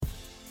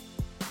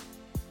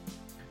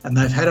And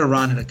they've had a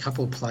run at a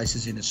couple of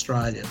places in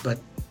Australia, but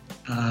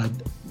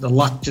the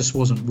luck just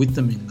wasn't with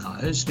them in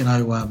those.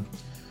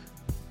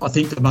 I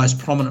think the most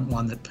prominent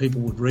one that people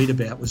would read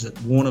about was at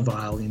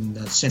Warnervale in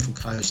the Central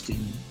Coast in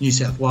New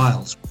South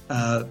Wales.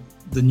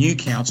 The new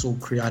council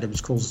created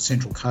what's called the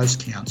Central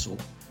Coast Council,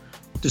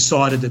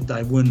 decided that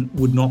they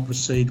would not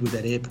proceed with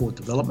that airport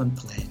development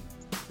plan,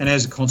 and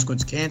as a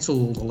consequence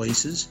cancelled all the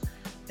leases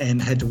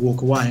and had to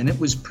walk away. And it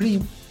was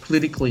pretty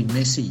politically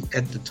messy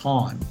at the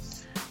time,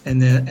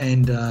 and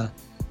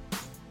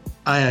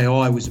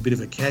AAI was a bit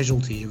of a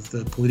casualty of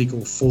the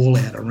political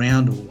fallout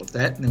around all of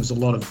that, and there was a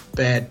lot of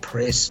bad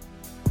press.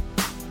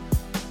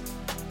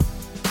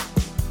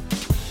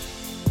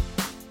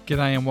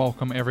 G'day and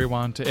welcome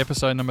everyone to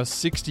episode number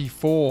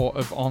 64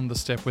 of On The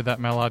Step with That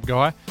Mallard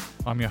Guy.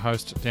 I'm your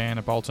host,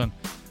 Dan Bolton.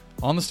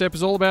 On The Step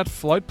is all about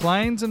float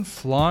planes and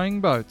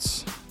flying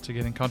boats. To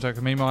get in contact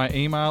with me, my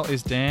email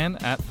is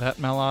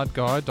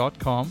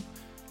dan@thatmallardguy.com,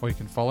 or you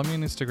can follow me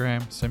on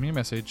Instagram, send me a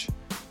message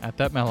at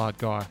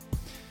thatmallardguy.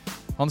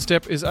 On The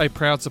Step is a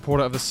proud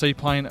supporter of the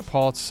Seaplane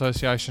Pilots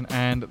Association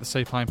and the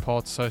Seaplane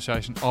Pilots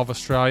Association of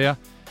Australia.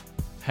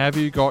 Have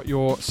you got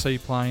your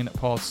Seaplane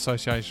Pilots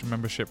Association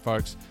membership,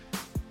 folks?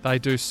 They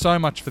do so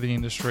much for the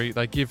industry.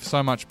 They give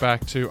so much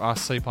back to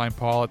us seaplane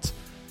pilots.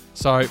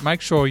 So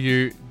make sure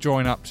you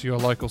join up to your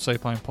local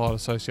Seaplane Pilot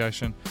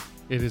Association.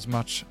 It is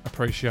much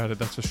appreciated,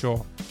 that's for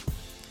sure.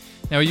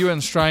 Now, are you an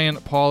Australian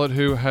pilot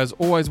who has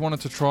always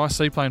wanted to try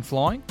seaplane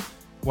flying?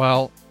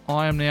 Well,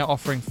 I am now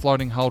offering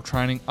floating hull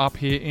training up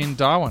here in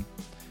Darwin.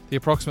 The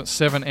approximate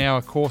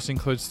 7-hour course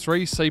includes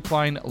 3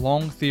 seaplane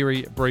long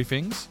theory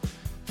briefings,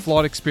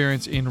 flight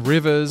experience in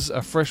rivers,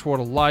 a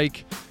freshwater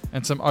lake,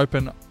 and some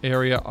open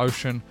area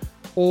ocean,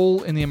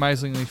 all in the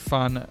amazingly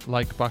fun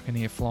Lake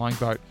Buccaneer flying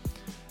boat.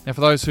 Now, for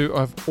those who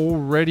have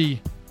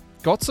already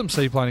got some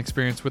seaplane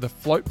experience with a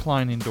float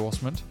plane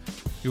endorsement,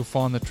 you'll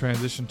find the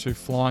transition to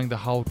flying the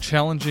hull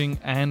challenging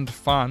and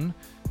fun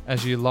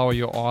as you lower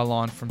your eye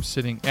line from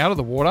sitting out of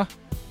the water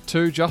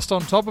to just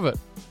on top of it.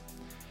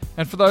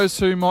 And for those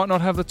who might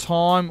not have the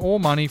time or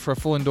money for a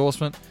full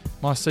endorsement,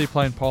 my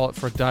Seaplane Pilot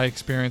for a Day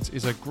experience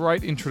is a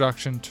great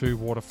introduction to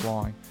water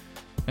flying.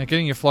 Now,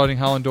 getting your floating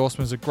hull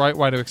endorsement is a great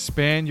way to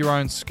expand your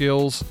own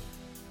skills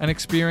and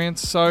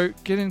experience, so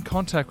get in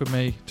contact with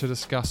me to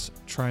discuss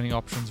training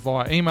options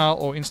via email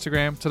or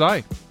Instagram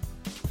today.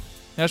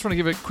 Now, I just want to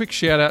give a quick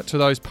shout out to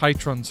those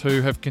patrons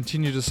who have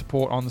continued to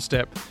support On The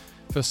Step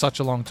for such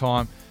a long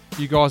time.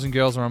 You guys and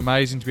girls are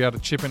amazing to be able to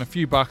chip in a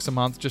few bucks a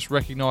month, just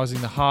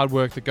recognising the hard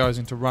work that goes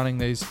into running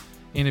these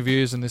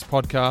interviews and this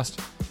podcast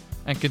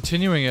and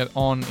continuing it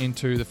on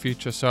into the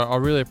future. So I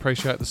really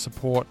appreciate the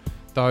support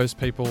those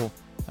people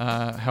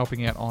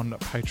helping out on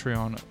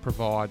Patreon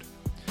provide.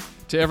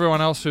 To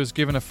everyone else who has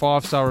given a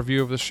 5-star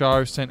review of the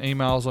show, sent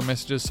emails or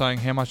messages saying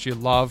how much you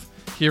love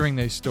hearing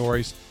these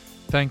stories,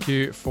 thank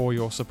you for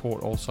your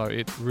support also.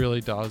 It really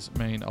does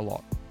mean a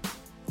lot.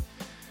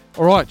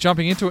 Alright,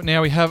 jumping into it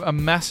now, we have a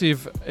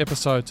massive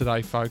episode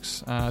today,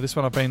 folks. This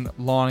one I've been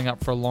lining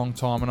up for a long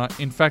time, and I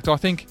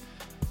think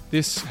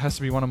this has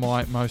to be one of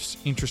my most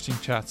interesting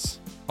chats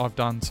I've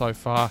done so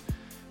far,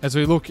 as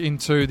we look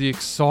into the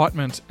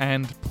excitement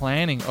and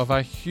planning of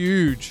a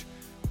huge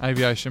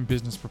aviation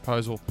business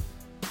proposal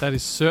that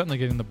is certainly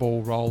getting the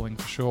ball rolling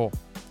for sure.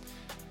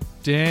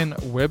 Dan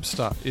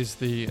Webster is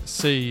the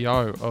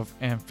CEO of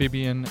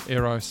Amphibian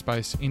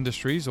Aerospace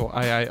Industries, or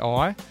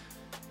AAI,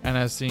 and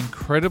has the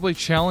incredibly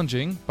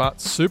challenging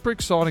but super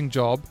exciting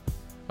job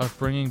of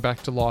bringing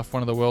back to life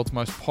one of the world's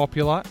most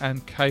popular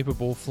and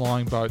capable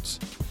flying boats,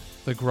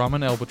 the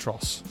Grumman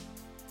Albatross.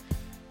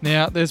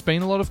 Now, there's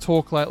been a lot of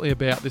talk lately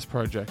about this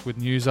project, with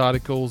news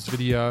articles,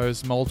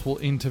 videos, multiple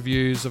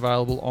interviews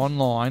available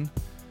online,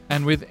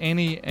 and with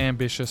any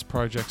ambitious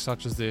project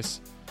such as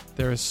this,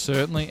 there is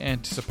certainly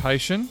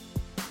anticipation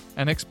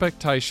and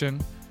expectation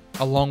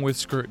along with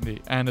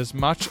scrutiny. And as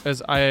much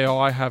as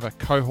AAI have a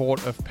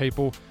cohort of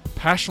people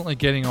passionately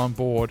getting on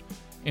board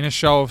in a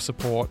show of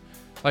support,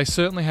 they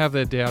certainly have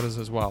their doubters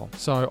as well.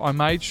 So I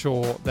made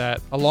sure that,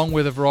 along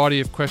with a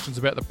variety of questions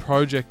about the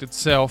project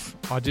itself,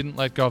 I didn't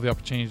let go of the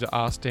opportunity to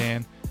ask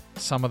Dan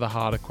some of the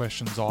harder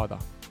questions either.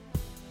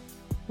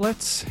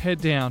 Let's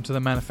head down to the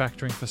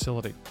manufacturing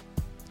facility.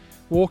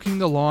 Walking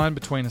the line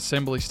between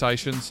assembly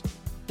stations,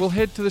 we'll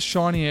head to the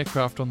shiny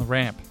aircraft on the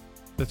ramp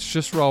that's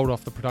just rolled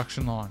off the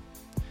production line.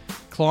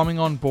 Climbing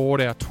on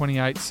board our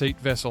 28-seat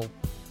vessel,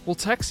 we'll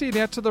taxi it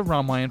out to the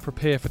runway and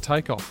prepare for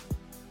takeoff.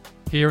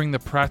 Hearing the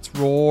Pratts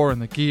roar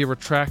and the gear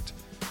retract,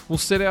 we'll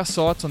set our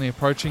sights on the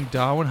approaching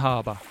Darwin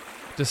Harbour,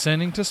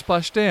 descending to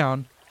splash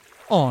down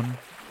on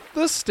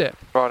the step.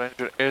 Right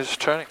engine is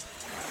turning.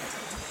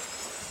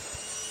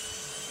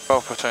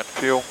 12%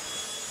 fuel.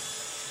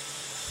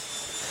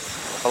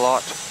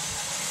 Alight.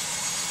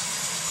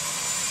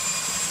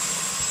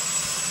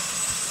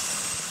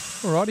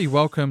 Alrighty,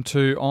 welcome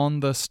to On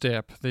The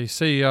Step, the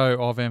CEO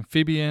of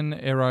Amphibian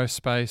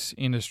Aerospace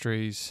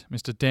Industries,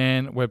 Mr.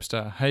 Dan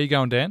Webster. How you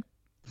going, Dan?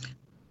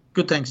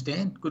 Good, thanks,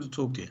 Dan. Good to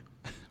talk to you.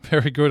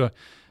 Very good.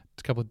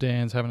 a couple of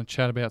Dans having a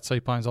chat about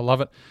seaplanes. I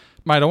love it.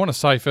 Mate, I want to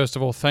say, first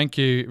of all, thank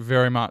you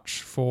very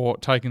much for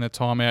taking the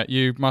time out.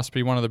 You must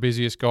be one of the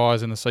busiest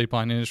guys in the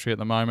seaplane industry at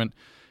the moment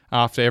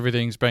after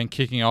everything's been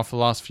kicking off the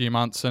last few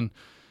months. And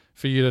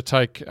for you to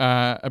take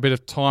a bit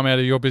of time out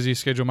of your busy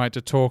schedule, mate,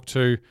 to talk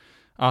to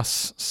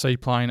us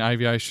seaplane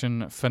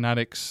aviation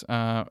fanatics,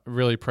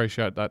 really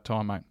appreciate that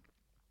time, mate.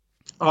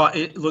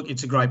 Look,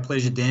 it's a great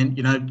pleasure, Dan.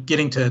 You know,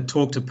 getting to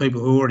talk to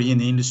people who are already in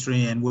the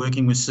industry and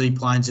working with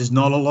seaplanes, there's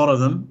not a lot of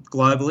them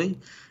globally.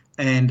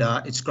 And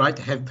it's great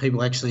to have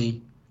people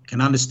actually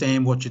can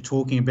understand what you're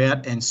talking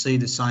about and see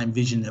the same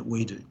vision that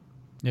we do.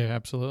 Yeah,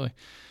 absolutely.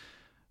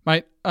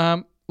 Mate,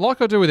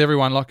 like I do with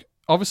everyone, like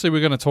obviously we're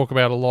going to talk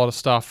about a lot of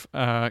stuff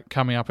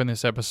coming up in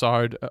this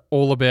episode,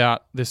 all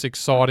about this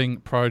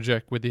exciting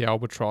project with the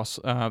Albatross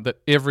that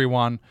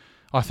everyone,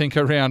 I think,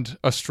 around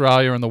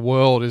Australia and the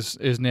world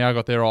is now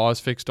got their eyes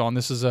fixed on.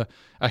 This is a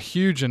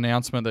huge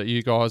announcement that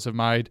you guys have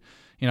made,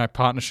 you know,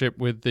 partnership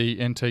with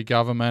the NT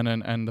government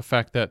and the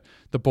fact that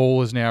the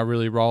ball is now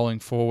really rolling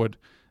forward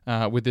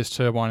with this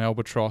turbine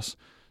Albatross.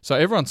 So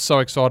everyone's so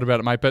excited about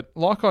it, mate. But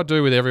like I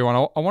do with everyone,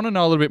 I want to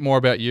know a little bit more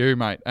about you,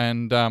 mate,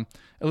 and a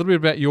little bit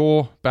about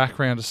your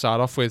background to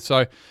start off with.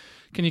 So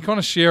can you kind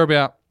of share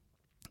about,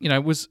 you know,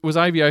 was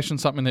aviation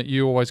something that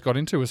you always got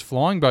into? Was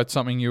flying boats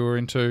something you were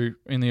into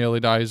in the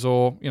early days?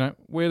 Or, you know,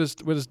 where does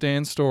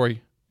Dan's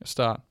story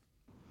start?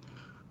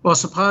 Well, I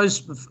suppose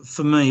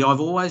for me, I've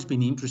always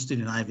been interested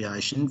in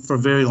aviation for a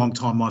very long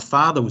time. My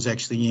father was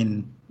actually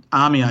in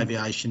Army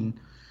aviation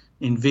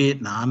in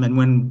Vietnam, and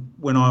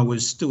when I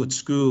was still at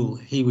school,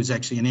 he was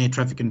actually an air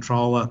traffic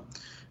controller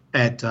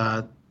at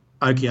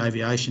Oakey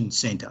Aviation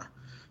Centre.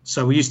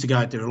 So we used to go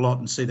out there a lot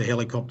and see the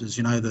helicopters,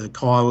 you know, the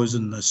Kiowas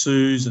and the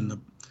Sues and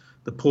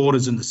the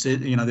Porters and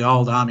the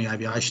old Army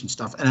aviation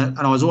stuff, and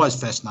I was always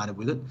fascinated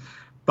with it,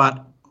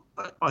 but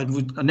I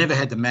never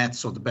had the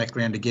maths or the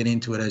background to get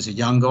into it as a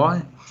young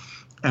guy,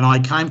 and I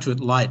came to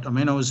it late. I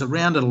mean, I was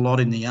around it a lot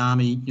in the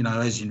Army, you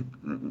know, as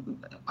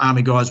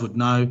Army guys would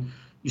know.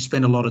 You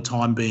spend a lot of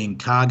time being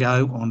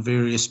cargo on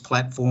various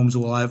platforms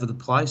all over the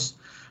place,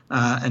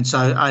 and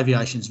so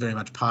aviation is very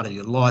much part of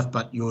your life,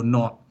 but you're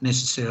not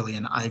necessarily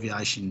an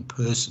aviation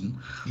person.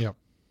 Yep.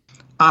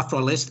 After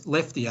I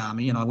left the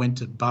Army and I went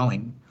to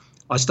Boeing,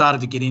 I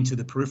started to get into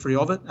the periphery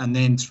of it, and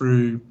then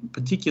through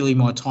particularly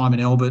my time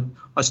in Albert,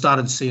 I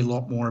started to see a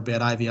lot more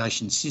about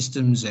aviation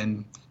systems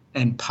and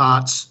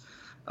parts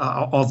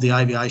of the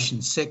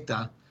aviation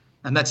sector,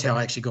 and that's how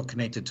I actually got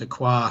connected to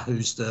Qua,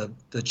 who's the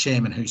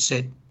chairman who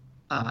set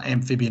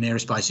Amphibian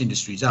Aerospace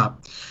Industries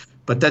up.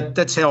 But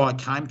that's how I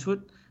came to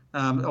it.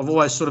 I've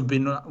always sort of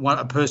been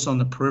a person on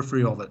the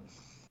periphery of it.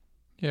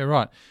 Yeah,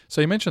 right.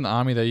 So you mentioned the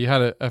Army there. You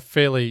had a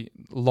fairly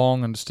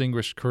long and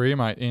distinguished career,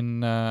 mate, in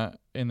the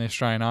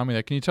Australian Army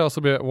there. Can you tell us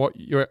a bit what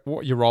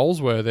your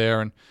roles were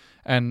there,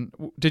 and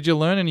did you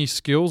learn any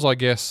skills, I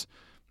guess,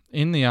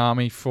 in the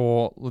Army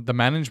for the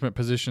management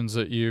positions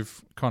that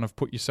you've kind of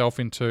put yourself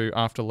into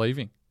after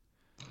leaving?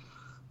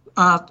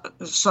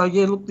 So,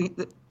 yeah, look,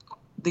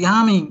 the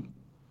Army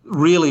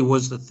really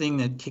was the thing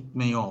that kicked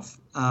me off.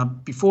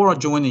 Before I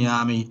joined the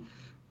Army,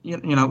 you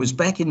know, it was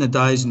back in the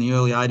days in the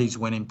early 80s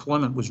when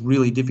employment was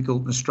really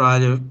difficult in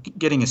Australia.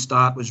 Getting a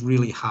start was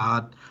really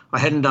hard. I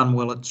hadn't done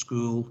well at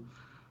school.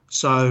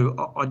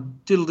 So I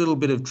did a little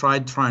bit of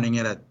trade training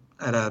at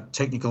a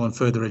technical and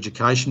further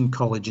education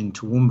college in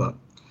Toowoomba.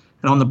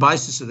 And on the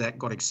basis of that,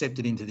 got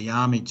accepted into the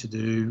Army to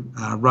do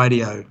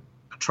radio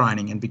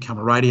training and become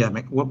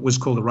what was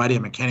called a radio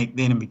mechanic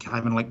then, and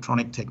became an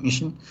electronic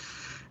technician.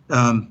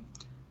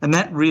 And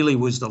that really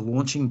was the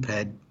launching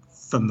pad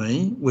for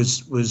me,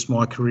 was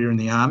my career in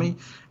the Army.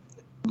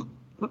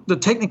 The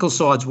technical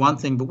side's one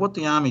thing, but what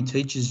the Army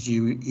teaches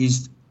you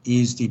is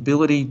the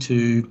ability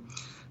to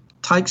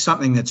take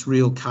something that's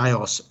real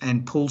chaos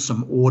and pull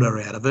some order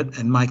out of it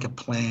and make a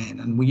plan.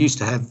 And we used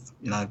to have,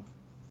 you know,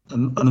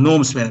 an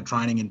enormous amount of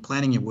training in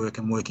planning your work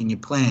and working your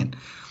plan.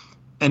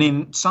 And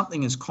in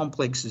something as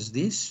complex as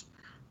this,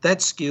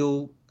 that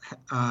skill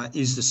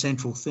is the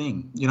central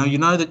thing. You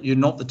know that you're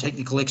not the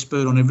technical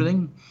expert on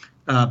everything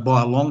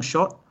by a long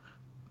shot.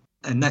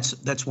 And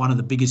that's one of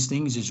the biggest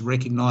things, is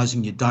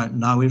recognising you don't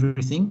know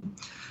everything,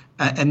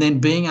 and then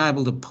being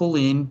able to pull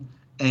in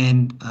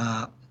and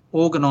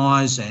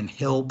organise and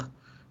help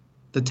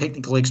the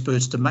technical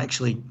experts to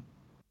actually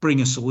bring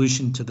a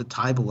solution to the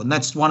table. And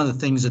that's one of the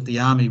things that the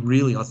Army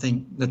really, I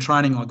think, the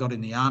training I got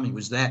in the Army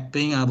was that,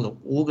 being able to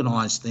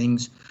organise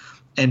things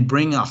and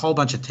bring a whole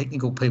bunch of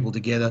technical people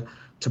together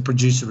to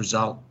produce a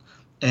result.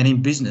 And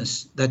in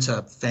business, that's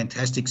a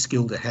fantastic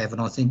skill to have.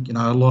 And I think, you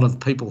know, a lot of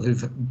people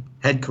who've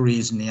had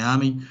careers in the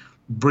Army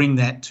bring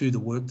that to the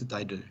work that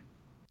they do.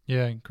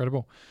 Yeah,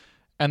 incredible.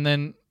 And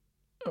then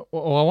I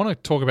want to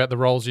talk about the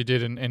roles you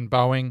did in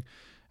Boeing,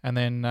 and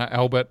then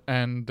Albert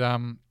and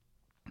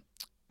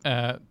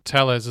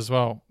Thales as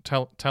well.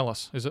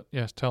 Thales, is it?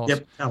 Yes, Thales.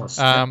 Yep, Thales.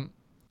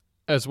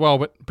 As well.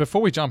 But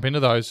before we jump into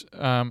those,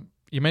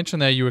 you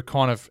mentioned there you were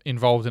kind of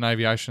involved in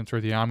aviation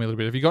through the Army a little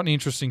bit. Have you got any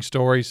interesting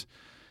stories?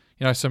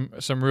 You know,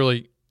 some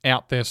really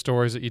out there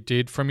stories that you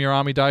did from your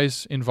Army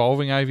days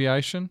involving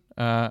aviation?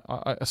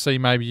 I see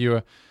maybe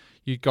you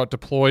got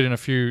deployed in a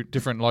few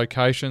different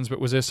locations, but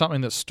was there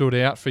something that stood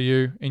out for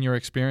you in your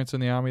experience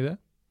in the Army there?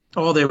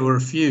 Oh, there were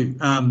a few.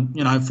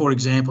 For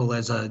example,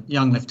 as a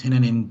young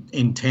lieutenant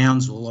in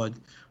Townsville,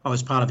 I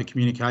was part of a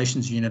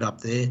communications unit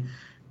up there,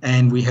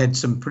 and we had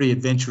some pretty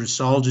adventurous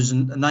soldiers,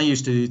 and they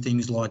used to do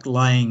things like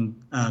laying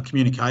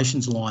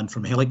communications line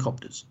from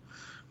helicopters,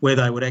 where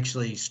they would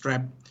actually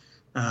strap,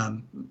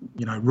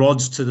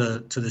 rods to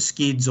the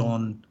skids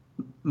on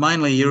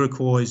mainly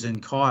Iroquois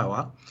and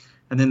Kiowa,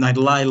 and then they'd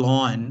lay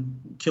line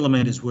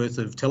kilometres worth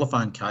of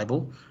telephone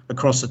cable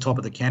across the top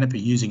of the canopy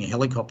using a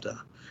helicopter.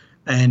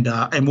 And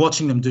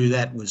watching them do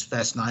that was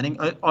fascinating.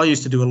 I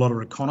used to do a lot of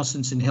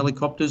reconnaissance in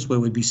helicopters where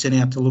we'd be sent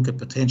out to look at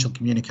potential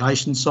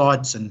communication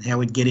sites and how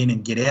we'd get in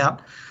and get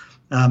out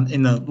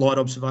in the light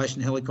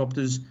observation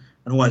helicopters,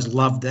 and always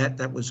loved that.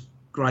 That was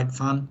great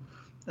fun.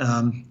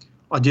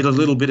 I did a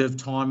little bit of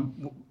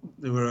time.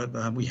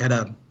 We had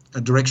a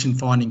direction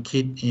finding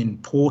kit in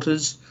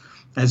Porters.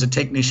 As a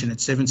technician at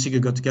Seven Sig, I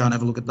got to go and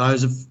have a look at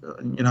those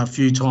a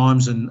few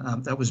times, and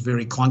that was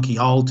very clunky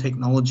old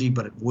technology,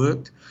 but it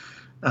worked.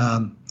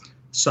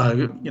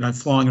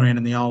 Flying around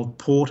in the old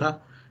Porter.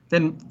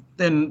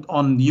 Then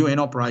on UN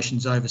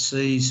operations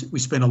overseas, we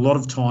spent a lot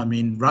of time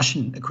in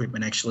Russian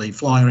equipment, actually,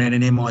 flying around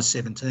in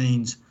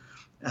Mi-17s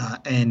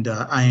and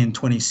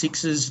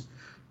AN-26s,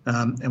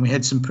 and we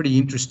had some pretty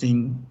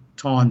interesting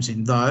times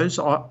in those.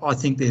 I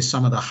think they're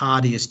some of the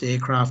hardiest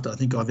aircraft I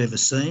think I've ever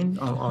seen.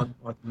 I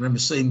remember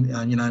seeing,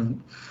 I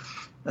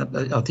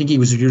think he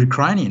was a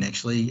Ukrainian,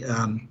 actually,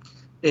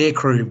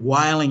 aircrew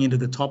wailing into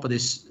the top of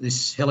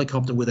this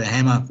helicopter with a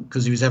hammer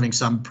because he was having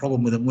some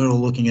problem with it. We were all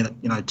looking at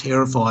it,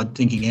 terrified,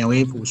 thinking our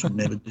Air Force would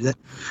never do that.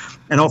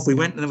 And off we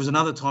went. And there was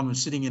another time I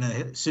was sitting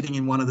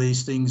in one of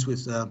these things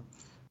with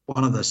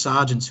one of the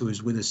sergeants who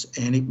was with us,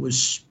 and it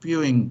was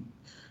spewing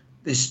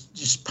this,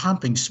 just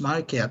pumping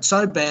smoke out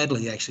so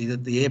badly, actually,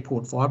 that the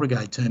airport fire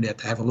brigade turned out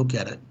to have a look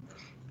at it.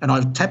 And I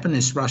was tapping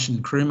this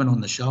Russian crewman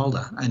on the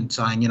shoulder and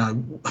saying,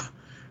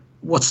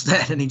 what's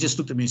that? And he just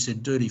looked at me and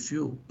said, dirty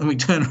fuel. And we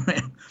turned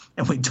around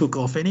and we took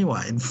off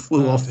anyway and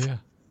flew off,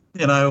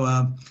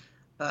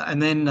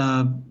 and then,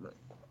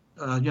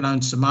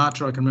 in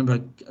Sumatra, I can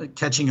remember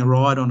catching a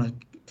ride on a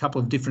couple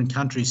of different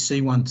countries'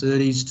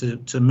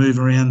 C-130s to move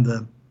around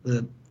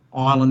the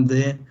island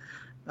there.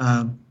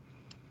 A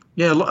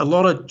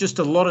lot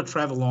of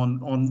travel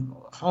on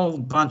a whole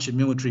bunch of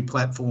military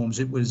platforms.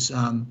 It was,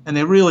 and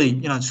they're really,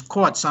 it's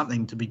quite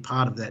something to be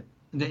part of that,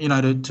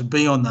 to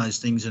be on those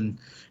things and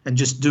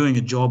just doing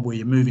a job where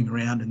you're moving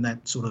around in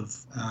that sort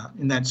of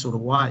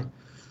way.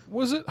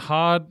 Was it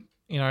hard,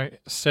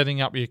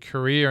 setting up your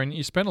career? And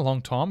you spent a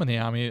long time in the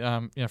Army,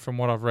 from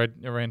what I've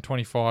read, around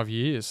 25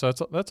 years. So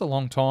that's a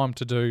long time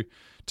to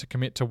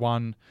commit to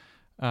one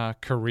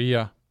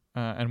career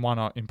and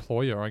one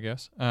employer, I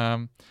guess.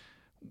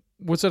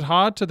 Was it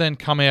hard to then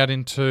come out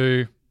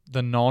into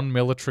the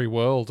non-military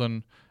world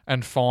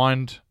and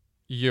find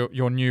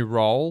your new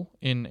role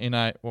in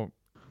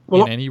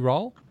any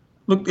role?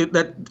 Look,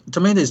 to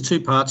me, there's two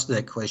parts to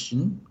that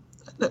question.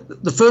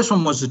 The first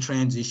one was the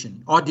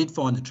transition. I did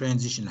find the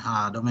transition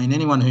hard. I mean,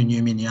 anyone who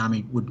knew me in the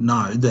Army would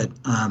know that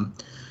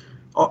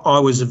I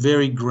was a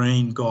very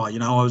green guy.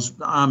 I was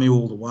Army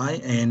all the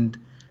way, and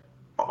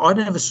I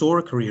never saw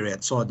a career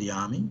outside the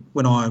Army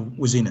when I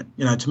was in it.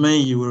 To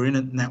me, you were in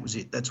it and that was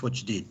it. That's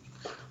what you did.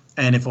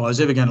 And if I was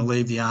ever going to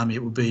leave the Army,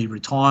 it would be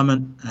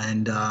retirement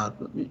and,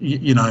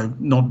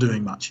 not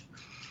doing much.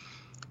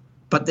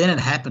 But then it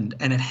happened,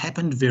 and it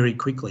happened very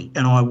quickly,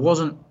 and I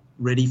wasn't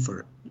ready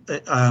for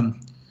it.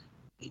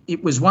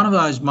 It was one of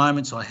those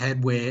moments I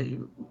had where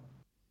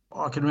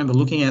I can remember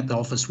looking out the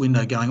office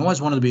window going, I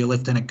always wanted to be a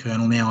lieutenant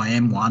colonel, now I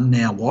am one,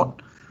 now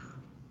what?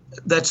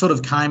 That sort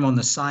of came on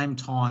the same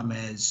time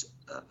as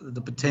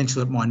the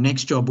potential that my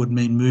next job would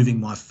mean moving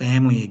my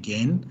family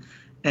again,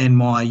 and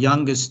my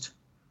youngest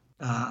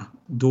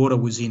daughter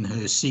was in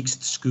her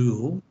 6th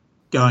school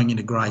going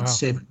into grade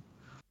 7.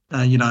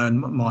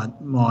 And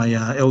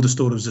my eldest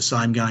daughter was the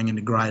same, going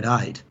into grade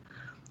 8,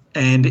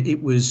 and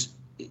it was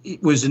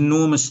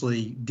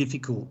enormously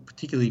difficult,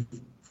 particularly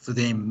for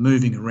them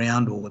moving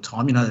around all the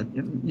time.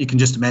 You can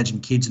just imagine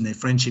kids and their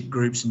friendship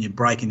groups, and you're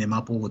breaking them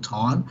up all the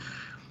time.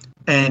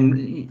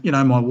 And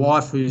my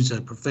wife, who's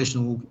a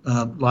professional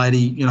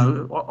lady,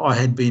 I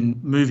had been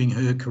moving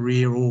her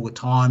career all the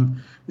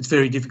time. It's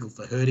very difficult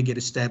for her to get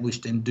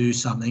established and do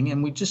something,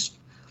 and we just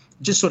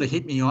sort of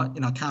hit me.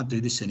 I can't do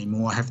this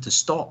anymore. I have to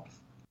stop.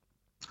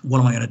 What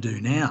am I going to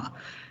do now?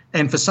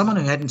 And for someone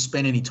who hadn't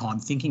spent any time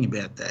thinking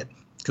about that,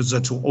 because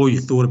that's all you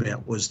thought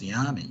about was the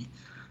Army,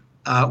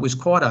 it was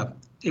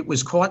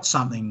quite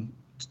something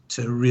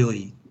to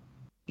really,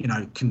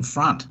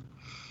 confront.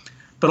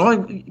 But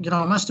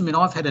I must admit,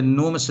 I've had an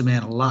enormous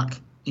amount of luck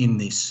in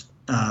this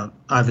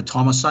over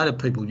time. I say to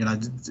people,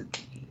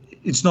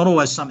 it's not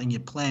always something you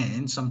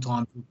plan.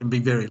 Sometimes you can be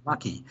very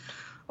lucky.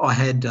 I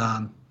had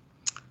a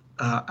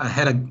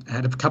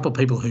couple of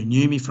people who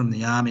knew me from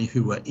the Army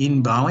who were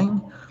in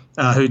Boeing,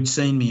 who'd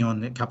seen me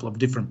on a couple of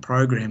different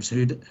programs,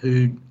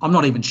 who I'm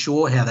not even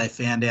sure how they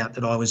found out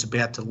that I was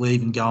about to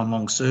leave and go on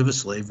long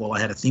service leave while I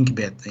had to think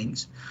about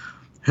things,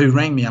 who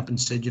rang me up and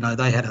said,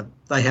 they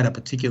had a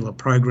particular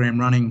program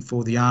running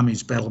for the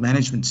Army's battle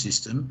management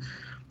system,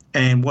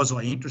 and was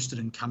I interested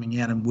in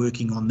coming out and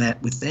working on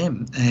that with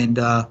them? And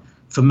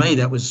for me,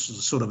 that was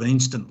sort of an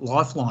instant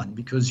lifeline,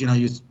 because,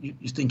 you're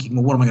thinking,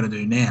 well, what am I going to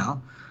do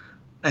now?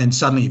 And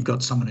suddenly you've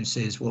got someone who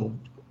says, well,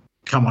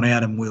 come on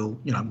out and we'll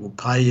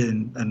pay you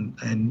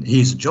and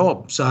here's a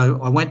job. So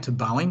I went to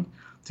Boeing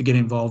to get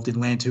involved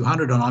in Land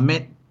 200, and I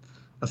met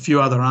a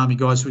few other Army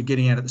guys who were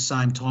getting out at the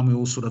same time. We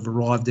all sort of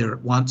arrived there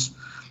at once,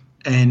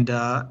 and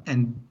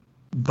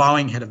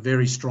Boeing had a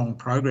very strong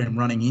program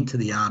running into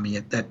the Army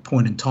at that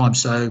point in time.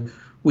 So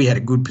we had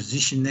a good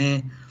position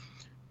there.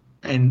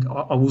 And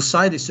I will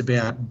say this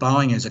about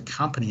Boeing as a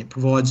company: it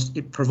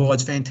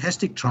provides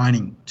fantastic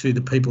training to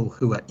the people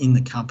who are in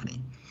the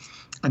company.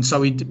 And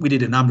so we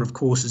did a number of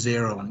courses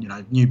there on,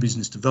 new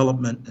business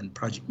development and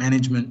project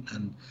management,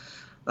 and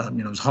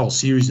it was a whole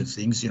series of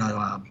things,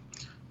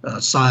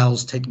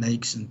 sales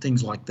techniques and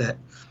things like that,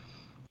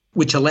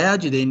 which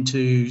allowed you then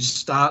to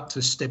start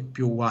to step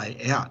your way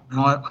out. And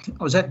I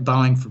was at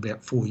Boeing for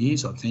about 4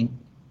 years, I think,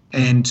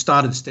 and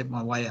started to step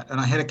my way out. And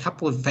I had a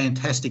couple of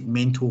fantastic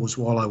mentors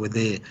while I was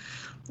there.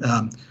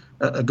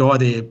 A guy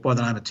there by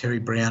the name of Terry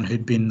Brown,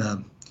 who'd been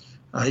the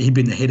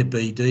head of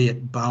BD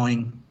at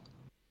Boeing.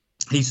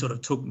 He sort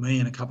of took me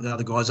and a couple of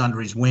other guys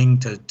under his wing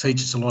to teach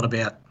us a lot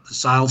about the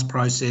sales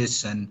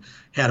process and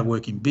how to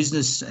work in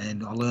business,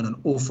 and I learned an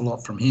awful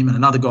lot from him. And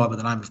another guy by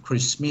the name of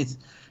Chris Smith,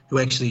 who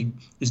actually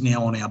is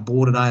now on our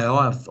board at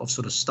AI. I've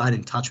sort of stayed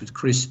in touch with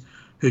Chris,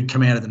 who'd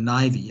come out of the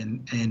Navy,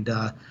 and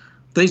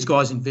these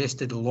guys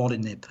invested a lot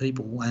in their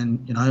people,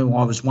 and I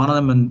was one of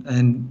them,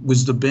 and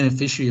was the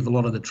beneficiary of a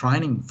lot of the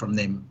training from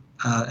them,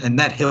 and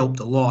that helped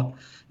a lot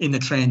in the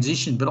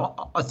transition. But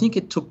I think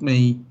it took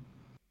me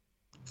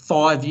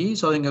 5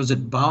 years. I think I was at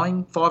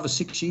Boeing 5 or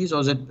 6 years. I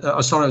was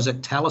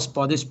at Thales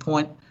by this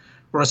point,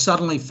 where I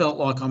suddenly felt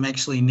like I'm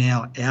actually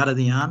now out of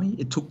the Army.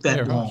 It took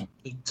that long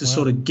to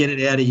sort of get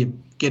it out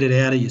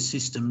of your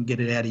system, get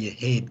it out of your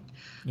head,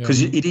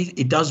 because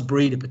it does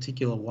breed a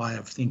particular way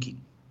of thinking.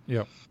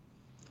 Yeah.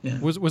 Yeah.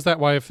 Was that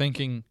way of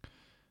thinking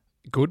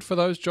good for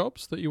those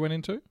jobs that you went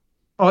into?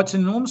 Oh, it's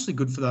enormously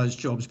good for those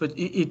jobs, but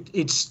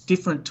it's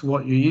different to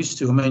what you're used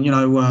to. I mean,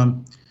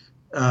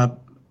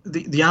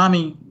 the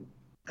Army.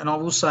 And I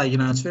will say, you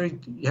have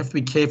to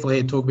be careful how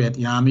you talk about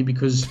the Army,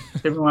 because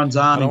everyone's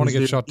Army. I don't want to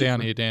get shot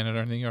down here, Dan, or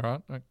anything, all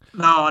right?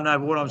 No, I know.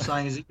 But what I'm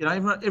saying is,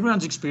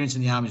 everyone's experience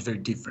in the Army is very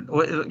different.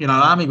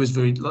 Army was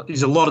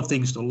there's a lot of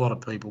things to a lot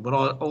of people. But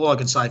all I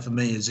can say for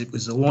me is it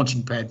was a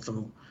launching pad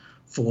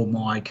for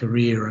my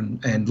career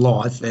and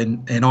life.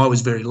 And I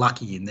was very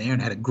lucky in there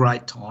and had a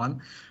great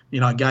time.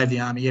 I gave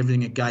the Army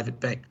everything, it gave it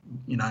back,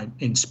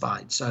 in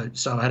spades.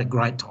 So I had a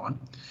great time.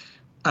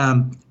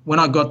 When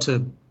I got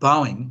to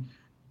Boeing,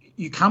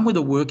 you come with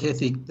a work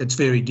ethic that's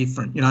very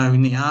different.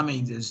 In the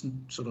Army, there's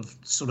sort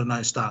of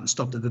no start and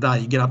stop to the day.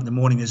 You get up in the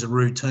morning, there's a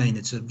routine.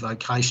 It's a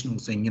vocational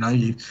thing.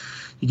 You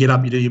get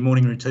up, you do your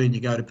morning routine, you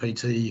go to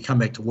PT, you come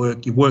back to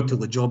work, you work till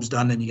the job's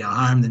done, then you go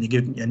home, then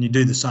you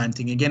do the same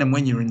thing again. And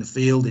when you're in the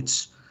field,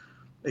 it's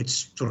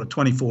sort of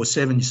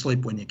 24/7. You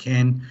sleep when you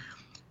can,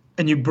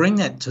 and you bring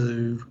that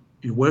to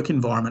your work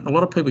environment. A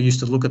lot of people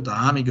used to look at the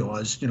Army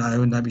guys,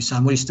 and they'd be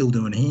saying, "What are you still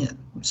doing here?"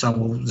 So,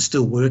 well, there's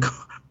still work.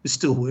 There's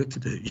still work to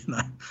do,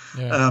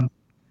 Yeah.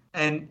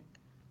 And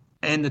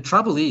the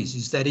trouble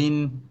is that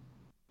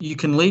you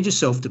can lead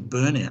yourself to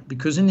burnout,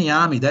 because in the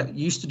Army, that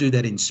used to do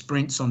that in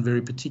sprints on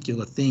very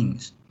particular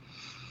things.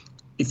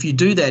 If you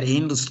do that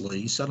endlessly,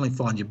 you suddenly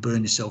find you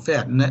burn yourself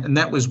out, and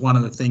that was one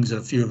of the things that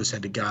a few of us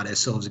had to guard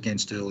ourselves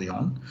against early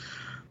on.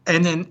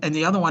 And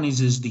the other one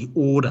is the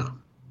order.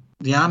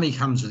 The Army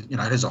comes with, it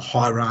has a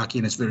hierarchy,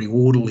 and it's a very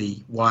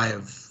orderly way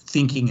of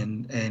thinking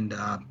and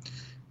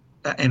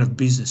of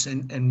business,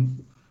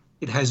 and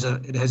it has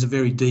a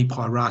very deep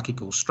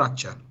hierarchical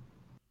structure.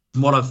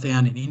 And what I've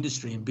found in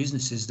industry and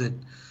business is that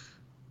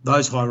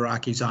those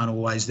hierarchies aren't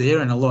always there,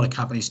 and a lot of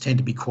companies tend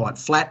to be quite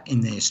flat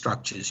in their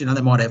structures. They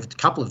might have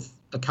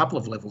a couple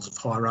of levels of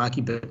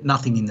hierarchy, but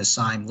nothing in the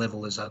same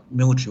level as a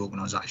military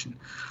organisation.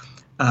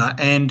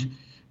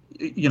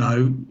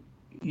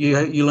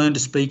 You learn to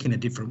speak in a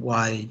different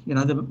way.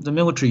 The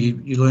military,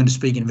 you learn to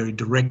speak in a very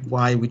direct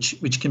way,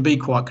 which can be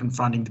quite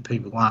confronting to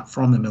people who aren't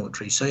from the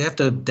military. So you have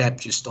to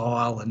adapt your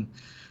style and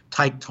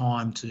take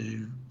time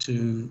to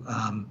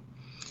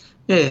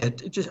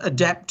just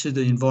adapt to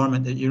the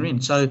environment that you're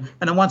in. So,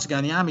 and then once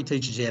again, the Army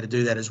teaches you how to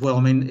do that as well. I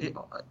mean,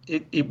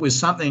 it was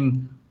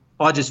something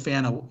I just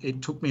found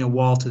it took me a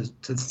while to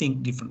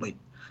think differently.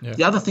 Yeah.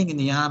 The other thing in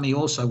the Army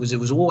also was there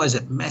was always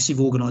a massive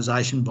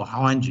organisation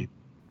behind you.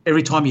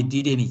 Every time you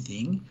did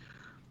anything,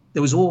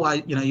 there was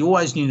always, you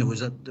always knew there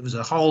was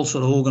a whole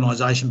sort of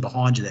organisation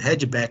behind you that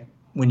had your back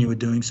when you were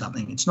doing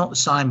something. It's not the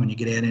same when you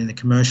get out in the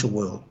commercial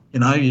world.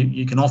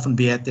 You can often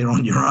be out there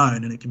on your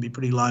own, and it can be a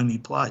pretty lonely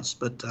place.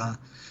 But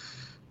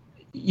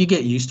you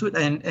get used to it,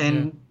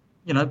 and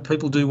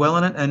people do well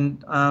in it,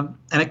 and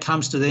it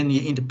comes to then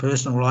your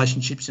interpersonal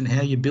relationships and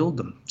how you build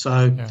them.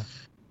 So,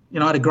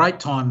 I had a great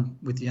time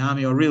with the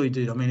Army. I really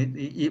did. I mean,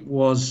 it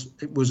was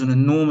an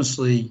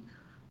enormously,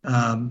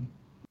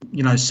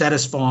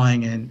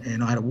 satisfying,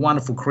 and I had a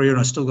wonderful career, and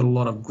I still got a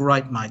lot of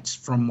great mates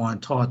from my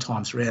entire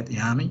time throughout the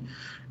Army.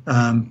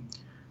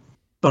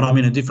 But I'm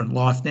in a different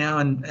life now,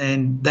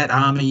 and that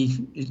Army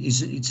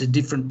it's a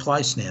different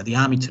place now. The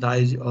Army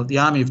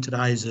of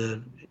today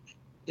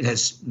it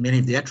has many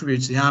of the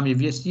attributes of the Army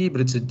of yesteryear,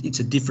 but it's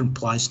a different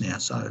place now.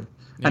 So,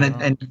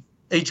 and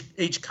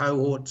each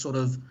cohort sort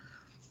of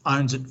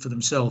owns it for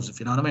themselves, if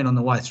you know what I mean, on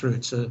the way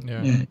through. So,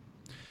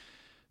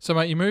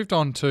 mate, you moved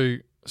on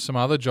to some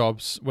other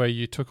jobs where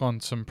you took on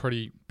some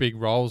pretty big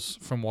roles,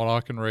 from what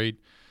I can read.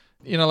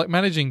 Like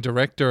managing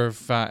director of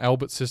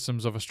Elbit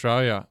Systems of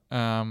Australia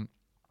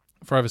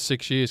for over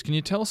 6 years. Can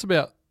you tell us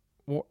about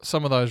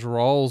some of those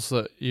roles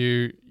that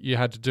you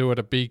had to do at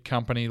a big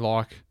company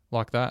like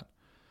that?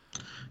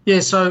 Yeah,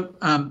 so,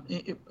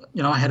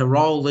 I had a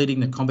role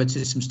leading the combat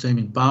systems team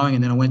in Boeing,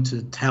 and then I went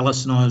to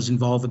Thales, and I was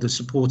involved with the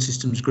support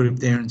systems group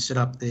there and set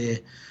up their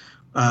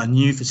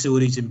new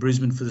facilities in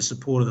Brisbane for the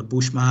support of the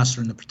Bushmaster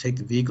and the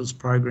Protected Vehicles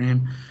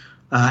program,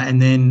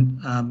 and then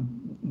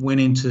went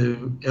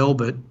into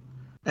Elbit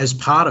as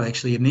part of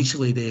actually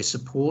initially their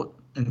support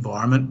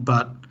environment,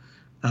 but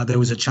there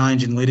was a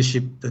change in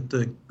leadership that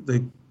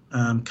the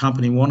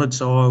company wanted,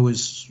 so I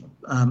was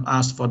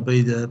asked if I'd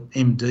be the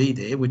MD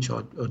there, which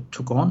I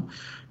took on.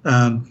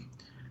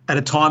 At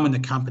a time when the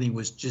company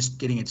was just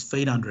getting its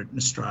feet under it in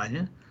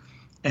Australia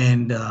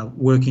and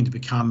working to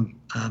become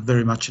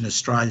very much an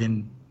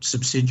Australian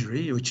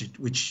subsidiary, which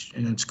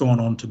it's gone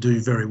on to do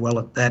very well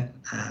at that,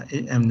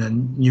 and the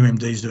new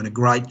MD is doing a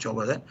great job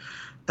of that.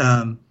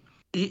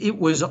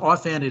 I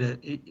found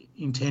it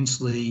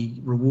intensely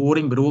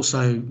rewarding, but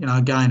also,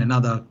 again,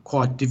 another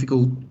quite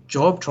difficult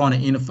job trying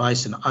to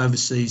interface an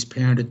overseas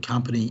parented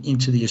company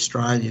into the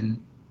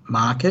Australian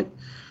market,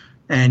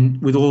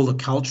 and with all the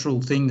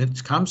cultural thing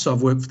that's come. So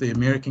I've worked for the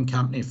American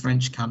company, a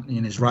French company,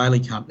 an Israeli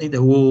company.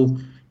 They're all,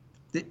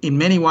 in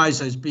many ways,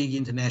 those big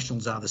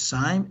internationals are the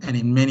same, and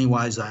in many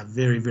ways they are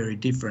very, very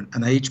different,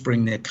 and they each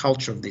bring their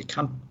culture of their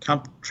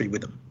country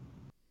with them.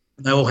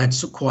 They all had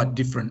quite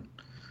different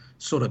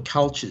sort of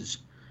cultures.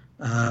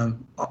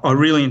 I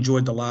really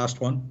enjoyed the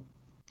last one.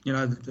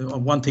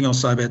 One thing I'll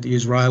say about the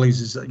Israelis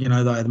is that,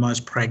 they're the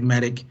most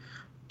pragmatic,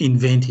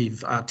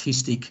 inventive,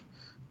 artistic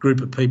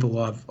group of people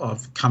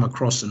I've come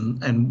across,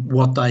 and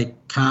what they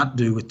can't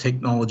do with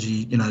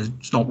technology,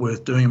 it's not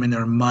worth doing. I mean,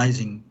 they're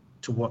amazing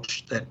to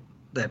watch that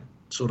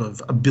sort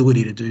of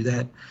ability to do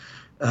that.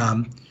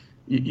 Then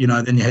you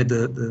had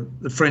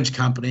the French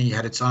company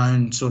had its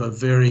own sort of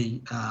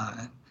very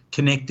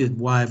connected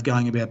way of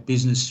going about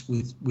business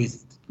with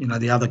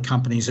the other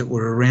companies that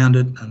were around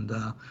it, and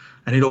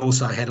it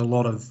also had a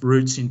lot of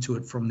roots into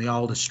it from the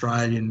old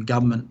Australian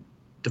government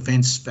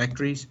defence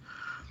factories,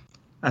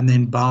 and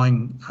then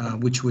Boeing,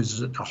 which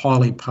was a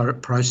highly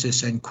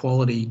process and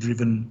quality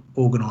driven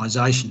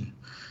organisation.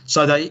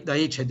 So they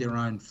each had their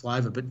own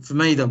flavour. But for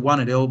me, the one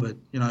at Elbit,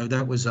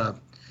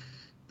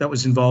 that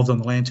was involved on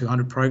the Land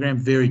 200 program,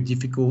 very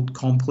difficult,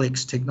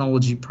 complex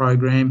technology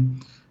program,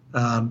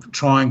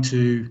 trying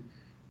to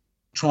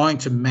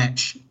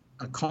match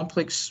a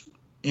complex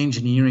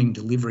engineering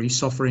delivery,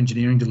 software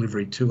engineering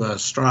delivery to an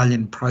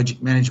Australian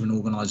project management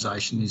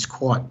organisation is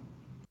quite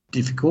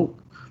difficult,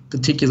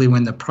 particularly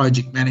when the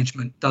project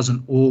management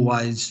doesn't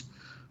always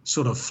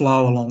sort of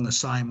flow along the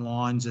same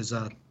lines as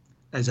a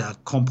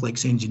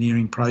complex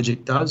engineering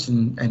project does,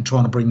 and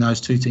trying to bring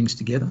those two things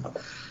together.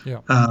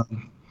 Yeah.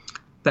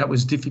 That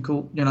was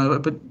difficult,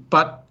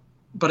 but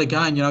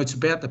again, it's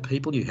about the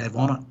people you have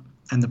on it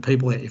and the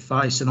people that you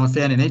face. And I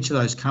found in each of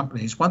those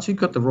companies, once you've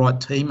got the right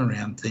team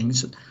around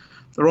things,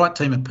 the right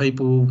team of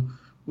people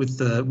with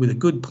a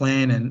good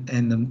plan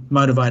and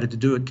motivated to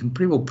do it, can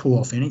pretty well pull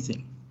off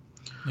anything.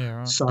 Yeah,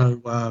 right.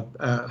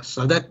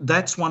 So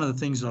that's one of the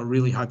things that I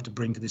really hope to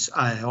bring to this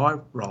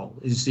AAI role,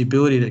 is the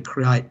ability to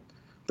create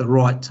the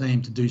right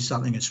team to do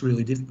something that's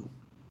really difficult.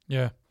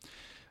 Yeah.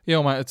 Yeah,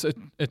 well, mate,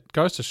 it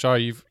goes to show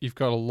you've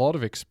got a lot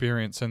of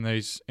experience in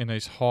these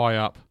high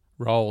up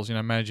roles,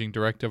 managing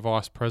director,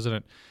 vice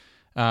president.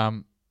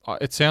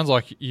 It sounds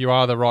like you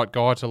are the right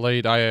guy to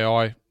lead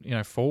AAI,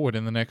 forward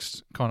in the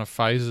next kind of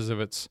phases of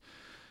its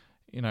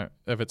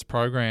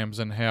programs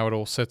and how it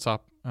all sets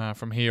up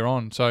from here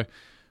on. So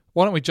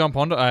why don't we jump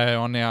onto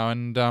AAI now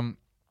and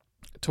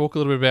talk a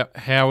little bit about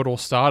how it all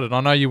started? I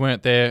know you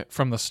weren't there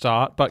from the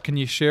start, but can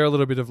you share a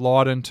little bit of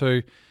light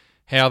into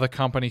how the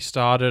company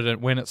started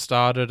and when it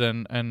started,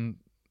 and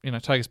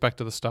take us back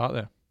to the start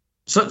there?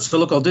 So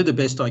look, I'll do the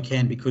best I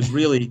can, because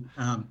really,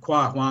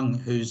 Kwa Huang,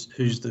 who's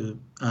the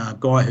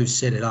guy who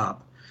set it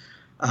up,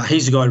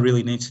 he's the guy who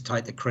really needs to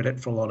take the credit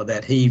for a lot of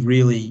that. He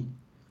really,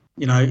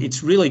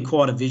 it's really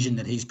quite a vision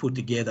that he's put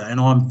together, and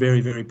I'm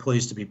very, very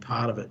pleased to be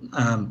part of it.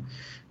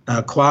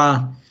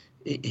 Kwa,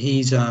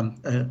 he's a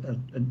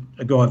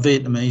guy of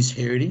Vietnamese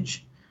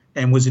heritage,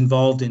 and was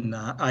involved in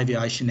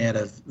aviation out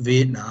of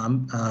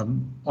Vietnam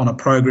on a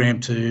program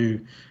to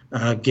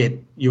get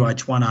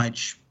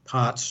UH-1H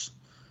parts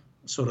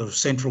sort of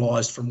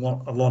centralised from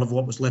a lot of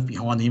what was left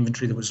behind, the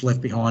inventory that was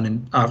left behind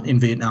in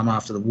Vietnam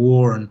after the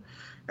war,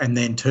 and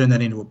then turn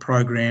that into a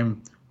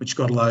program which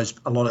got a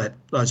lot of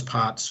those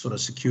parts sort of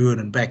secured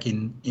and back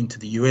into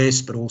the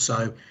US, but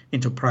also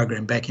into a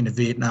program back into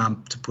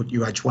Vietnam to put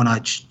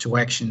UH-1H to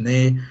action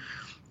there.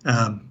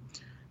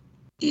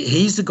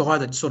 He's the guy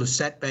that sort of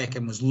sat back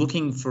and was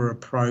looking for a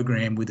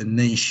program with a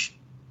niche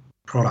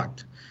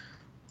product.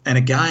 And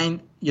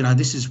again,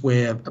 this is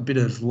where a bit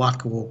of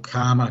luck or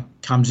karma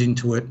comes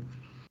into it.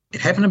 It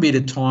happened to be at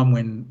a time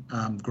when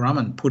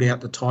Grumman put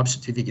out the type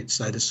certificates.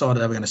 They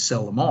decided they were going to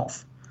sell them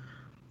off.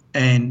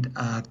 And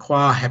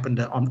Qua happened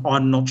to,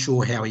 I'm not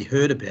sure how he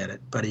heard about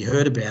it, but he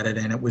heard about it,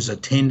 and it was a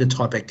tender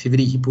type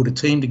activity. He put a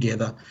team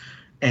together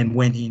and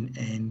went in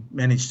and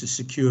managed to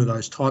secure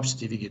those type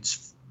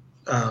certificates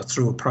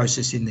through a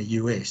process in the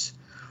US.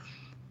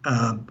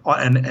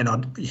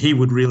 He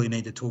would really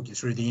need to talk you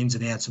through the ins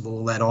and outs of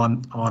all that.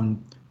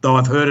 Though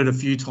I've heard it a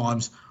few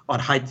times,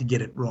 I'd hate to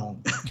get it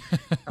wrong.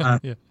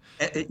 Yeah.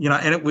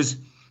 And it was,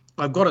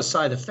 I've got to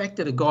say, the fact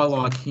that a guy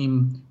like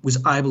him was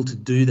able to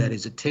do that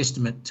is a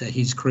testament to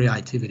his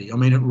creativity. I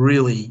mean, it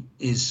really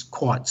is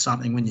quite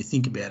something when you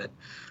think about it.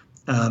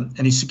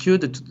 And he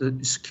secured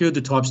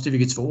the type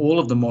certificates for all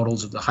of the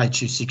models of the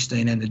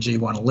HU16 and the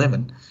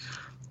G111,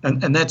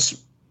 and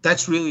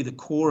that's really the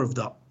core of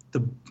the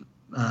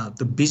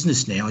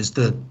business now, is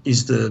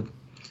the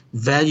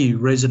value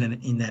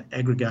resident in that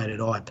aggregated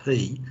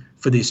IP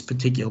for this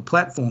particular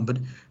platform.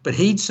 But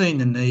he'd seen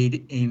the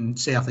need in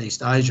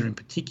Southeast Asia in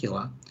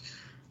particular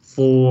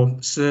for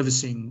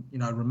servicing,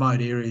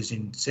 remote areas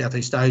in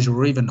Southeast Asia,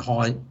 or even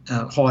high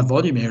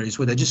volume areas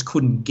where they just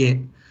couldn't get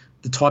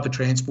the type of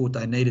transport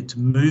they needed to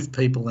move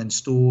people and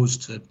stores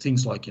to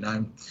things like,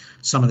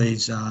 some of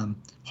these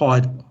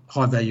high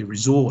value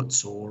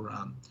resorts or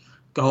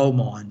gold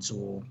mines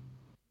or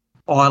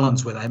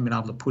islands where they haven't been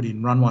able to put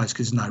in runways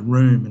because there's no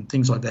room and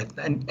things like that.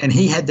 And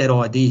he had that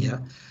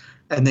idea,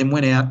 and then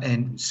went out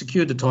and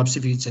secured the type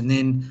certificates, and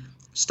then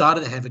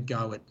started to have a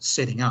go at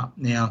setting up.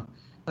 Now,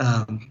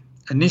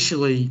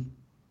 initially,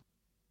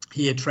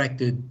 he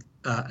attracted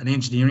an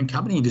engineering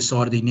company. He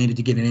decided he needed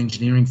to get an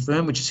engineering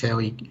firm, which is how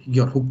he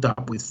got hooked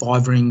up with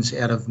Five Rings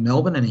out of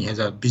Melbourne, and he has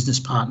a business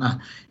partner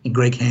in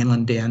Greg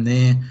Hanlon down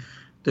there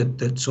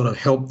that sort of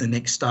helped the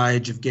next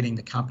stage of getting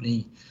the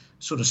company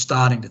sort of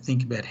starting to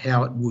think about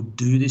how it would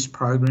do this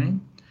program.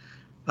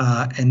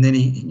 And then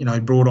he,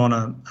 brought on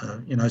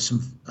a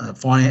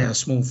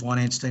small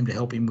finance team to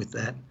help him with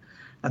that.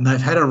 And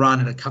they've had a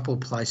run at a couple of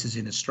places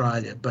in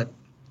Australia, but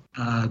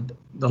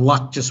the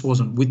luck just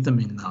wasn't with them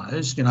in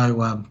those.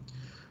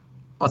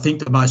 I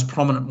think the most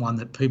prominent one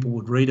that people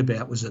would read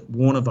about was at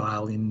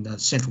Warnervale in the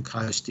Central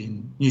Coast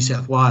in New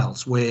South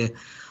Wales, where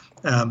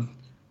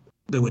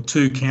there were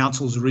two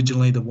councils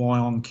originally, the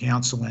Wyong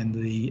Council and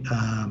the,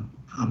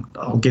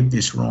 I'll get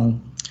this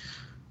wrong,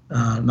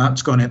 no,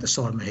 it's gone out the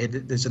side of my head.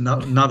 There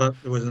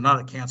was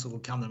another council that will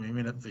come to me in a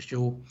minute for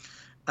sure.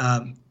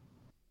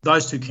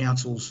 Those two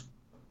councils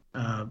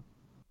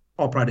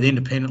operated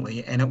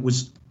independently, and it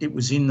was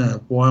in the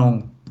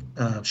Wyong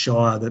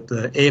Shire that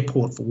the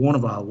airport for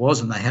Warnervale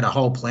was, and they had a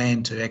whole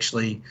plan to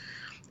actually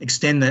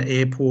extend the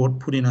airport,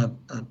 put in a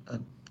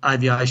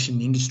aviation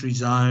industry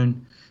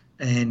zone,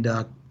 and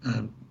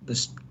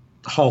this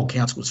whole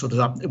council was sort of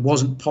up. It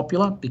wasn't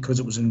popular because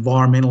it was an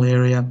environmental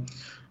area.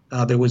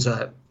 There was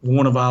a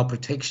Warnervale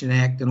Protection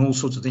Act and all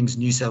sorts of things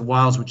in New South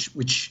Wales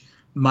which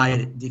made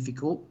it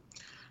difficult.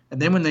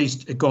 And then when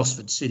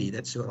Gosford City,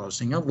 that's what I was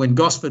thinking of, when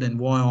Gosford and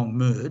Wyong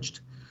merged,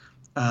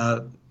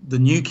 the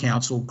new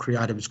council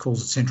created what's called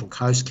the Central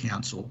Coast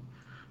Council,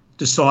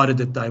 decided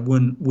that they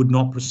would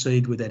not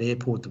proceed with that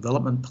airport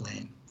development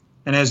plan,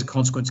 and as a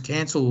consequence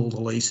cancelled all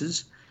the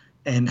leases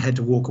and had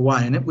to walk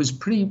away. And it was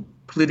pretty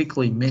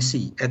politically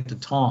messy at the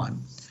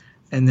time,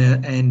 and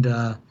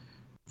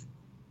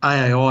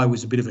AAI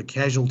was a bit of a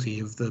casualty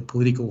of the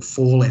political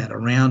fallout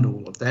around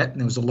all of that, and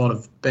there was a lot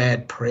of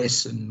bad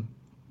press, and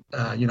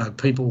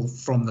people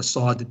from the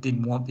side that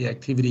didn't want the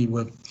activity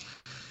were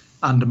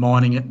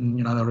undermining it, and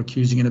they were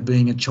accusing it of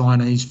being a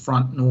Chinese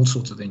front and all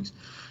sorts of things.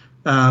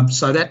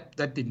 So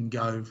that didn't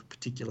go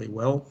particularly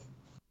well.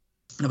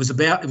 And it was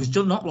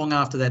just not long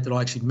after that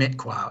I actually met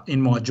Qua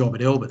in my job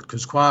at Elbit,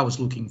 because Qua was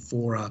looking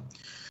for a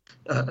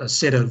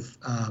set of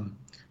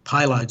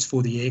payloads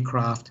for the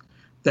aircraft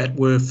that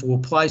were for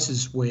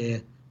places where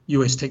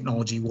US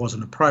technology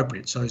wasn't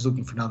appropriate. So he's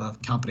looking for another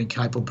company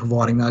capable of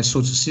providing those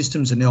sorts of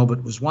systems, and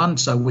Elbit was one.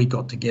 So we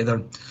got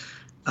together,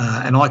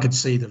 and I could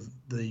see the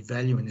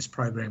value in this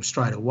program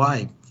straight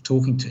away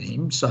talking to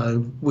him.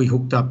 So we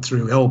hooked up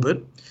through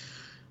Elbit,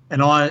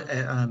 and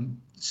I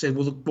said,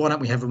 well, look, why don't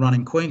we have a run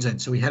in Queensland?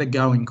 So we had a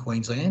go in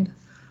Queensland,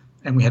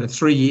 and we had a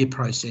 3-year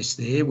process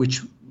there,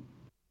 which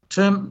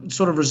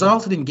sort of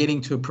resulted in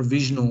getting to a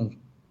provisional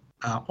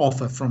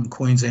offer from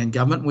Queensland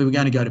government. We were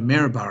going to go to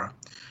Maryborough,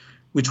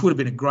 which would have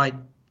been a great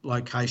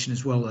location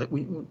as well.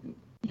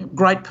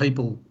 Great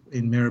people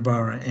in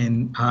Maryborough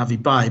and Hervey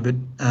Bay, but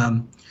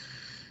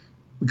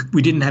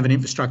we didn't have an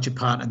infrastructure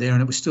partner there,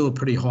 and it was still a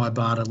pretty high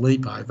bar to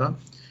leap over.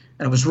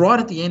 And it was right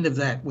at the end of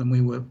that, when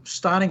we were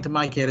starting to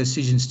make our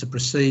decisions to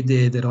proceed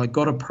there, that I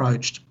got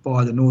approached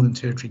by the Northern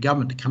Territory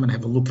Government to come and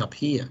have a look up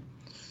here,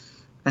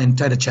 and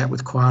had a chat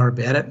with Quar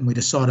about it, and we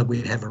decided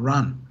we'd have a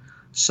run.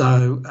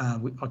 So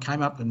I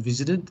came up and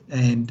visited,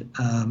 and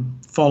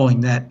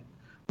following that,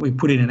 we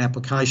put in an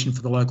application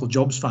for the Local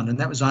Jobs Fund, and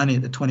that was only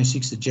at the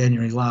 26th of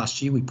January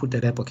last year we put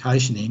that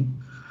application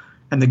in.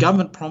 And the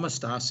government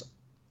promised us,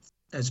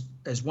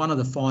 as one of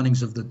the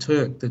findings of the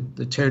TERC,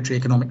 the Territory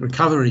Economic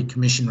Recovery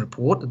Commission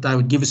report, that they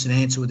would give us an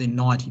answer within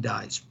 90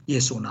 days,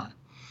 yes or no.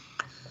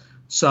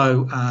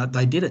 So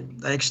they did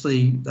it.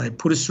 They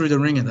put us through the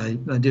ringer.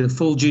 They did a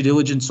full due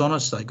diligence on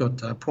us. They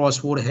got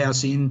Price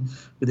Waterhouse in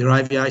with their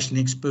aviation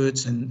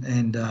experts,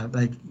 and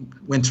they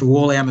went through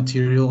all our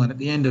material. And at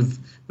the end of,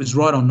 it was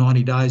right on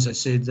 90 days, they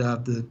said,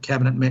 the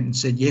Cabinet met and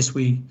said, yes,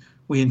 we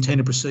intend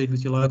to proceed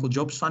with your Local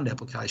Jobs Fund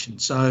application.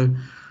 So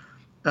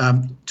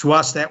to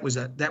us, that was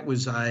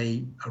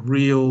a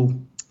real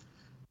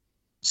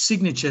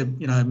signature,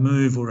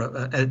 move, or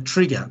a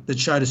trigger that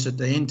showed us that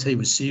the NT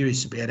was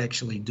serious about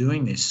actually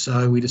doing this.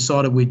 So we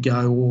decided we'd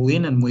go all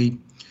in, and we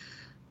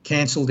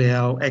cancelled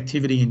our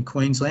activity in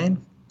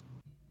Queensland,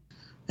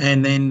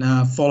 and then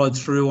followed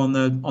through on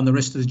the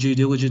rest of the due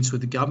diligence with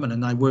the government,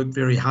 and they worked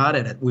very hard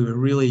at it. We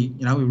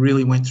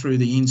really went through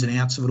the ins and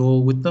outs of it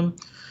all with them,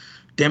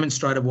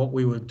 demonstrated what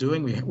we were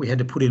doing. We had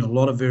to put in a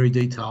lot of very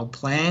detailed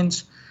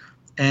plans,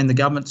 and the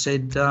government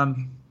said,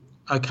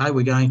 okay,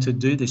 we're going to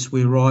do this.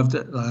 We arrived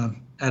at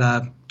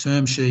a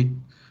term sheet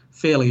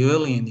fairly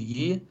early in the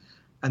year,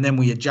 and then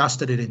we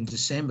adjusted it in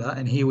December,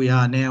 and here we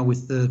are now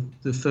with the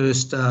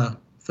first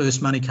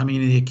money coming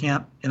into the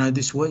account,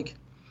 this week.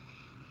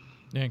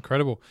 Yeah,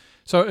 incredible.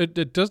 So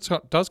it does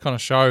kind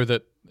of show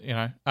that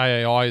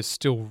AAI is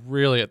still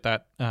really at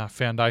that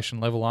foundation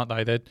level, aren't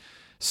they? They're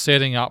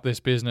setting up this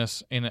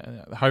business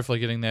in hopefully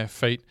getting their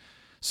feet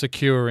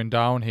secure in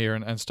Darwin here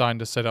and starting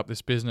to set up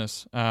this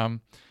business.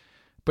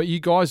 But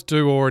you guys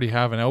do already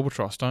have an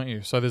Albatross, don't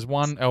you? So there's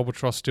one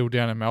Albatross still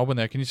down in Melbourne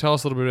there. Can you tell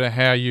us a little bit about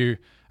how you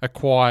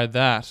acquired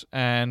that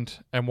and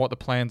what the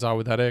plans are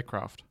with that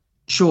aircraft?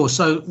 Sure.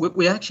 So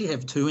we actually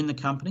have two in the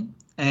company.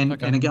 And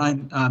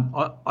again,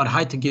 I'd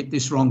hate to get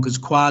this wrong because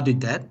Quar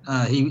did that.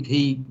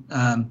 He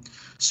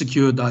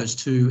secured those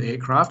two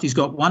aircraft. He's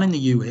got one in the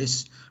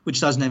US, which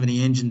doesn't have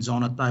any engines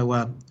on it. They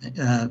were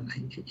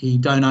he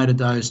donated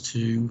those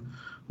to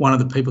one of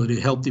the people who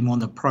helped him on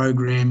the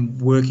program,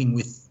 working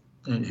with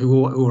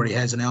who already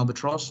has an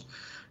Albatross,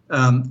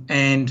 and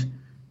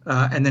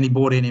then he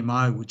bought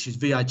NMO, which is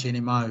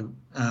VHNMO,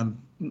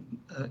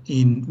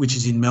 which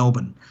is in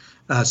Melbourne,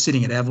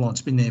 sitting at Avalon.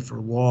 It's been there for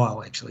a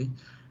while actually.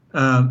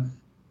 NMO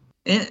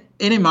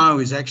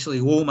is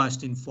actually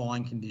almost in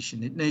flying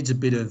condition. It needs a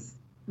bit of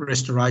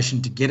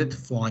restoration to get it to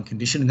flying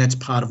condition, and that's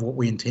part of what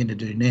we intend to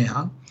do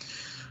now.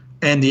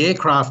 And the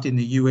aircraft in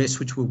the US,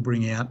 which we'll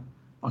bring out,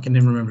 I can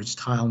never remember its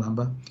tail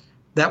number,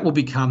 that will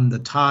become the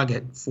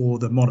target for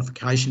the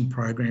modification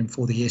program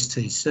for the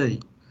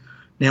STC.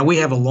 Now, we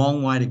have a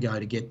long way to go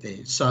to get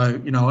there. So,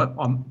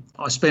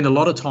 I spend a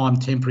lot of time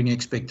tempering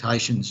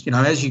expectations.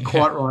 As you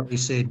quite rightly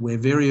said, we're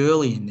very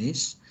early in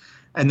this,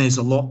 and there's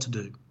a lot to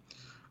do.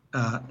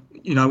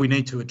 We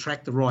need to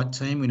attract the right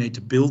team. We need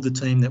to build the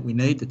team that we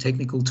need, the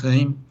technical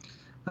team,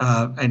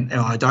 and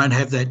I don't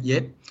have that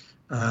yet.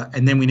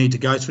 And then we need to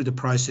go through the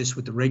process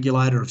with the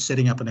regulator of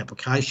setting up an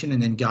application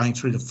and then going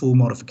through the full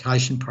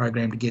modification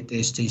program to get the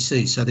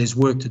STC. So there's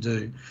work to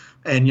do.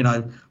 And,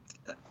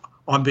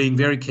 I'm being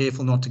very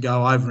careful not to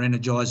go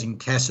over-energising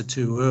CASA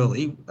too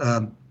early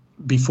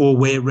before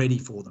we're ready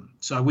for them.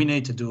 So we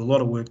need to do a lot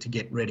of work to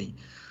get ready,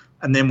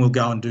 and then we'll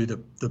go and do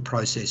the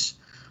process.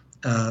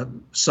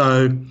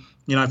 So,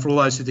 for all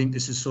those who think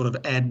this is sort of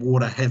add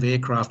water, have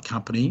aircraft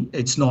company,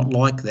 it's not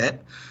like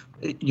that.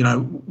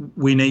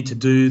 We need to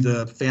do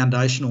the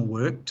foundational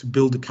work to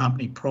build the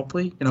company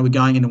properly. We're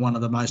going into one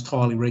of the most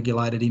highly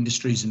regulated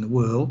industries in the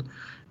world,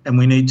 and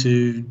we need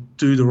to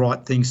do the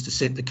right things to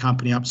set the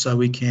company up so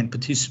we can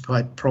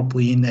participate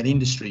properly in that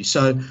industry.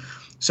 So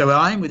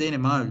our aim with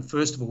NMO,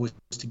 first of all, is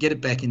to get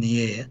it back in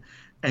the air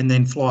and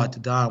then fly it to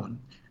Darwin.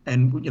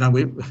 And,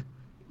 we're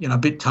a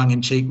bit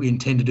tongue-in-cheek, we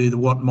intend to do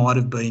what might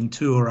have been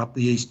tour up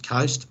the East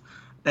Coast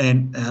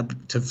and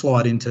to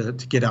fly it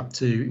to get up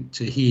to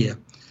here.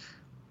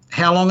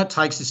 How long it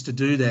takes us to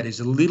do that is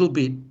a little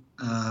bit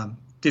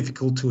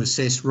difficult to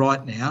assess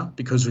right now,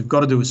 because we've got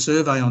to do a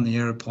survey on the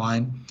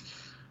aeroplane.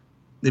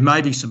 There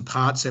may be some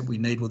parts that we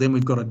need. Well, then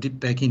we've got to dip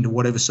back into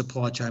whatever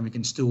supply chain we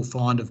can still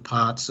find of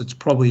parts. It's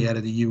probably out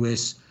of the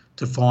US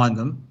to find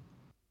them.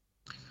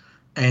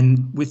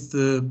 And with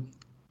the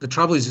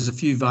trouble is there's a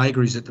few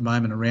vagaries at the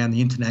moment around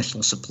the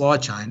international supply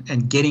chain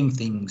and getting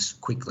things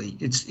quickly.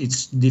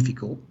 It's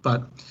difficult,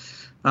 but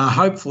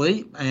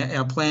hopefully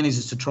our plan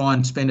is to try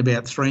and spend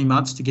about 3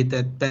 months to get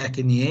that back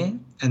in the air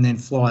and then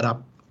fly it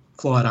up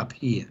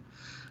here.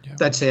 Yeah.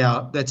 That's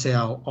our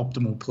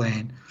optimal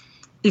plan.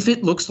 If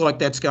it looks like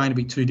that's going to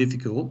be too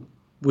difficult,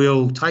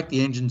 we'll take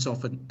the engines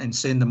off it and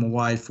send them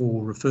away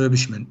for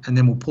refurbishment, and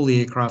then we'll pull the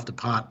aircraft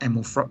apart and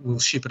we'll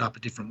ship it up a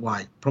different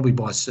way, probably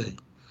by sea.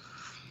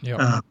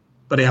 Yeah.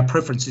 But our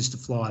preference is to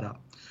fly it up.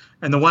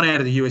 And the one out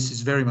of the US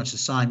is very much the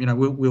same. You know,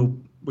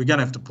 we're going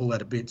to have to pull that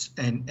to bits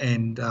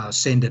and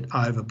send it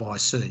over by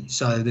sea.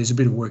 So there's a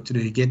bit of work to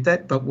do to get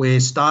that, but we're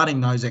starting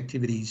those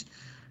activities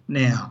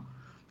now.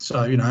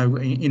 So, you know,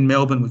 in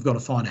Melbourne, we've got to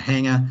find a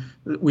hangar.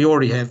 We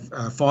already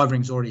have, Five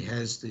Rings already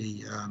has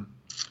the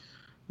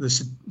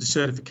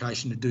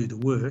certification to do the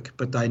work,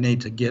 but they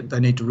need to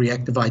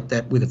reactivate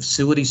that with a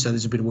facility. So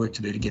there's a bit of work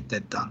to do to get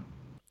that done.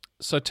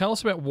 So tell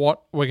us about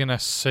what we're going to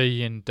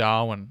see in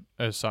Darwin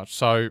as such.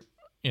 So,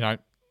 you know,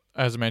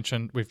 as I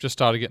mentioned, we've just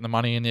started getting the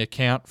money in the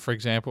account. For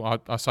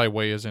example, I say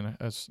we as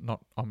not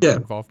I'm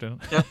involved in it.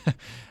 Yep.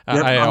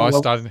 I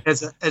started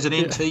as an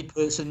NT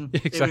person.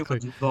 Exactly.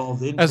 Everyone's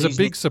involved in. As a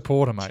big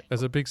supporter, mate.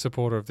 As a big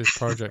supporter of this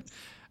project,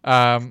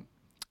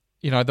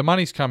 you know, the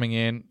money's coming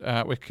in.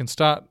 We can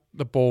start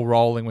the ball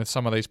rolling with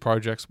some of these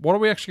projects. What are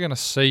we actually going to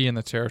see in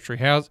the territory?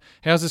 How's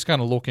this going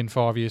to look in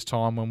 5 years'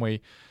 time when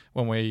we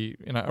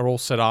you know are all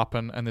set up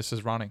and this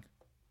is running?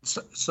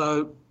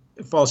 So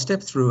if I'll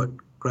step through it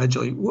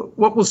gradually,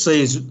 what we'll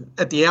see is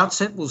at the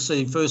outset, we'll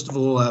see first of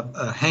all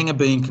a hangar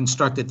being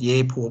constructed at the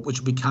airport, which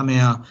will become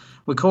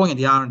we're calling it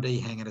the R&D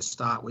hangar to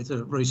start with,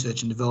 a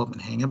research and development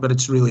hangar, but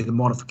it's really the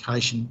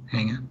modification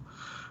hangar,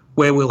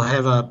 where we'll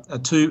have a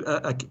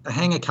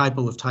hangar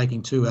capable of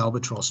taking 2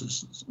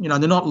 Albatrosses. You know,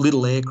 they're not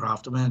little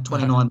aircraft. I mean, a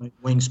 29-metre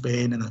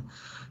wingspan and a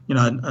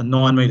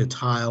 9-metre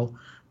tail.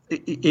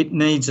 It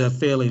needs a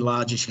fairly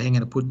largish hangar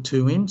to put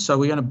 2 in, so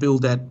we're going to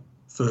build that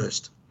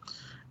first.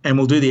 And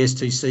we'll do the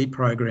STC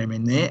program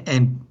in there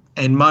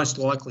and most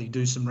likely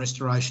do some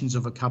restorations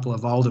of a couple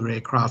of older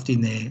aircraft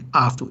in there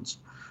afterwards.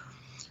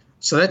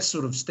 So that's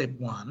sort of step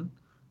one.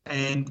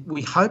 And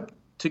we hope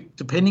to,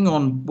 depending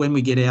on when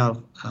we get our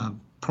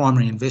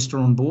primary investor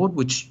on board,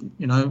 which,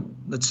 you know,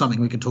 that's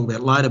something we can talk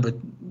about later, but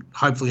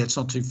hopefully that's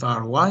not too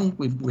far away.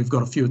 We've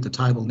got a few at the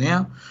table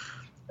now.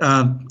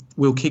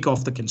 We'll kick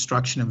off the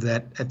construction of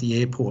that at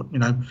the airport. You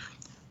know,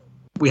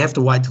 we have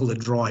to wait till they're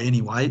dry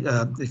anyway.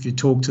 If you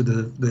talk to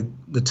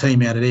the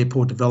team out at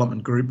Airport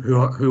Development Group,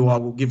 who I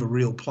will give a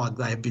real plug,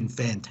 they have been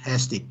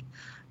fantastic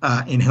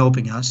in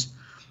helping us.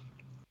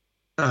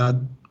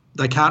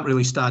 They can't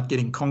really start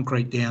getting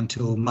concrete down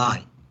till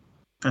May.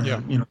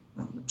 You know,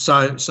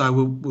 so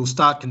we'll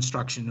start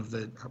construction of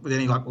with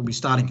any luck, we'll be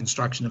starting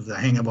construction of the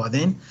hangar by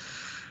then.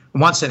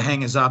 And once that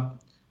hangar's up,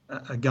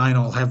 again,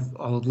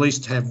 I'll at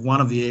least have one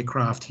of the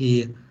aircraft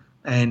here,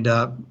 and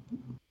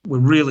we're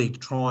really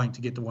trying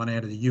to get the one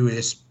out of the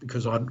US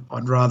because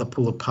I'd rather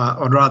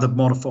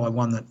modify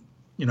one that,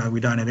 you know, we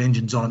don't have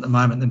engines on at the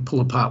moment than pull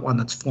apart one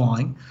that's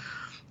flying.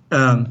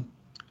 And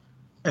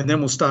then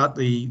we'll start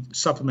the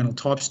supplemental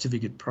type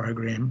certificate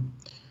program.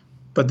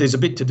 But there's a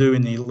bit to do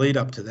in the lead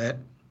up to that.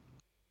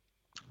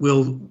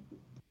 We'll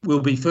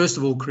be first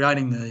of all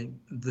creating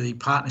the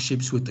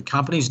partnerships with the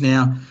companies.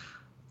 Now,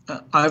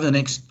 over the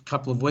next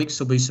couple of weeks,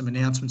 there'll be some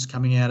announcements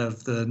coming out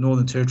of the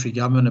Northern Territory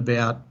Government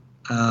about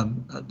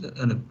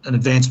an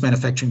advanced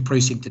manufacturing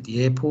precinct at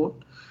the airport.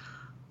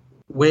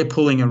 We're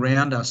pulling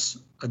around us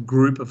a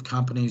group of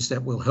companies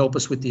that will help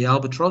us with the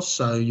Albatros.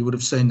 So you would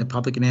have seen the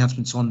public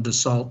announcements on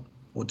Dassault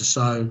or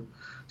Dassault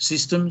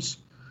Systems,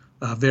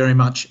 very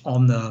much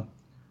on the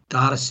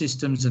data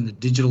systems and the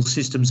digital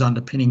systems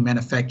underpinning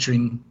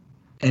manufacturing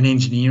and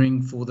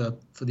engineering for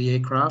the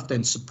aircraft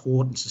and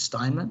support and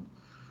sustainment.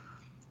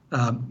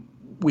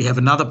 We have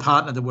another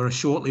partner that we're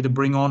shortly to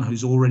bring on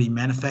who's already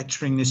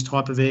manufacturing this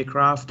type of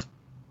aircraft,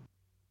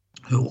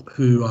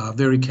 who are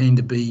very keen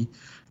to be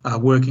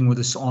working with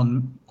us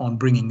on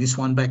bringing this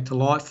one back to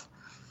life.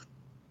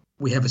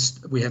 We have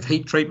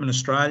Heat Treatment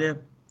Australia,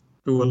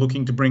 who are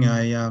looking to bring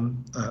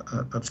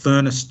a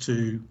furnace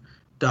to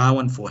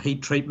Darwin for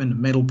heat treatment of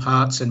metal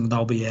parts, and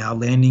they'll be our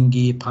landing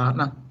gear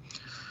partner.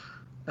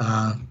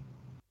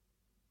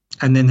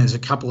 And then there's a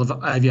couple of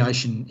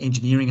aviation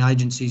engineering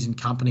agencies and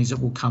companies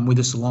that will come with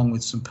us, along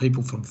with some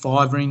people from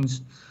Five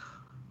Rings.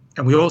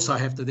 And we also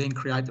have to then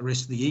create the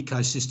rest of the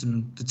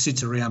ecosystem that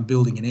sits around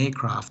building an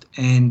aircraft.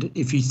 And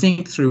if you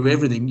think through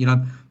everything, you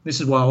know,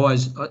 this is why I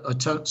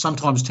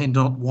sometimes tend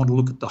not want to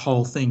look at the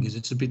whole thing, because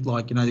it's a bit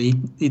like, you know, the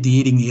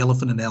eating the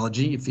elephant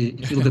analogy. If you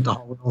look at the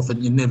whole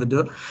elephant, you never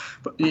do it.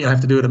 But you have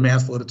to do it a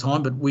mouthful at a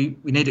time. But we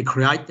need to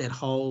create that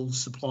whole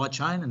supply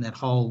chain and that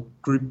whole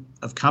group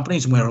of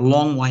companies, and we're a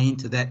long way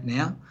into that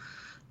now.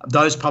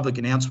 Those public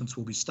announcements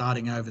will be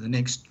starting over the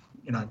next,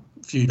 you know,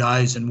 few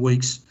days and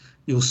weeks.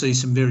 You'll see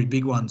some very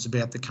big ones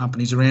about the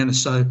companies around us.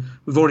 So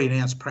we've already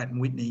announced Pratt &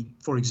 Whitney,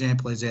 for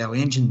example, as our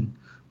engine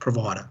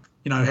provider.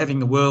 You know, having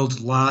the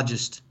world's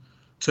largest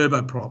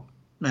turboprop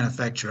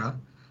manufacturer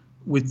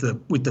with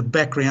the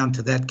background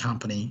to that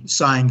company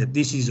saying that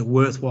this is a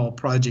worthwhile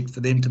project for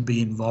them to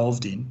be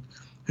involved in,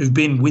 who've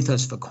been with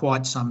us for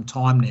quite some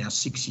time now,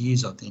 6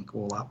 years, I think,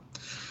 all up.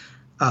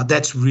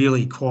 That's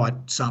really quite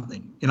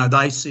something. You know,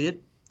 they see it.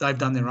 They've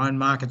done their own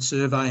market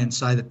survey and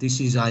say that this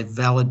is a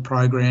valid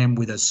program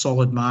with a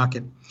solid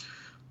market.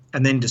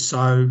 And then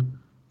Dassault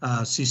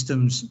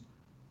Systems,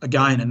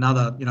 again,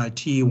 another,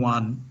 tier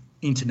one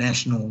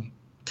international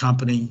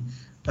company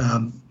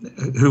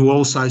who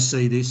also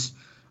see this.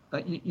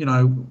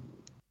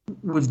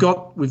 We've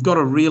got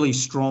a really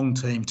strong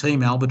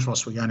Team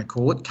Albatross, we're going to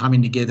call it,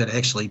 coming together to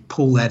actually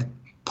pull that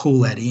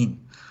in.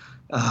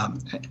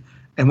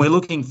 And we're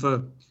looking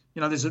for,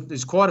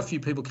 there's quite a few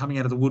people coming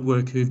out of the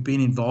woodwork who've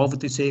been involved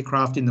with this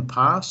aircraft in the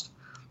past,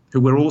 who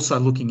we're also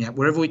looking at.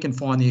 Wherever we can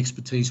find the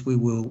expertise, we're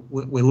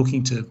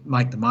looking to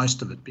make the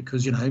most of it,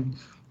 because,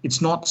 it's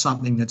not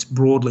something that's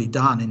broadly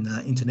done in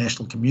the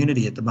international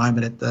community at the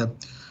moment at the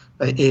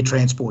air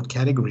transport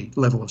category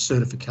level of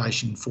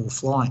certification for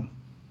flying.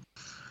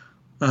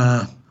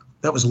 That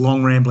was a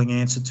long rambling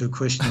answer to a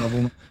question I've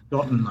almost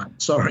forgotten, mate.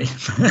 Sorry.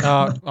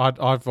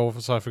 I've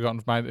also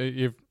forgotten,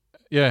 mate.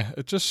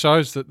 It just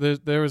shows that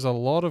there is a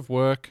lot of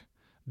work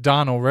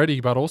done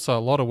already, but also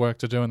a lot of work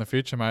to do in the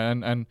future,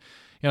 mate. And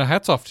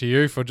hats off to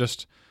you for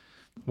just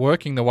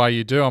working the way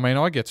you do. I mean,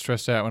 I get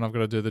stressed out when I've got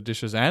to do the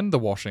dishes and the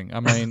washing.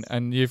 I mean,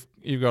 and you've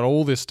got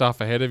all this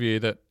stuff ahead of you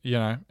that,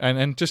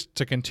 and just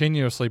to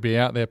continuously be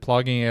out there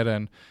plugging it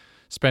and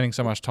spending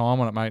so much time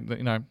on it,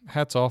 mate,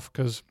 hats off,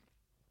 because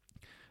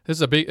it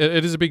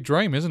is a big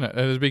dream, isn't it?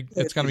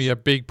 It's going to be a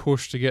big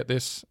push to get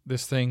this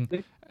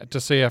thing, to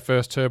see our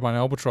first turbine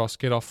Albatross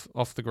get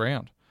off the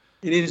ground.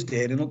 It is,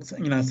 Dad, and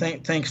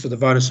thanks for the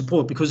vote of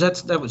support, because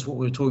that was what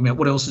we were talking about.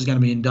 What else is going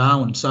to be in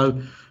Darwin?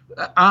 So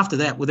after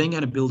that, we're then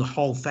going to build a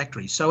whole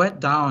factory. So at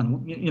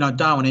Darwin,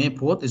 Darwin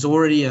Airport, there's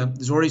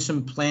already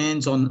some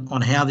plans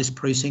on how this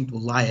precinct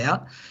will lay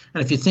out.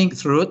 And if you think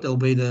through it, there'll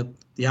be the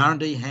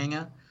R&D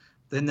hangar,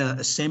 then the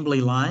assembly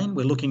lane.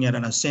 We're looking at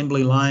an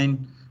assembly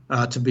lane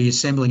to be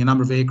assembling a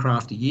number of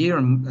aircraft a year,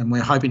 and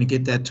we're hoping to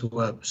get that to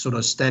a sort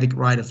of static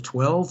rate of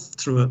 12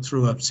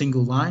 through a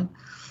single lane.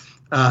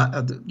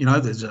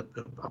 There's a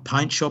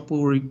paint shop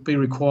will be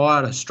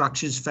required, a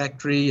structures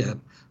factory,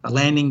 a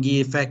landing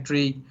gear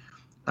factory,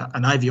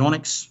 an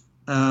avionics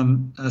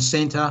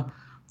centre.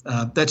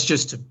 That's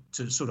just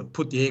to sort of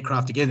put the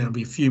aircraft together. There'll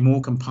be a few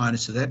more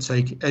components to that.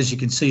 So as you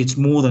can see, it's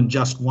more than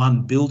just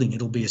one building.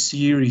 It'll be a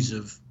series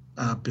of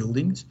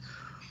buildings.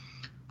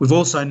 We've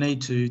also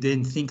need to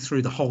then think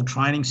through the whole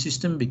training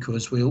system,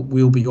 because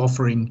we'll be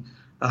offering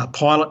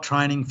pilot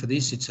training for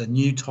this. It's a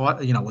new type,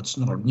 it's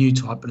not a new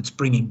type, but it's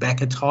bringing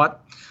back a type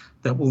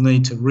that we'll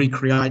need to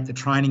recreate the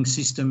training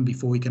system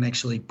before we can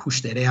actually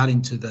push that out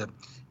into the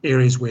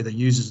areas where the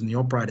users and the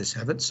operators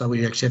have it. So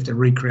we actually have to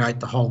recreate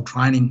the whole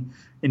training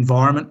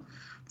environment.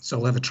 So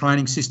we'll have a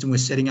training system we're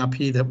setting up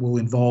here that will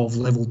involve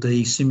level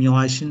D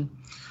simulation.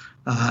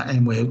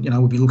 And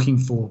we'll be looking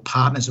for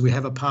partners. We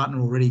have a partner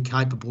already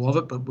capable of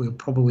it, but we'll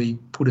probably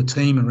put a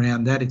team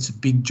around that. It's a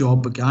big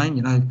job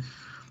again.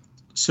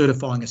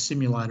 Certifying a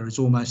simulator is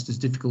almost as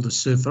difficult as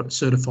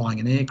certifying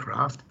an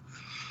aircraft.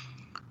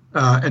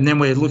 And then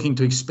we're looking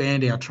to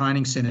expand our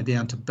training centre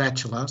down to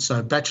Bachelor.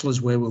 So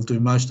Bachelor's where we'll do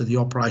most of the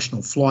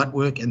operational flight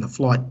work, and the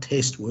flight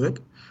test work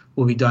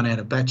will be done out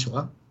of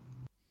Bachelor.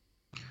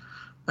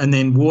 And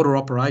then water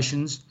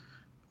operations.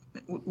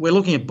 We're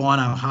looking at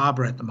Bynoe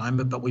Harbour at the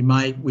moment, but we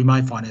may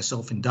find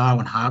ourselves in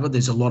Darwin Harbour.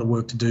 There's a lot of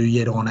work to do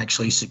yet on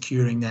actually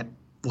securing that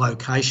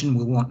location.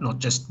 We want not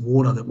just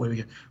water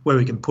where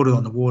we can put it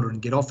on the water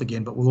and get off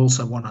again, but we'll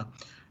also want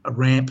a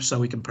ramp so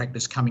we can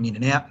practice coming in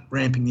and out,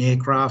 ramping the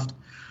aircraft.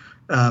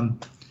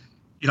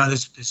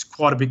 There's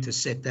quite a bit to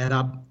set that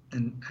up,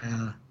 and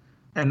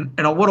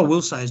what I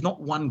will say is not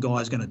one guy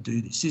is going to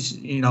do this.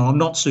 I'm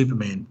not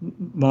Superman.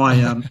 My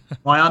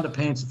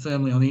underpants are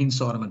firmly on the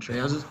inside of my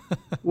trousers.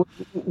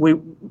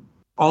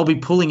 I'll be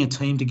pulling a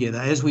team together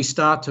as we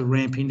start to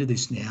ramp into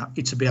this now.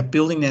 It's about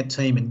building that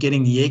team and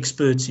getting the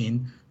experts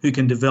in who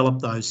can develop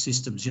those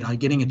systems,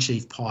 getting a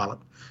chief pilot,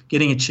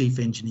 getting a chief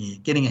engineer,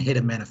 getting a head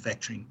of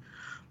manufacturing.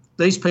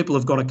 These people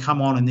have got to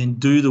come on and then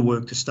do the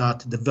work to start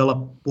to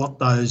develop what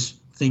those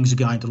things are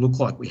going to look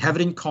like. We have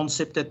it in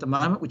concept at the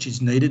moment, which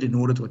is needed in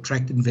order to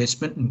attract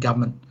investment and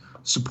government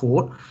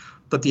support.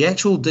 But the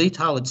actual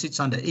detail that sits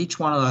under each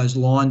one of those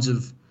lines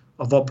of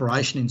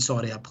operation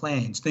inside our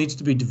plans needs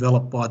to be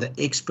developed by the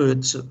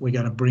experts that we're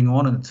going to bring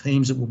on and the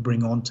teams that we'll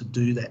bring on to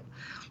do that,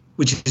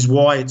 which is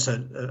why it's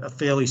a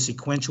fairly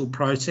sequential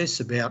process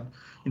about,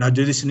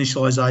 do this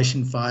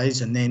initialisation phase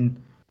and then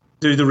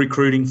do the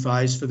recruiting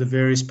phase for the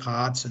various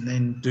parts and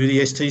then do the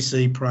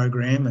STC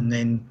program and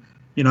then,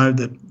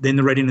 then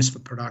the readiness for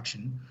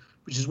production,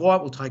 which is why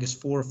it will take us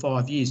 4 or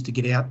 5 years to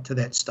get out to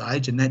that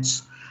stage, and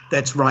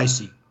that's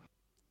racy.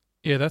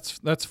 Yeah,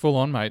 that's full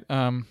on, mate.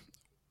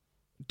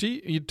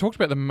 You talked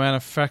about the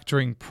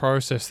manufacturing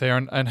process there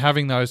and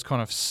having those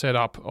kind of set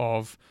up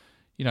of,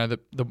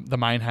 the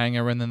main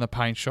hangar and then the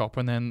paint shop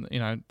and then,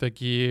 the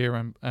gear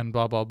and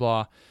blah, blah,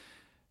 blah.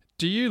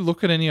 Do you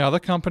look at any other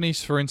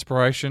companies for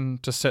inspiration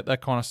to set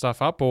that kind of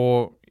stuff up,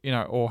 or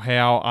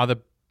how other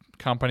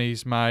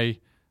companies may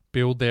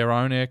build their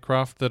own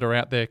aircraft that are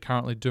out there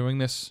currently doing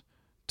this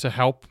to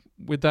help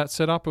with that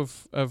setup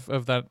of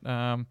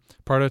that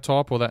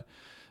prototype or that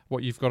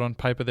what you've got on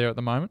paper there at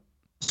the moment?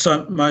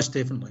 So most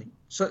definitely.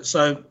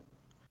 So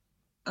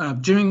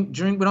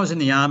During when I was in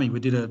the army, we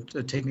did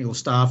a technical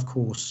staff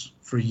course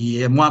for a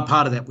year, and one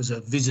part of that was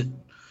a visit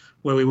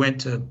where we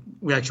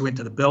actually went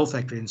to the Bell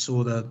factory and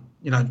saw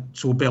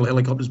saw Bell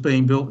helicopters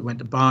being built. We went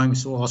to Boeing, we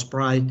saw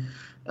Osprey.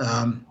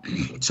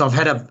 So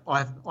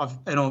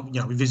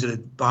we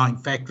visited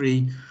Boeing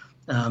factory.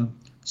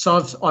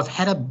 So I've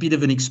had a bit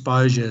of an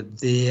exposure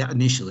there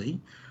initially.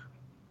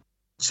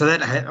 So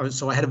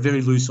I had a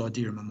very loose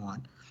idea in my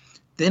mind.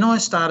 Then I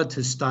started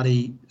to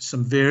study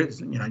some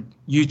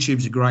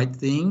YouTube's a great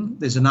thing.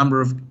 There's a number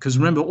of, because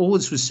remember, all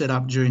this was set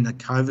up during the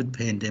COVID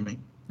pandemic.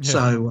 Yeah.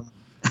 So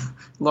a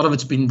lot of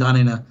it's been done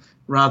in a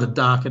rather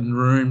darkened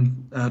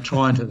room,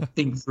 trying to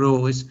think through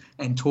all this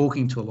and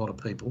talking to a lot of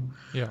people.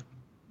 Yeah.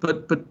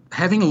 But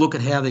having a look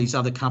at how these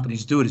other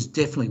companies do it is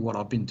definitely what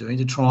I've been doing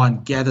to try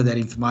and gather that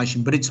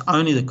information. But it's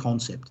only the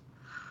concept.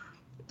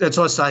 That's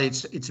why I say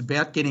it's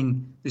about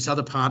getting this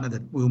other partner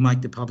that will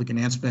make the public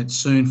announcement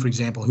soon, for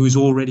example, who is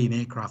already an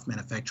aircraft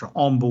manufacturer,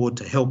 on board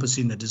to help us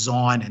in the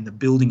design and the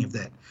building of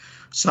that.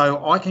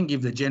 So I can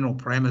give the general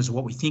parameters of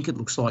what we think it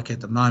looks like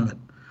at the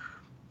moment.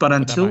 But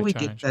until we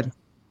get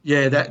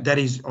that, that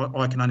is,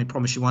 I can only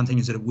promise you one thing,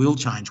 is that it will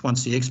change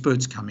once the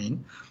experts come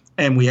in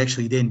and we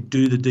actually then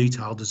do the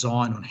detailed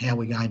design on how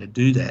we're going to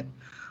do that.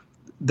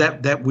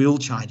 That will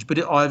change. But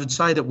I would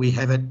say that we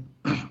have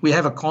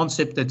a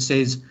concept that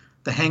says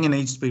the hangar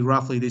needs to be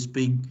roughly this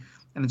big,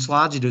 and it's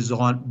largely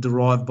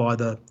derived by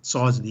the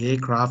size of the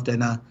aircraft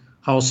and a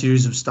whole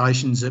series of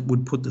stations that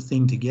would put the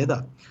thing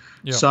together.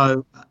 Yep.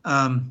 So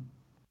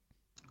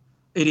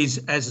it is,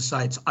 as I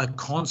say, it's a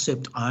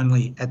concept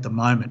only at the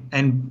moment.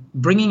 And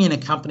bringing in a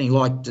company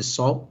like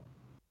Dassault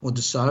or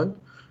Dassault,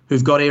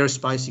 who've got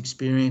aerospace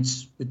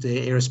experience with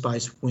their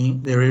aerospace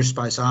wing, their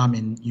aerospace arm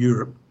in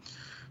Europe,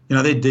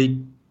 they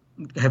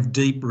have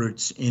deep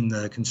roots in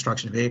the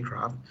construction of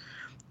aircraft.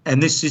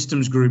 And this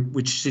systems group,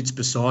 which sits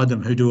beside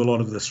them, who do a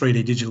lot of the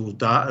 3D digital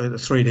data, the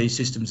 3D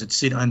systems that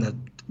sit, and the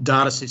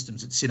data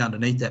systems that sit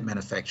underneath that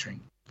manufacturing,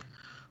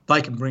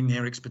 they can bring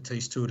their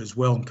expertise to it as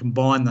well and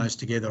combine those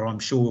together. I'm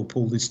sure we'll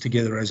pull this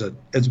together as a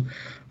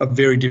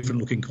very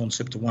different looking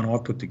concept to one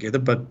I've put together.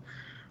 But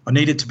I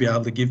needed to be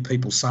able to give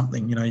people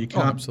something. You can't.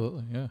 Oh,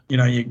 absolutely, yeah.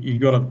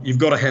 You've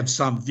got to have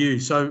some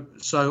view. So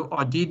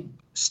I did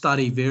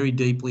study very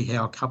deeply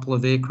how a couple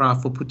of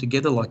aircraft were put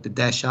together, like the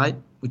Dash 8,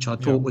 which I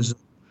thought was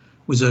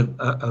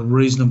a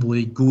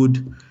reasonably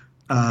good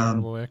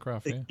comparable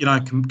aircraft, yeah.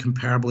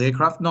 Comparable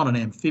aircraft, not an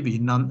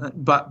amphibian,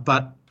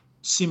 but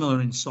similar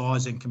in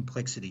size and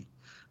complexity.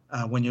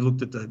 When you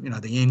looked at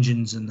the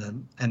engines and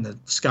the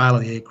scale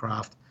of the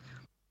aircraft,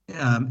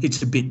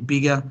 it's a bit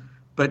bigger.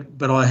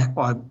 But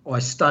I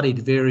studied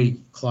very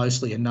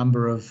closely a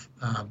number of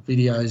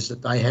videos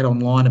that they had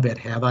online about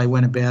how they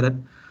went about it,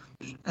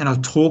 and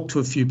I've talked to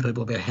a few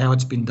people about how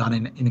it's been done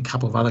in a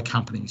couple of other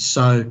companies.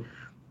 So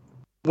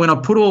when I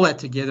put all that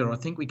together, I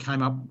think we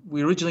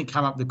originally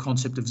came up with the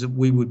concept of that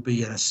we would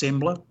be an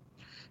assembler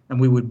and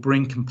we would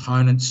bring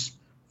components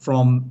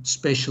from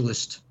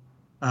specialist,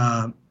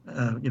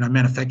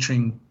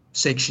 manufacturing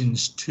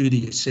sections to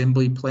the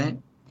assembly plant.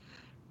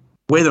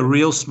 Where the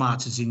real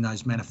smarts is in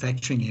those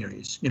manufacturing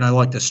areas,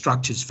 like the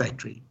structures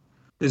factory.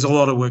 There's a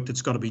lot of work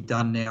that's got to be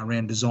done now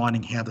around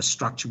designing how the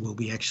structure will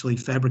be actually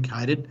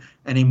fabricated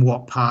and in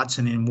what parts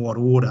and in what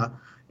order,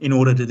 in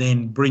order to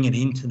then bring it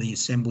into the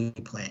assembly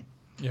plant.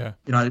 Yeah.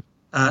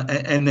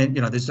 And then,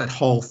 there's that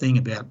whole thing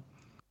about,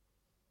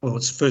 well,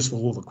 it's first of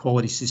all the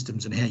quality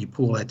systems and how you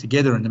pull that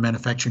together and the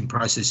manufacturing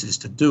processes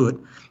to do it.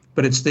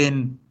 But it's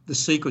then the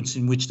sequence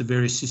in which the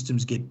various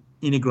systems get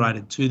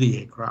integrated to the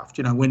aircraft.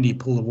 When do you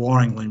pull the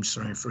wiring looms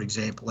through, for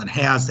example, and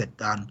how's that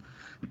done?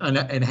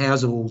 And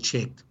how's it all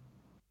checked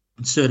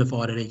and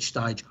certified at each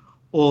stage?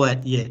 All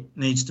that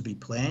needs to be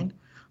planned.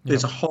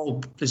 Yep.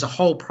 There's a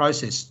whole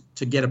process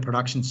to get a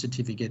production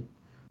certificate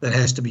that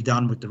has to be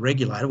done with the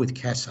regulator, with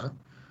CASA,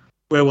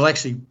 where we'll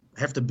actually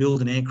have to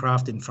build an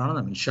aircraft in front of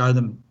them and show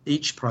them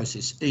each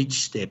process,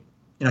 each step,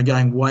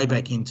 going way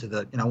back into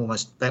the,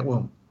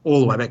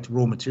 all the way back to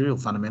raw material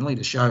fundamentally,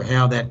 to show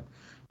how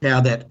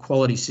that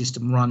quality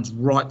system runs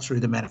right through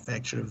the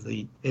manufacture of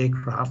the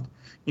aircraft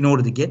in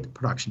order to get the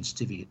production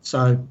certificate.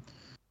 So,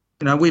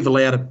 we've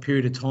allowed a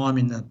period of time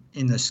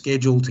in the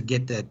schedule to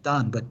get that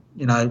done, but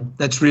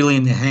that's really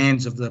in the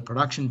hands of the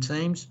production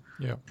teams,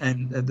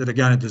 and that are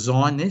going to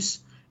design this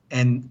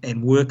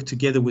and work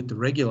together with the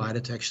regulator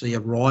to actually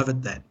arrive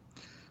at that.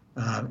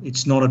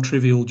 It's not a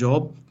trivial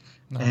job.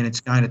 No. And it's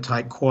going to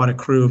take quite a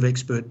crew of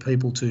expert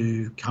people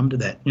to come to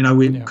that.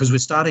 Because we're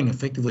starting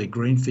effectively a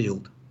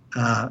greenfield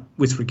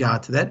with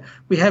regard to that.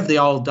 We have the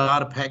old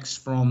data packs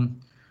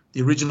from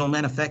the original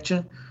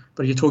manufacturer,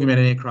 but you're talking about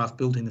an aircraft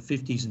built in the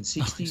 50s and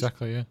 60s.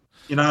 Exactly, yeah.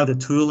 The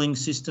tooling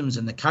systems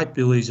and the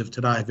capabilities of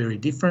today are very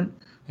different.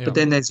 Yeah. But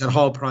then there's that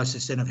whole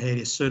process then of how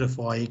to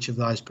certify each of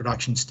those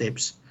production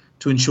steps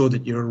to ensure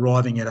that you're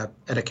arriving at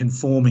a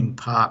conforming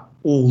part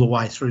all the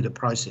way through the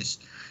process.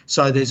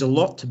 So there's a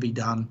lot to be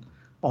done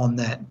on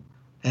that.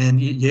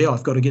 And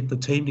I've got to get the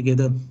team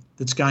together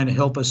that's going to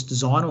help us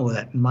design all of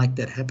that and make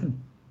that happen.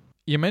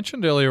 You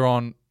mentioned earlier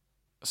on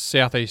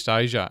Southeast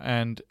Asia,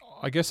 and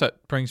I guess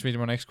that brings me to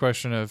my next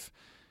question of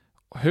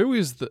who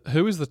is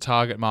the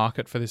target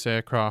market for this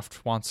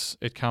aircraft once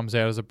it comes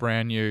out as a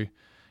brand new,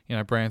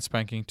 brand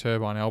spanking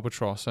turbine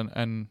Albatross,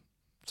 and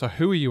so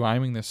who are you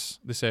aiming this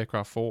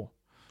aircraft for?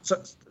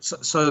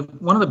 So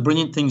one of the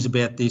brilliant things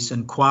about this,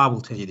 and Kwa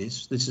will tell you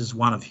this is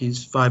one of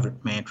his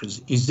favourite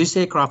mantras, is this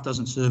aircraft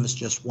doesn't service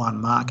just one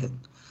market.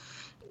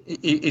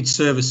 It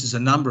services a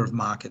number of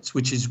markets,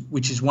 which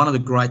is one of the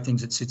great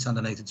things that sits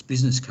underneath its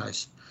business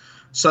case.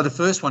 So the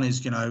first one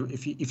is,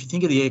 if you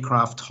think of the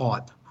aircraft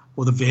type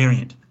or the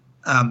variant,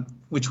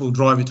 which will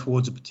drive you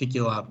towards a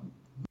particular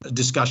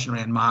discussion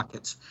around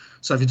markets.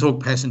 So if you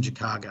talk passenger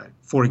cargo,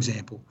 for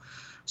example,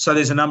 so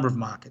there's a number of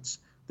markets.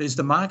 There's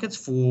the markets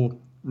for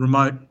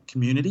remote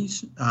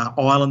communities,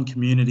 island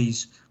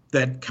communities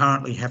that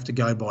currently have to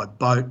go by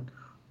boat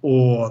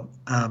or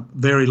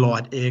very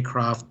light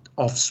aircraft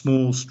off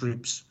small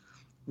strips,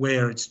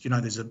 where it's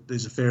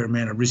there's a fair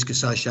amount of risk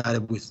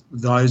associated with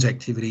those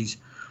activities.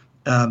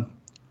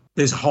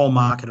 There's a whole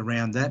market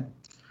around that.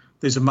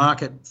 There's a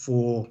market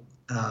for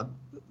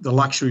the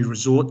luxury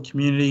resort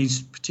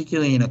communities,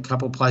 particularly in a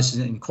couple of places,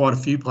 in quite a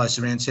few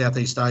places around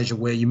Southeast Asia,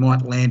 where you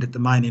might land at the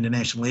main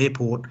international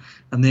airport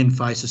and then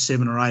face a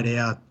 7 or 8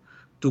 hour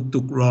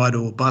tuk-tuk ride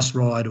or bus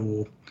ride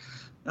or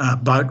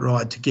boat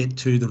ride to get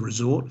to the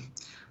resort.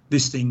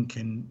 This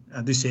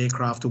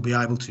aircraft will be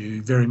able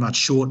to very much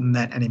shorten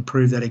that and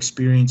improve that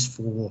experience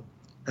for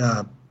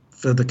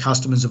the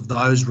customers of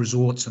those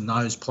resorts and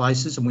those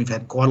places, and we've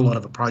had quite a lot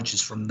of approaches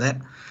from that.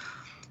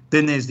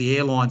 Then there's the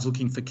airlines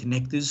looking for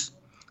connectors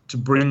to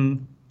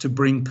bring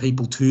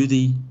people to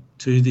the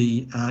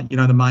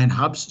main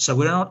hubs. So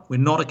we're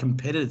not a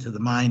competitor to the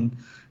main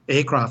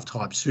aircraft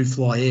types who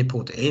fly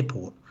airport to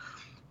airport.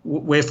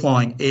 We're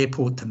flying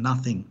airport to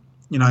nothing.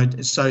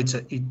 So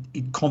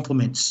it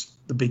complements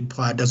the big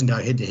player. It doesn't go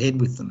head to head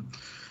with them.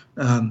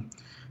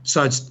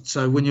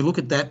 So when you look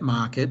at that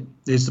market,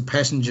 there's the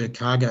passenger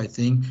cargo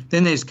thing.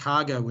 Then there's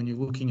cargo when you're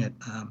looking at.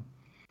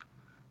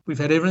 We've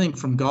had everything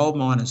from gold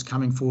miners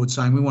coming forward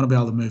saying we want to be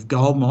able to move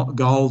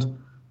gold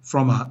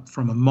from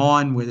a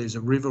mine where there's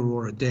a river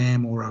or a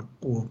dam or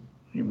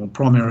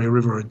primarily a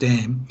river or a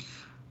dam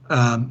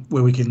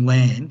where we can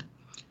land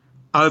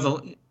over.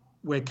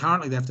 Where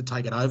currently they have to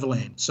take it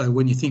overland. So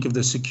when you think of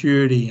the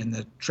security and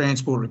the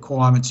transport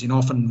requirements in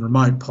often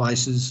remote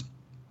places,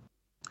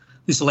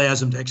 this allows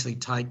them to actually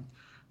take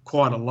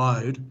quite a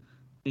load,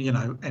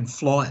 and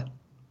fly it,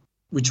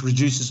 which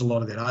reduces a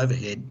lot of that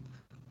overhead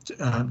to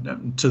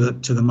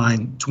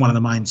one of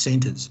the main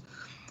centres.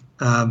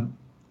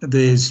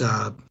 There's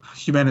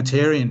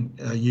humanitarian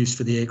use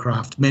for the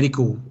aircraft,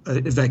 medical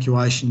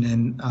evacuation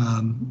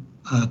and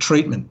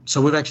treatment.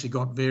 So we've actually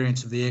got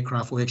variants of the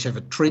aircraft. We actually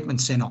have a treatment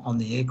centre on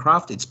the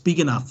aircraft. It's big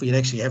enough for you to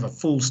actually have a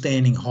full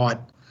standing height,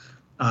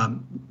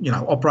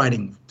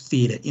 operating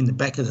theatre in the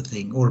back of the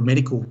thing, or a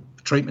medical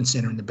treatment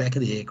centre in the back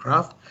of the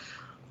aircraft.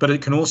 But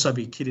it can also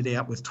be kitted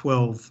out with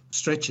 12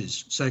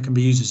 stretchers, so it can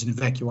be used as an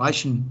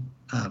evacuation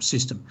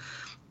system.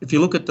 If you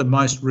look at the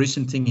most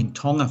recent thing in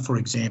Tonga, for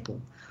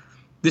example,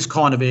 this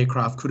kind of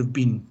aircraft could have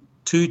been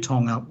to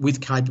Tonga with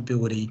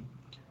capability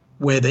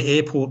where the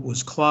airport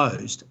was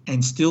closed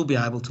and still be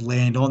able to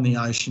land on the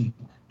ocean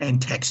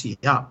and taxi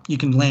up. You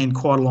can land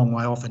quite a long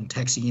way off and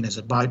taxi in as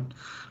a boat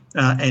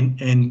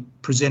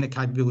and present a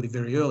capability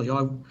very early.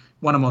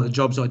 One of the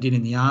jobs I did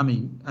in the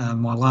Army,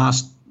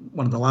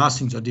 one of the last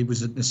things I did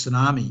was at the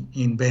tsunami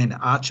in Banda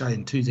Aceh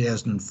in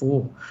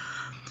 2004,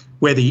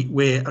 where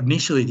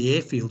initially the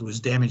airfield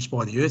was damaged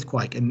by the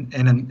earthquake, and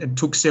it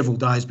took several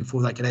days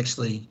before they could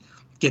actually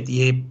get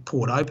the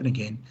airport open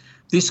again.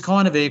 This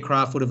kind of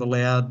aircraft would have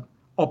allowed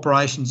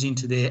operations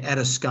into there at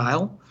a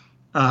scale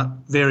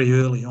very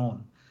early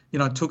on.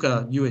 It took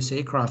a US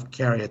aircraft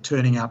carrier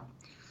turning up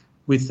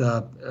with,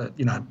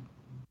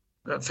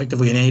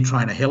 effectively an air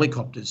train of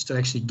helicopters to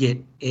actually get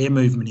air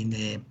movement in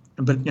there.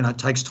 But, it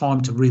takes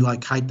time to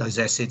relocate those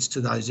assets to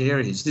those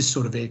areas. This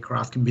sort of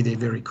aircraft can be there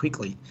very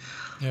quickly.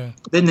 Yeah.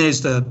 Then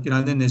there's a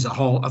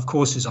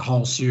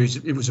whole series.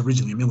 It was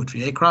originally a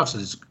military aircraft, so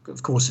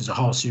there's a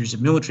whole series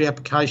of military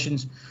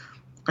applications.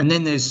 And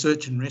then there's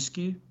search and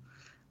rescue.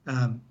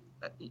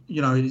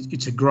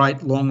 It's a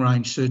great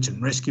long-range search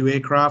and rescue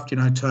aircraft.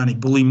 Tony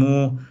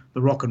Bullimore,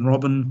 the Rock and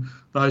Robin,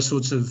 those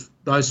sorts of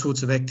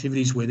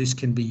activities where this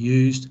can be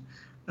used.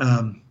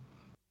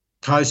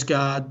 Coast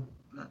Guard.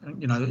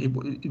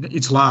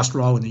 Its last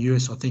role in the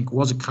US, I think,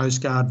 was a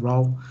Coast Guard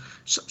role.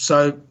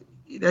 So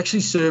it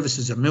actually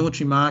services a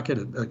military market,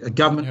 a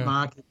government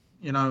market,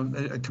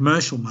 a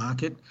commercial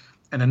market,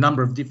 and a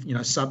number of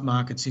different,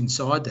 sub-markets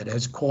inside that. It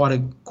has quite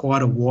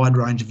a wide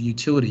range of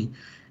utility.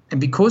 And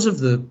because of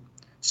the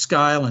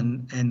scale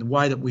and the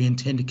way that we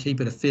intend to keep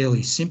it a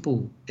fairly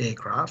simple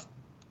aircraft,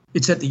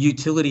 it's at the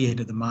utility end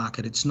of the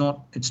market. It's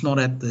not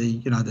at the,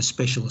 the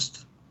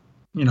specialist.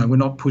 We're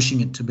not pushing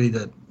it to be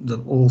the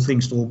all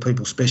things to all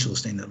people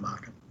specialist end of the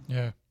market.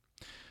 Yeah.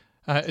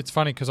 It's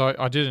funny because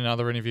I did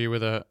another interview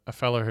with a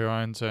fellow who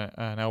owns an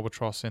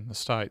Albatross in the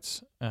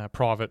States,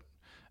 private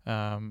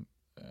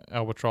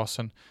Albatross,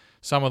 and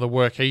some of the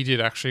work he did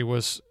actually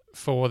was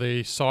for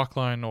the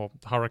cyclone or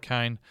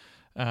hurricane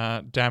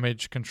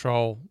damage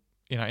control,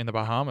 in the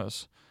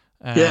Bahamas.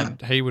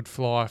 And he would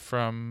fly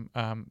from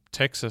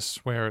Texas,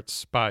 where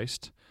it's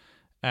based,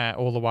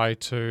 all the way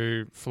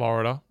to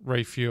Florida,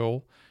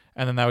 refuel,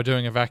 and then they were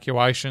doing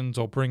evacuations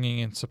or bringing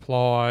in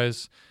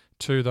supplies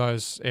to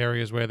those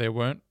areas where there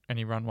weren't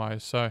any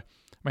runways. So,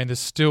 there's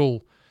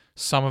still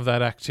some of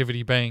that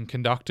activity being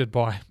conducted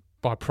by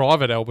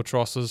private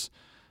albatrosses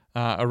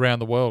around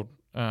the world,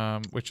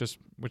 which is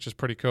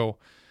pretty cool.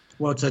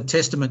 Well, it's a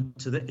testament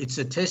to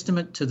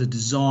the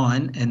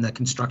design and the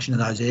construction of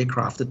those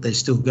aircraft that they're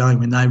still going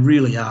when they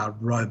really are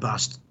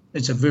robust.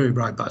 It's a very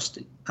robust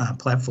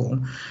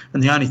platform,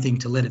 and the only thing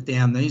to let it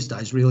down these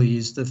days really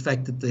is the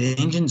fact that the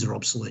engines are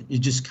obsolete. You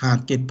just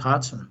can't get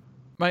parts for them.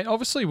 Mate,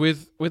 obviously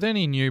with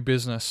any new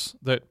business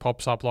that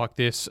pops up like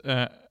this,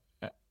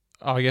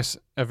 I guess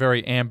a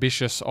very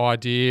ambitious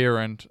idea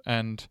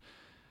and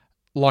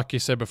like you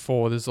said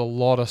before, there's a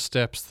lot of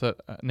steps that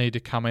need to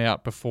come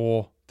out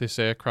before this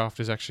aircraft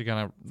is actually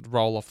going to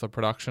roll off the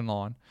production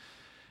line.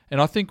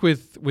 And I think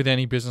with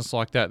any business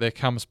like that, there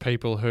comes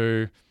people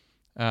who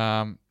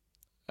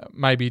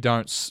maybe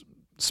don't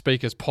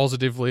speak as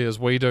positively as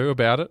we do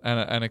about it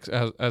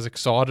and as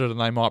excited,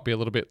 and they might be a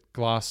little bit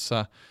glass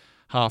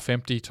half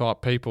empty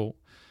type people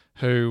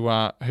who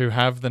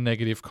have the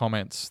negative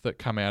comments that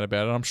come out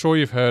about it. I'm sure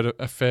you've heard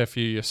a fair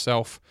few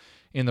yourself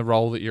in the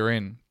role that you're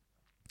in.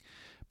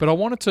 But I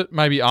wanted to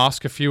maybe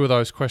ask a few of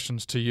those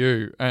questions to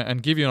you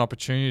and give you an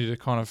opportunity to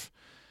kind of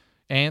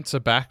answer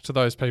back to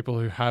those people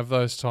who have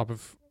those type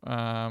of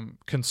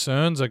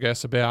concerns, I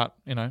guess, about,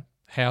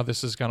 how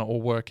this is going to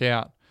all work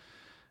out.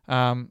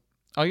 I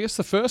guess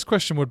the first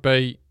question would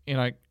be,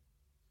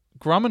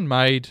 Grumman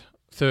made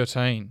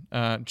 13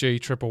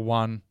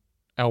 G111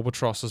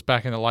 albatrosses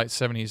back in the late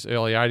 70s,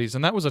 early 80s,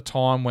 and that was a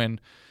time when,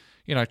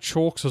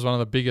 Chalks was one of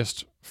the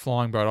biggest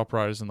flying boat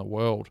operators in the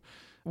world.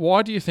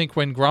 Why do you think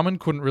when Grumman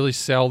couldn't really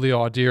sell the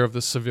idea of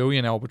the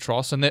civilian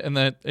albatross and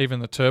even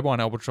the turbine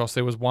albatross,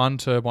 there was one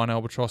turbine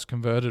albatross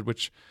converted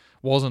which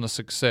wasn't a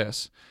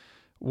success?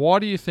 Why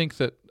do you think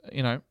that,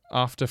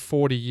 after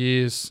 40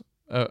 years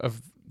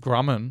of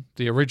Grumman,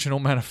 the original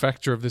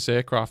manufacturer of this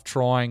aircraft,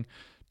 trying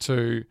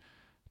to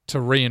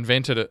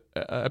reinvent it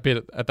a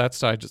bit at that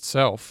stage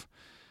itself,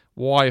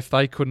 why, if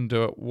they couldn't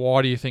do it,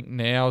 why do you think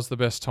now is the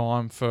best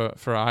time for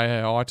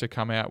AAI to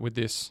come out with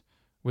this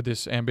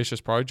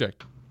ambitious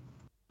project?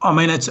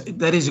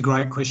 That is a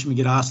great question. We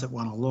get asked that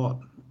one a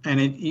lot. And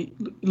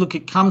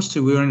it comes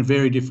to, we're in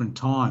very different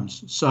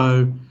times.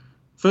 So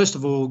first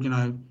of all,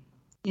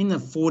 in the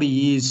 40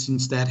 years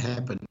since that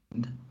happened,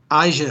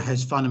 Asia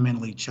has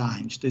fundamentally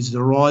changed. There's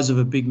the rise of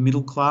a big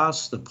middle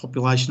class. The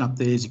population up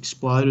there has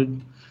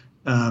exploded.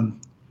 The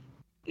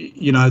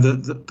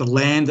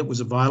land that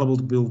was available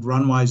to build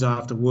runways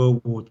after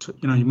World War II,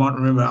 you might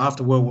remember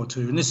after World War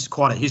II, and this is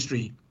quite a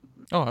history.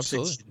 Oh,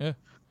 absolutely, section. Yeah.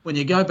 When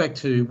you go back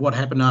to what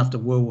happened after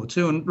World War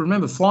II, and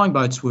remember, flying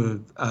boats were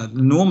an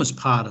enormous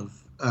part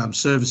of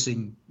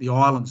servicing the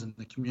islands and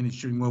the communities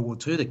during World War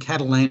II. The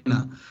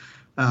Catalina,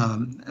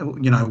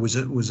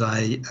 was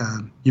a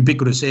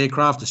ubiquitous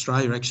aircraft.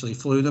 Australia actually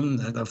flew them.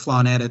 They were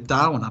flown out at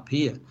Darwin up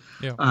here.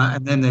 Yeah.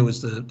 And then there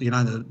was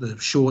the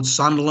short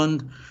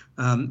Sunderland,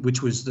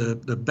 which was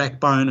the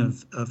backbone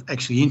of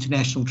actually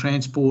international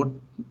transport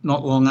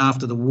not long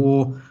after the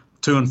war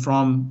to and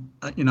from,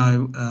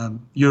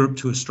 Europe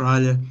to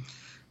Australia.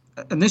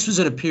 And this was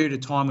at a period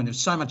of time when there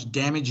was so much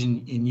damage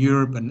in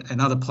Europe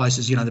and other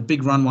places. The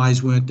big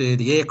runways weren't there.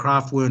 The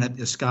aircraft weren't at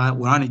the scale.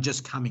 Were only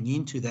just coming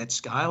into that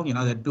scale.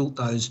 They'd built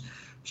those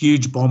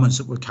huge bombers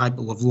that were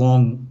capable of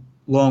long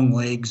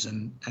legs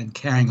and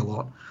carrying a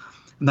lot.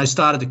 And they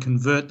started to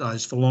convert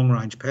those for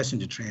long-range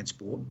passenger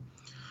transport.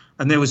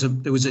 And there was a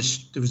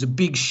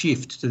big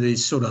shift to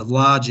these sort of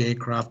large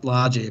aircraft,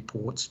 large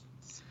airports,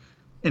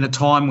 in a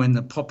time when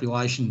the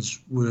populations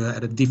were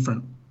at a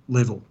different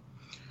level.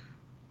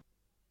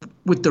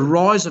 With the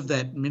rise of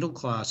that middle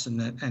class and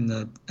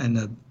the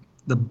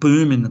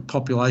boom in the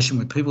population,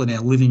 where people are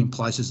now living in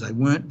places they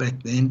weren't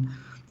back then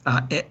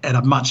at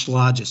a much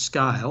larger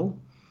scale,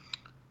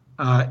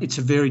 it's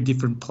a very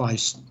different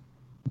place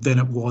than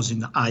it was in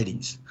the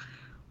 80s.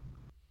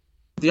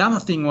 The other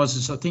thing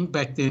was I think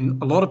back then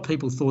a lot of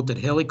people thought that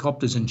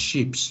helicopters and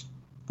ships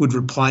would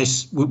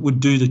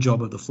do the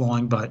job of the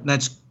flying boat, and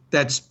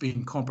that's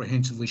been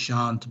comprehensively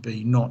shown to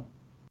be not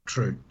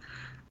true.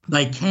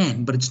 They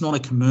can, but it's not a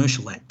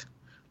commercial act.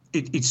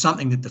 It's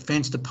something that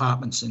defence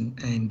departments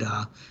and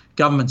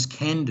governments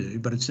can do,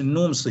 but it's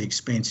enormously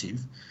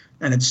expensive,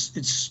 and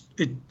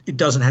it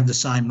doesn't have the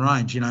same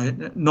range,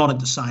 not at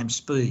the same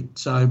speed.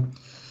 So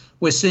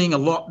we're seeing a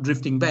lot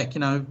drifting back.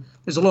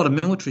 There's a lot of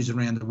militaries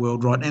around the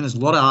world right now. There's a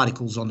lot of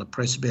articles on the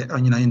press about,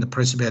 in the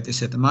press about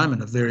this at the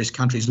moment, of various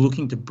countries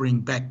looking to bring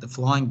back the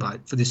flying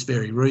boat for this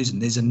very reason.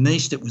 There's a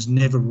niche that was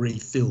never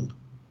refilled.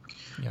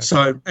 Yeah, okay.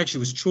 So actually it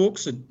was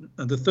Chalks,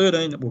 the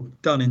 13 that were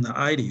done in the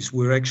 80s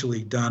were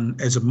actually done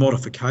as a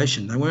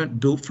modification. They weren't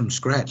built from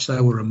scratch. They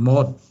were a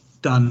mod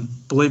done,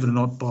 believe it or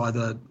not, by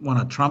one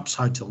of Trump's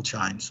hotel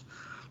chains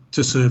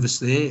to service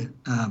their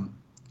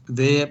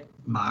their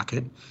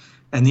market,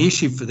 and the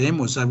issue for them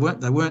was they weren't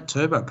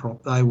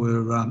turboprop. They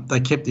were they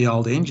kept the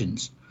old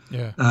engines.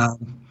 Yeah.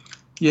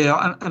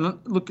 And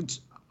look,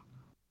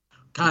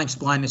 can't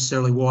explain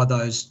necessarily why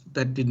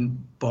that didn't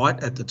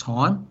bite at the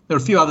time. There are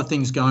a few other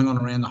things going on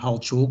around the whole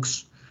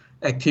chalks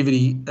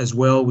activity as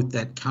well with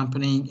that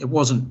company. It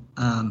wasn't.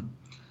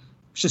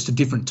 It's just a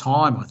different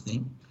time, I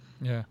think.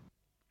 Yeah.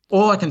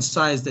 All I can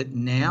say is that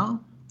now,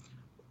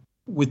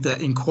 with the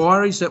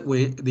inquiries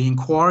the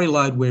inquiry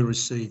load we're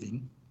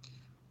receiving,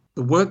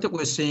 the work that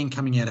we're seeing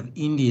coming out of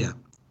India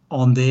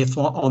on their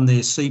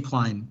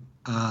seaplane,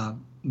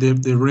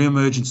 the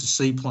re-emergence of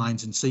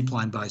seaplanes and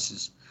seaplane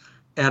bases,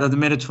 out of the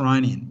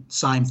Mediterranean,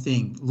 same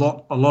thing.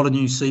 A lot of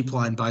new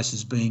seaplane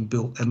bases being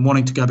built and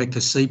wanting to go back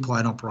to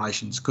seaplane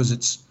operations because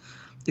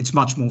it's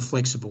much more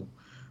flexible.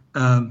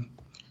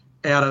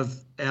 Out of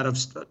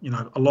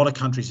a lot of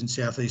countries in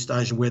Southeast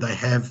Asia where they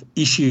have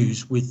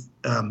issues with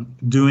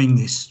doing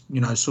this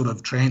sort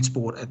of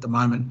transport at the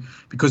moment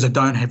because they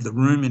don't have the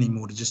room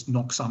anymore to just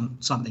knock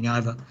something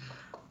over.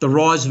 The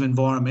rise of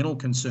environmental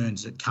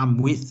concerns that come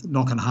with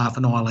knocking half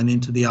an island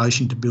into the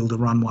ocean to build a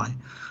runway,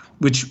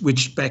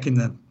 which back in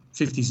the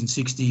 50s and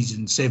 60s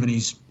and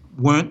 70s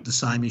weren't the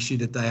same issue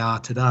that they are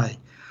today.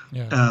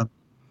 Yeah.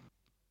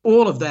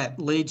 All of that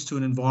leads to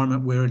an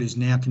environment where it is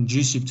now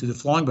conducive to the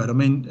flying boat. I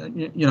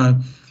mean,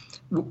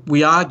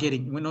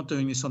 we're not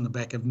doing this on the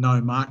back of no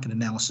market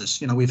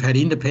analysis. We've had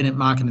independent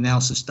market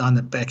analysis done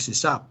that backs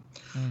this up,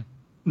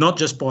 not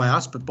just by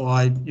us, but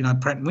by,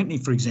 Pratt & Whitney,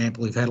 for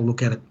example, who've had a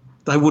look at it.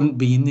 They wouldn't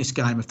be in this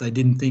game if they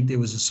didn't think there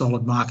was a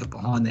solid market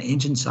behind the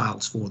engine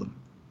sales for them.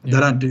 Yeah. They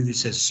don't do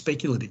this as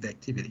speculative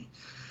activity.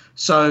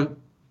 So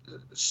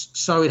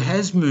it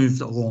has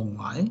moved a long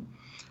way.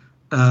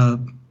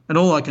 And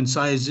all I can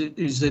say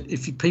is that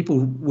if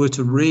people were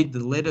to read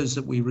the letters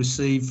that we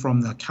receive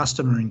from the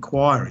customer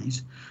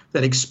inquiries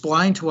that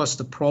explain to us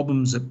the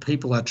problems that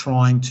people are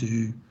trying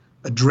to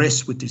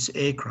address with this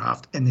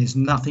aircraft, and there's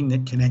nothing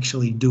that can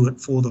actually do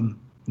it for them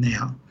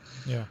now,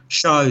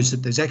 shows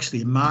that there's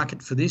actually a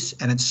market for this,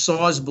 and it's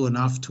sizable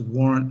enough to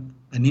warrant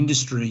an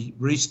industry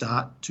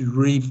restart to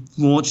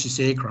relaunch this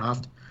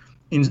aircraft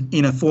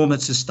in a form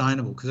that's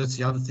sustainable, because that's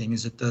the other thing,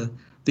 is that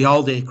the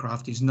old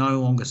aircraft is no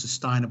longer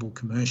sustainable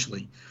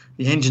commercially.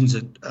 The engines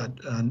are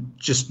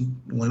just,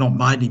 well, not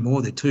made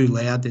anymore. They're too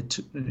loud.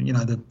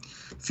 The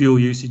fuel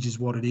usage is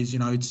what it is.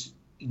 It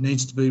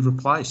needs to be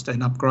replaced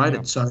and upgraded.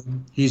 Yeah. So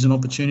here's an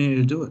opportunity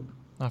to do it.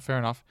 No, fair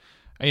enough.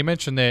 You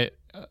mentioned there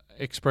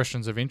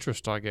expressions of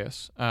interest, I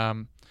guess.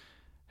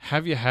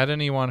 Have you had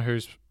anyone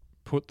who's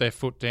put their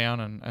foot down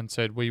and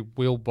said, we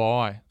will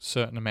buy a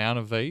certain amount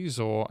of these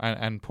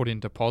and put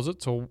in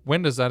deposits? Or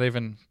when does that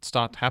even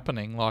start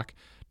happening? Like,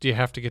 do you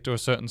have to get to a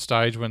certain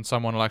stage when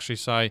someone will actually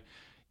say,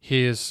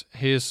 here's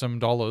some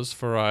dollars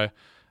for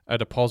a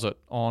deposit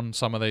on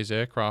some of these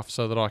aircraft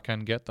so that I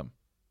can get them?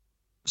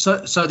 So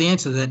the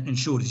answer to that, in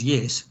short, is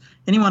yes.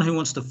 Anyone who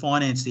wants to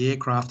finance the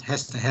aircraft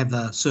has to have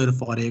the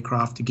certified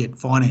aircraft to get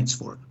finance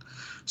for it.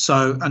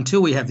 So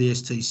until we have the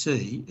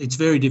STC, it's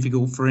very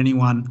difficult for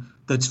anyone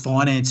that's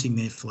financing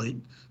their fleet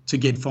to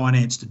get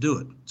finance to do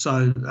it.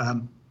 So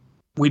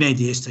we need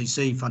the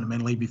STC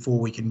fundamentally before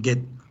we can get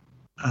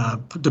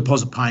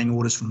deposit paying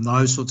orders from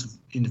those sorts of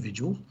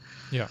individuals.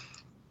 Yeah.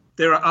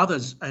 There are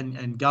others,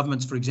 and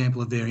governments, for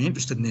example, are very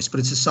interested in this, but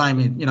it's the same.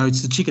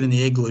 It's the chicken and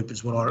the egg loop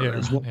is what I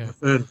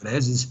refer to it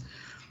as. Is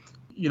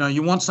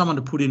you want someone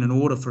to put in an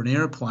order for an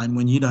aeroplane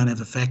when you don't have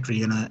a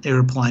factory and an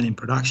aeroplane in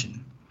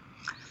production.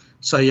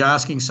 So you're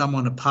asking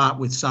someone to part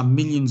with some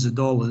millions of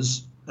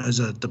dollars as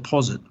a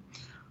deposit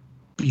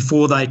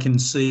before they can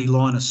see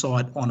line of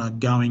sight on a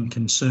going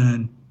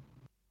concern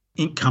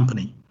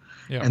company.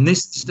 Yeah. And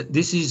this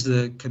is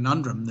the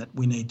conundrum that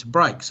we need to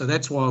break. So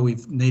that's why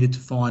we've needed to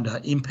find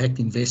an impact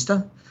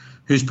investor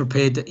who's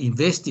prepared to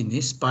invest in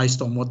this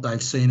based on what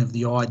they've seen of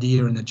the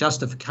idea and the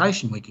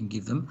justification we can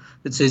give them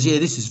that says, yeah,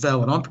 this is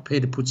valid. I'm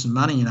prepared to put some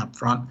money in up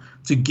front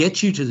to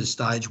get you to the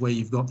stage where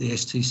you've got the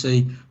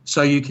STC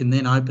so you can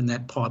then open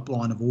that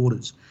pipeline of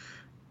orders.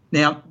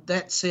 Now,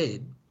 that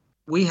said,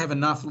 we have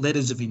enough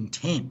letters of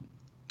intent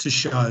to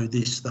show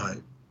this, though.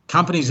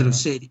 Companies that have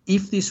said,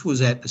 if this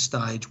was at the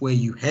stage where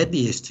you had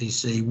the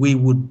STC, we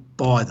would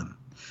buy them.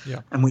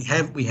 Yeah. And we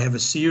have a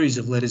series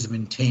of letters of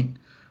intent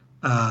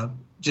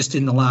just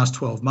in the last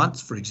 12 months,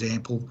 for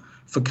example,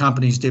 for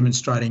companies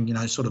demonstrating,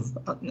 sort of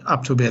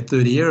up to about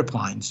 30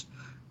 airplanes,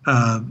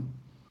 where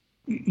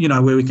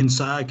we can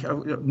say, okay,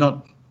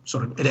 not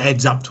sort of, it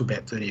adds up to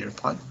about 30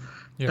 airplanes.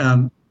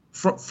 Yeah.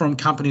 From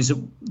companies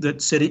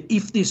that said,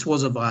 if this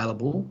was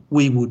available,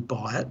 we would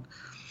buy it.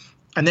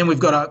 And then we've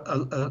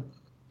got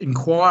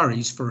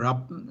inquiries for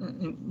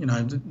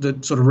that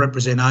sort of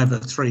represent over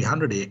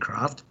 300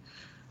 aircraft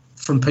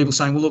from people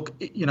saying, well, look,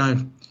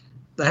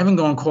 they haven't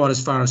gone quite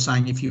as far as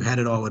saying if you had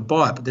it, I would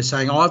buy it, but they're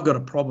saying, I've got a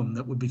problem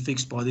that would be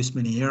fixed by this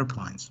many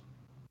airplanes.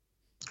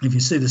 If you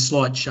see the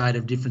slight shade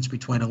of difference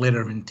between a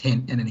letter of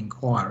intent and an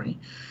inquiry,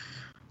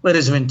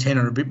 letters of intent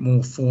are a bit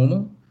more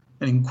formal.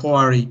 An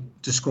inquiry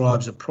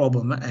describes a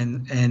problem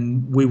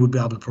and we would be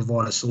able to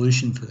provide a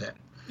solution for that.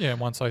 Yeah, and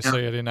once they see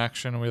it in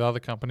action with other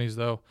companies,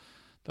 they'll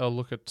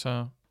look at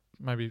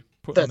maybe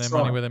putting their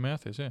money where their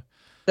mouth is. Yeah,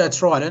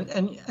 that's right.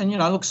 And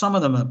look, some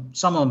of them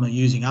are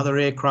using other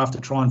aircraft to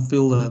try and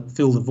fill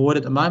the void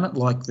at the moment,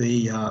 like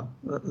the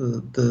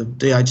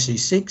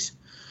DHC-6,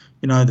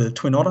 the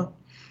Twin Otter,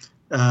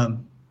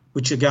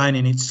 which again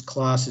in its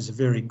class is a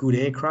very good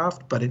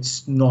aircraft, but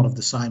it's not of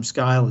the same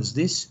scale as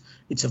this.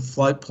 It's a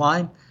float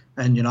plane.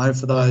 And,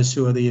 for those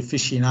who are the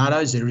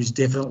aficionados, there is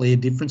definitely a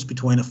difference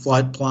between a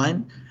float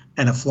plane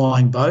and a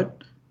flying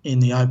boat in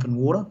the open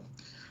water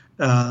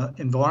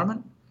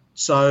environment.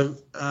 So,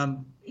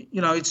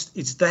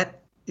 it's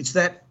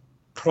that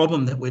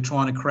problem that we're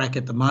trying to crack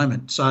at the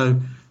moment. So,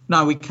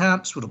 no, we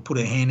can't sort of put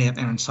a hand out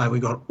there and say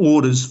we've got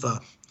orders for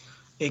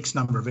X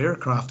number of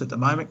aircraft at the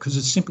moment, because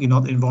it's simply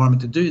not the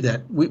environment to do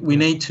that. We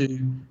need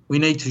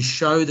to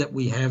show that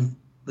we have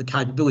the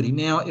capability.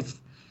 Now,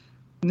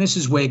 and this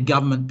is where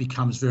government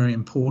becomes very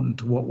important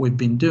to what we've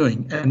been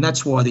doing, and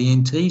that's why the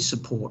NT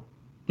support,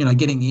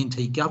 getting the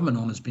NT government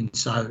on has been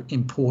so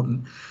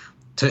important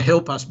to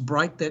help us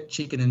break that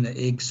chicken and the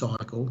egg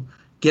cycle,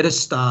 get us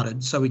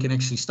started so we can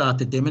actually start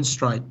to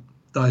demonstrate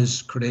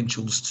those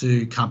credentials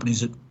to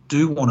companies that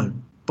do want to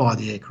buy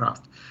the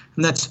aircraft.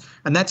 And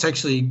that's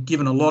actually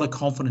given a lot of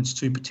confidence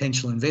to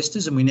potential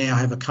investors, and we now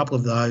have a couple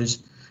of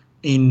those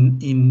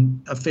in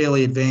a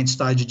fairly advanced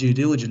stage of due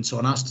diligence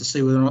on us to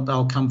see whether or not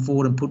they'll come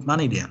forward and put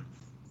money down.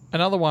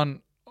 Another one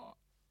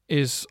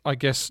is, I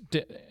guess,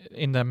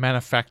 in the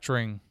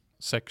manufacturing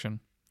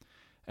section.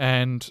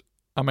 And,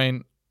 I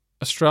mean,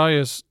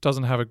 Australia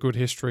doesn't have a good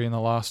history in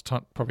the last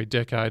probably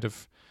decade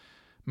of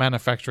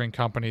manufacturing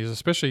companies,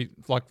 especially,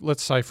 like,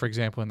 let's say, for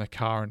example, in the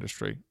car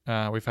industry.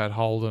 We've had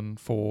Holden,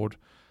 Ford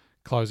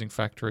closing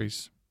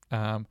factories.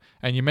 And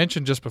you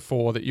mentioned just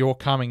before that you're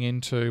coming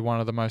into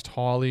one of the most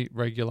highly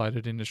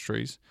regulated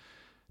industries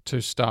to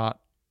start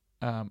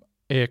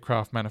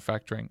aircraft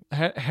manufacturing.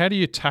 How do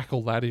you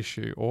tackle that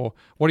issue, or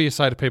what do you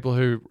say to people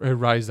who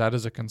raise that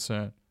as a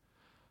concern?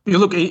 Yeah,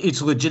 look,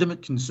 it's a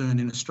legitimate concern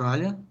in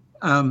Australia,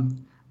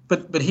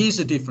 but here's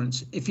the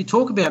difference. If you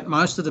talk about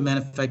most of the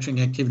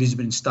manufacturing activities have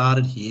been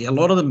started here, a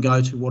lot of them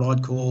go to what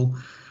I'd call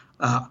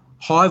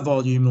high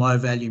volume, low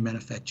value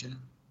manufacture.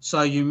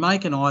 So you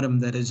make an item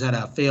that is at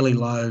a fairly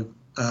low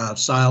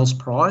sales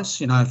price.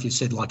 If you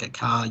said like a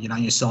car,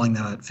 you're selling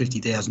them at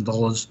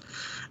 $50,000,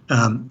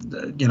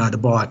 to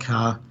buy a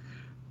car.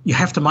 You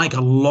have to make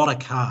a lot of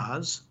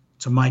cars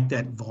to make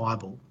that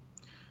viable.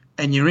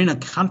 And you're in a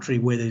country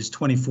where there's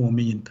 24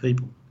 million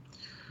people.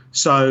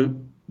 So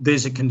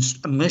there's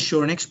unless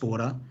you're an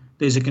exporter,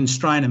 there's a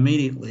constraint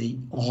immediately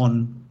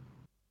on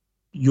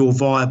your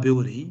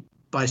viability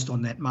based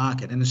on that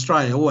market. And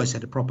Australia always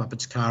had to prop up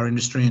its car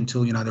industry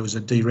until, there was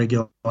a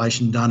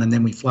deregulation done, and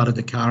then we flooded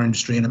the car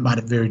industry, and it made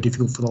it very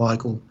difficult for the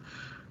local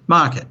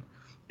market.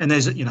 And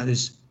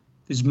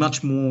there's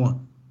much more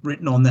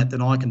written on that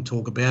than I can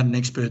talk about, and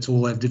experts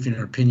all have different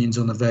opinions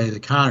on the value of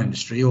the car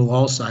industry. All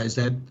I'll say is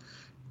that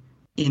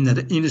in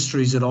the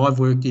industries that I've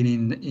worked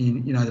in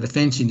the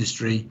defence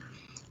industry,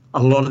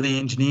 a lot of the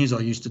engineers I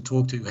used to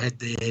talk to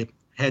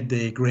had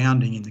their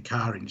grounding in the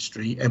car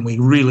industry, and we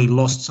really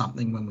lost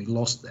something when we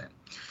lost that.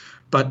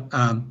 But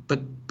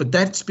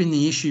that's been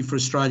the issue for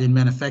Australian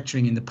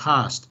manufacturing in the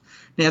past.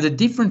 Now the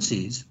difference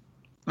is,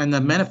 and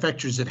the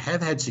manufacturers that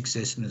have had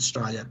success in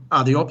Australia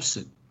are the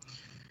opposite.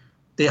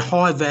 They're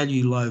high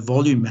value, low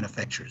volume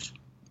manufacturers.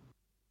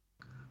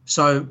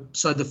 So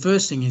the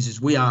first thing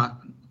is we are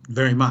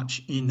very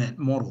much in that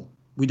model.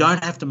 We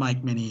don't have to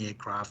make many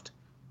aircraft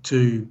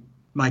to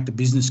make the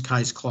business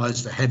case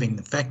close for having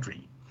the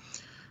factory.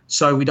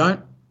 So we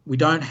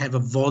don't have a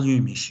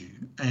volume issue,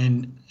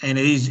 and it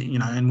is,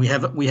 and we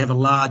have a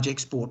large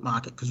export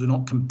market because we're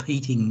not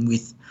competing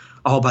with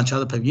a whole bunch of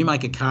other people. You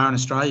make a car in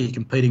Australia, you're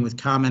competing with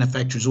car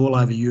manufacturers all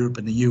over Europe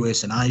and the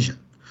US and Asia.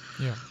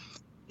 Yeah.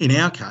 In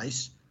our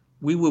case,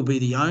 we will be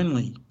the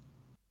only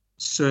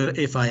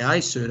FAA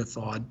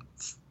certified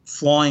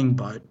flying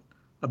boat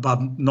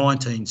above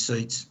 19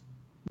 seats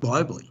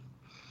globally.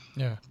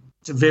 Yeah,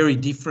 it's a very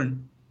different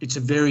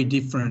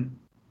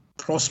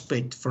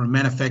prospect for a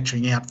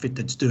manufacturing outfit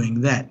that's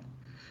doing that.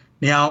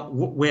 Now,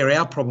 where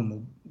our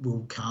problem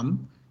will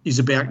come is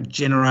about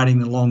generating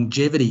the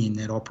longevity in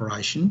that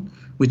operation,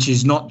 which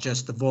is not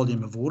just the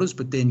volume of orders,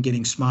 but then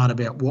getting smart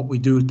about what we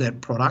do with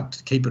that product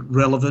to keep it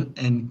relevant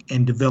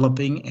and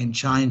developing and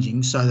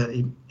changing so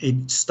that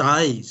it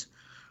stays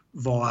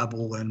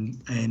viable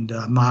and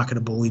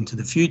marketable into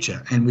the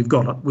future. And we've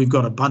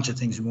got a bunch of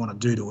things we want to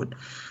do to it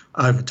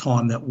over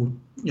time that will,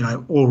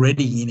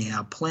 already in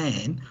our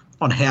plan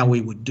on how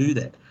we would do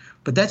that.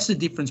 But that's the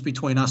difference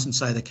between us and,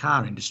 say, the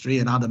car industry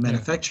and other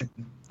manufacturing,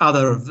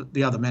 other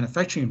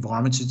manufacturing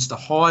environments. It's the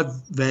high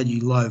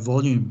value, low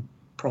volume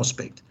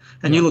prospect.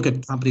 And you look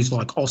at companies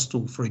like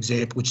Austal, for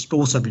example, which has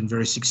also been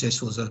very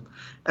successful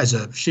as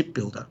a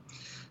shipbuilder.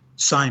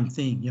 Same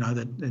thing,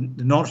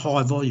 they're not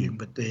high volume,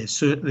 but they're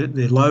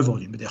low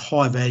volume, but they're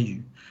high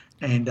value,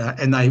 and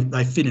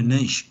they fit a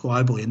niche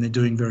globally, and they're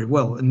doing very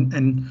well.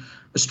 And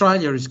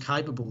Australia is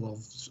capable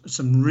of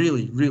some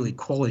really, really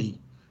quality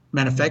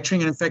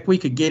manufacturing, and in fact we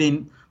could get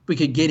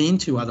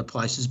into other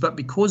places, but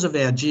because of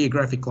our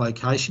geographic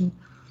location,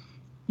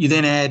 you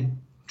then add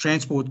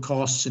transport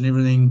costs and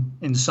everything,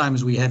 and the same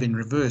as we have in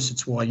reverse.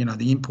 It's why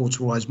the imports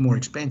are always more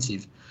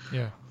expensive.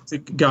 Yeah. To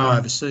go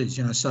overseas,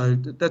 so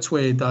that's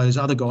where those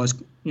other guys,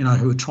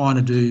 who are trying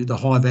to do the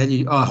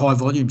high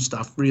volume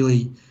stuff,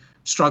 really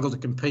struggle to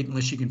compete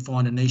unless you can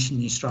find a niche in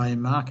the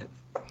Australian market.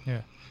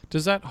 Yeah.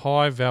 Does that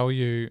high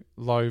value,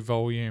 low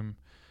volume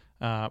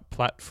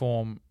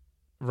platform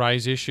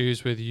raise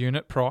issues with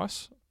unit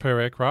price per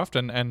aircraft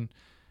and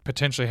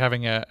potentially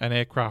having an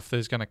aircraft that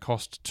is going to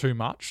cost too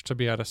much to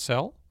be able to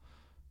sell?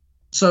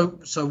 So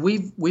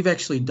we've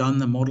actually done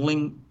the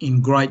modelling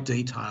in great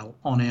detail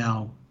on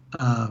our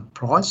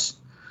price.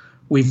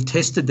 We've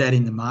tested that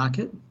in the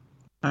market,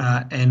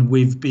 and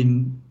we've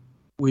been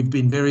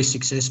very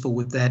successful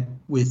with that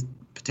with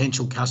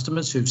potential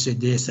customers who've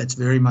said yes, that's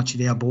very much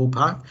in our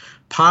ballpark.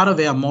 Part of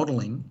our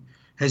modelling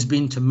has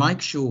been to make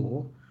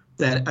sure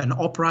that an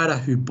operator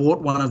who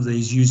bought one of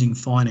these using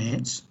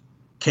finance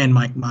can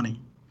make money.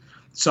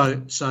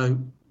 So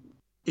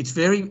it's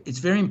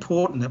very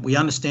important that we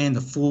understand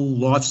the full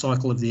life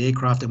cycle of the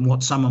aircraft and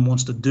what someone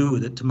wants to do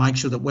with it, to make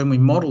sure that when we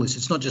model this,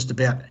 it's not just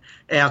about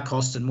our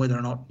cost and whether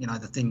or not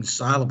the thing's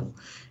saleable.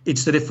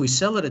 It's that if we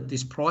sell it at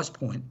this price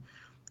point,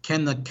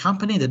 can the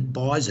company that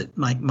buys it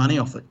make money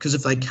off it? Because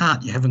if they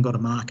can't, you haven't got a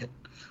market.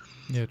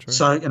 Yeah, true.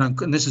 So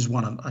and this is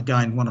one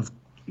of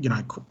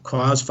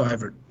Kyle's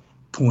favourite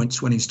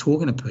points when he's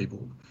talking to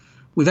people.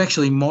 We've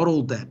actually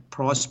modelled that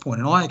price point,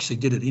 and I actually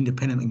did it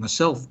independently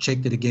myself,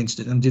 checked it against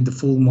it, and did the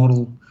full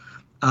model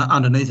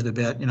underneath it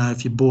about,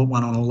 if you bought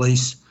one on a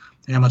lease,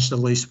 how much the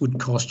lease would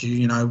cost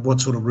you, what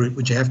sort of route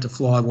would you have to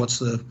fly, what's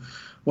the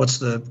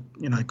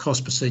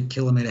cost per seat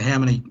kilometre, how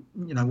many,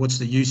 what's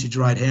the usage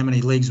rate, how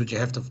many legs would you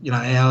have to,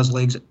 hours,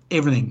 legs,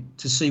 everything,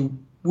 to see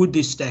would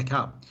this stack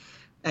up.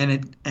 And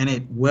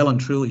it well and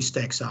truly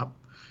stacks up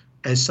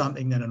as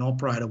something that an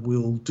operator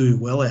will do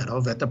well out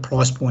of at the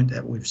price point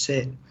that we've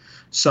set.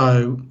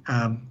 So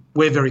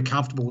we're very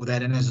comfortable with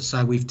that, and as I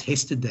say, we've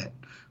tested that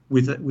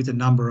with a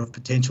number of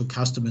potential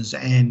customers,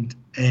 and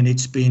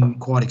it's been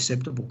quite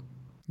acceptable.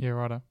 Yeah,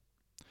 righto.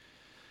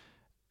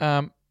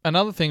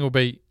 Another thing will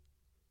be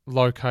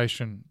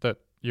location that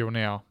you're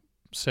now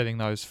setting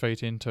those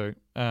feet into.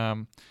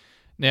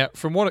 Now,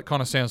 from what it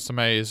kind of sounds to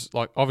me is,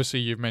 like, obviously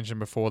you've mentioned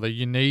before that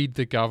you need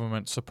the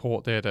government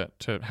support there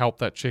to help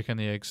that chicken and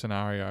the egg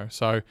scenario.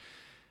 So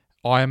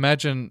I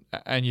imagine,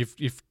 and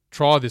you've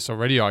tried this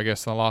already, I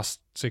guess, in the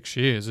last 6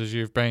 years, as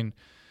you've been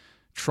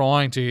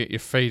trying to get your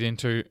feet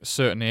into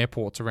certain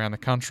airports around the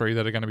country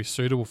that are going to be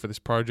suitable for this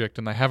project,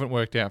 and they haven't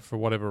worked out for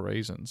whatever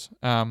reasons.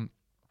 And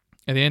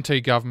the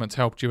NT government's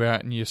helped you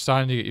out, and you're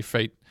starting to get your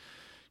feet,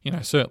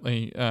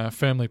 certainly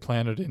firmly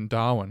planted in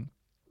Darwin.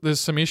 There's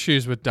some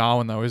issues with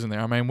Darwin, though, isn't there?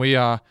 I mean, we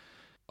are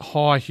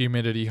high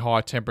humidity,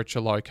 high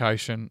temperature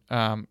location.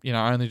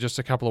 Only just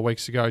a couple of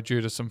weeks ago,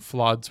 due to some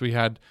floods, we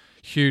had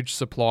huge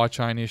supply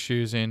chain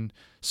issues in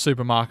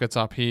supermarkets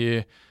up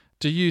here.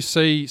 Do you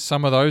see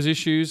some of those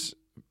issues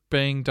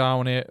being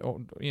Darwin,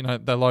 or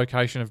the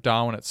location of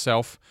Darwin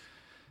itself,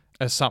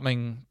 as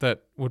something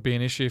that would be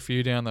an issue for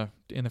you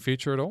in the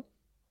future at all?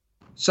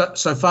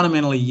 So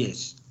fundamentally,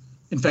 yes.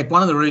 In fact,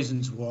 one of the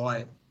reasons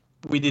why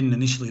we didn't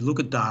initially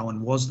look at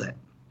Darwin was that.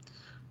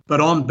 But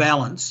on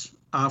balance,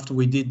 after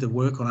we did the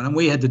work on it, and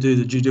we had to do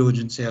the due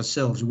diligence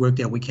ourselves, we worked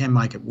out we can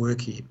make it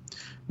work here.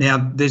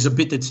 Now, there's a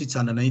bit that sits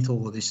underneath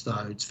all of this,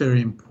 though. It's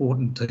very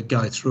important to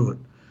go through it.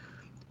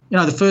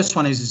 The first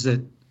one is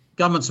that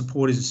government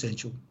support is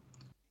essential.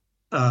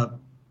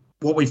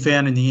 What we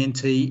found in the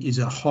NT is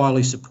a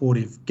highly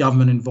supportive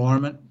government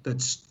environment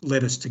that's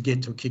led us to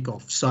get to a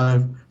kick-off.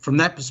 So from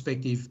that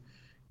perspective,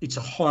 it's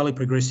a highly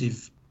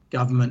progressive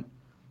government.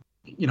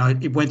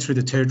 It went through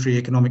the Territory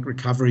Economic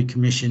Recovery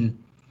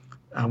Commission.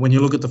 When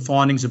you look at the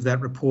findings of that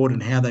report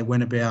and how they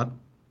went about,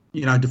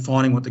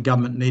 defining what the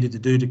government needed to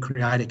do to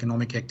create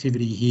economic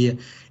activity here,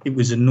 it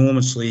was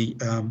enormously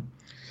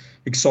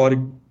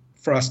exciting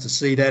for us to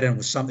see that, and it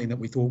was something that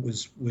we thought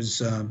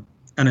was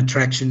an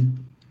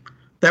attraction.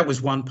 That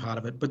was one part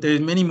of it, but there's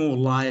many more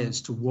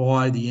layers to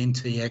why the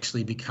NT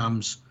actually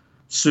becomes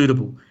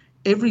suitable.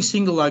 Every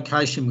single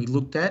location we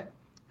looked at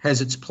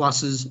has its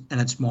pluses and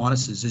its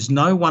minuses. There's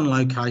no one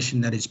location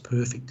that is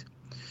perfect.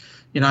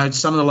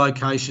 Some of the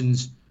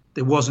locations,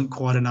 there wasn't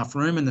quite enough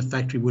room and the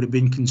factory would have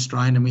been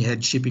constrained, and we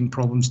had shipping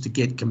problems to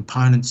get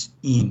components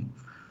in.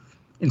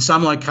 In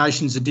some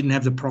locations, it didn't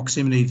have the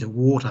proximity to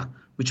water,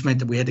 which meant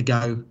that we had to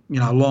go,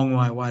 a long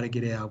way away to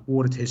get our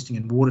water testing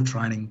and water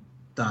training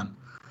done.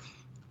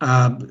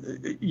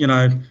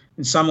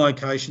 In some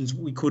locations,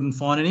 we couldn't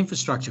find an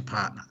infrastructure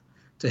partner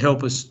to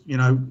help us,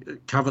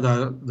 cover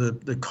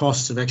the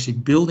costs of actually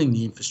building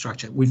the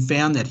infrastructure. We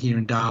found that here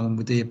in Darwin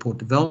with the Airport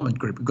Development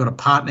Group. We've got a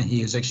partner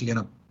here who's actually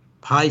going to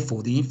pay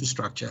for the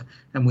infrastructure,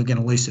 and we're going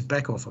to lease it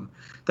back off them.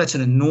 That's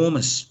an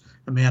enormous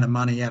amount of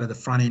money out of the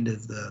front end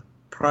of the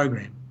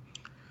program.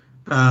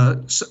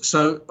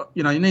 So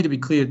you need to be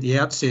clear at the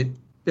outset,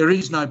 there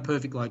is no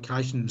perfect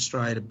location in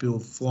Australia to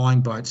build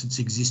flying boats that's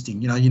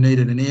existing. You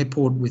needed an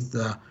airport with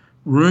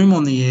room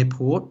on the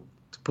airport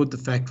to put the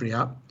factory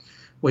up,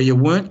 where you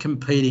weren't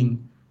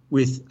competing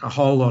with a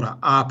whole lot of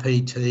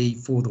RPT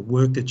for the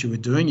work that you were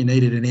doing. You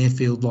needed an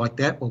airfield like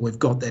that. Well, we've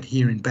got that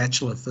here in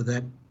Batchelor for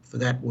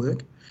that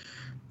work.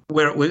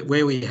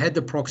 Where we had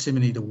the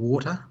proximity to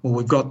water, well,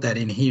 we've got that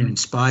in here in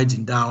Spades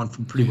in Darwin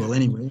from pretty well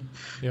anywhere.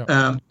 Yeah.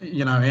 And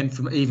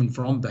even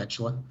from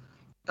Batchelor.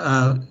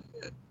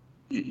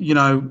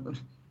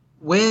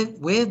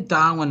 Where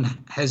Darwin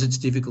has its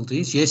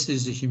difficulties, yes,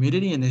 there's the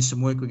humidity and there's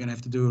some work we're going to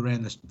have to do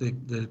around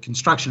the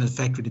construction of the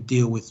factory to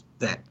deal with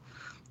that.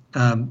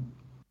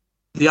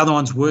 The other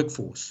one's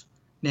workforce.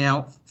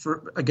 Now,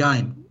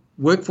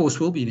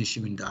 workforce will be an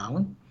issue in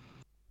Darwin,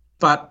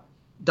 but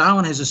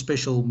Darwin has a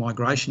special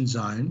migration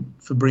zone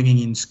for bringing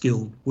in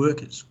skilled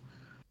workers.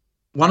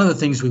 One of the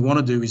things we want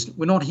to do is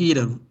we're not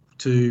here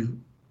to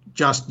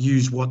just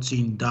use what's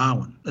in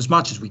Darwin. As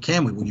much as we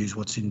can, we will use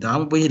what's in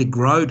Darwin. We're here to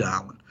grow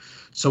Darwin.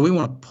 So we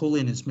want to pull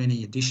in as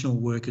many additional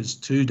workers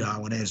to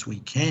Darwin as we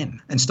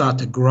can and start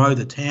to grow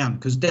the town,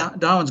 because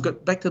Darwin's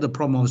got, back to the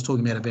problem I was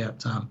talking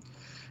about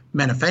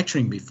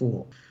manufacturing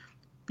before.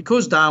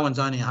 Because Darwin's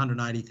only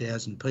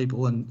 180,000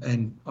 people,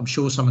 and I'm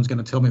sure someone's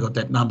going to tell me I got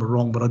that number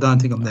wrong, but I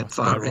don't think I'm that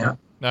far out.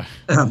 No.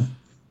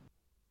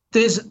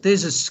 There's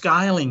a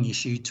scaling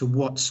issue to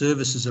what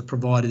services are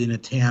provided in a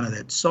town of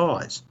that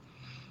size.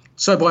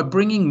 So by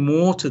bringing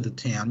more to the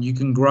town, you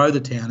can grow the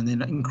town and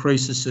then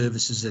increase the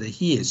services that are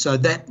here. So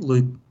that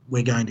loop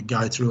we're going to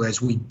go through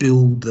as we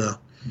build the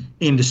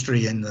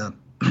industry and the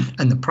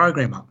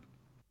program up.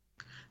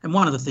 And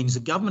one of the things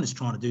the government is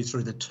trying to do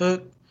through the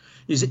TERC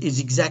is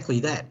exactly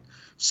that.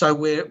 So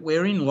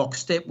we're in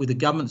lockstep with the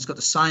government that's got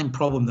the same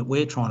problem that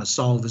we're trying to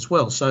solve as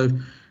well. So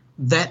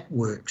that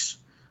works.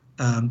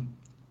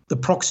 The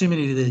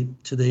proximity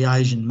to the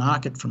Asian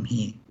market from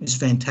here is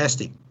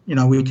fantastic.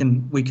 We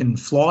can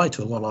fly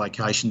to a lot of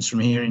locations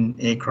from here in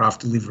aircraft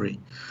delivery.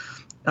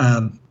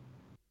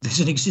 There's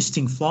an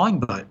existing flying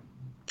boat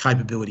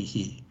capability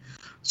here.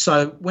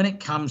 So when it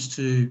comes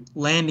to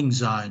landing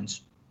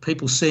zones,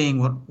 people seeing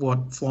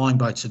what flying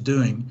boats are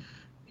doing,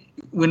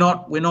 we're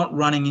not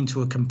running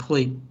into a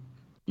complete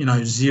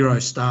zero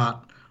start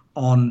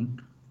on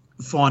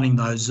finding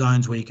those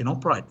zones where you can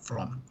operate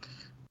from.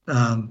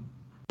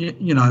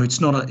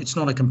 It's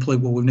not a complete,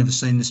 well, we've never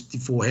seen this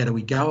before, how do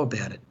we go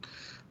about it?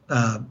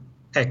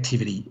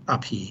 Activity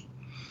up here.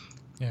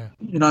 Yeah.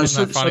 Isn't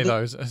that funny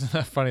though? Isn't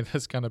that funny?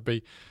 There's going to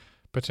be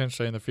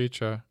potentially in the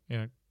future,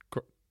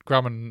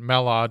 Grumman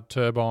Mallard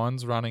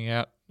turbines running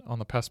out on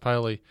the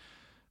Paspaley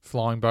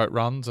flying boat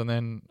runs, and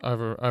then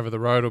over the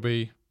road will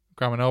be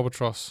Grumman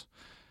Albatross,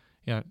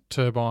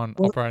 turbine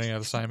operating out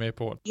of the same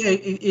airport. Yeah,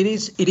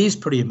 it is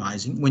pretty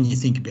amazing when you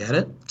think about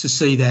it, to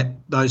see that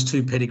those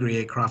two pedigree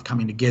aircraft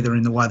coming together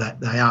in the way that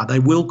they are. They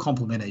will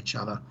complement each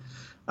other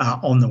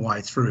on the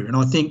way through. And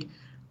I think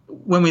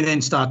when we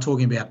then start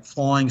talking about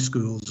flying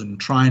schools and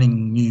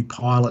training new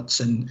pilots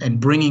and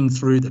bringing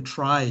through the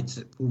trades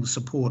that will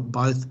support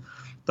both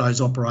those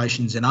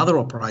operations and other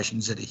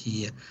operations that are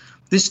here,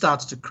 this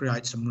starts to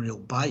create some real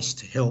base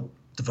to help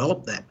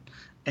develop that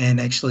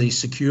and actually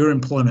secure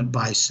employment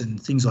base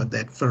and things like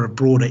that for a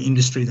broader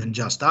industry than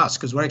just us,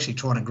 because we're actually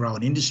trying to grow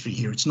an industry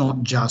here. It's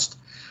not just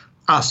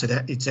us.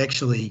 It's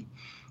actually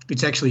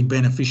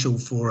beneficial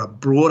for a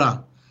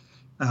broader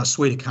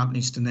suite of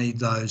companies to need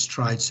those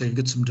trades. So you've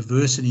got some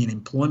diversity in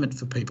employment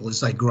for people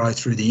as they grow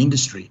through the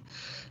industry.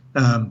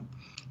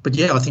 But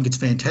yeah, I think it's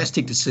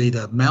fantastic to see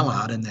the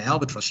Mallard and the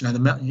Albatross.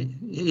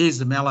 Here's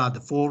the Mallard,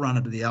 the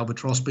forerunner to the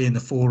Albatross, being the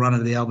forerunner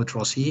to the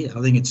Albatross here.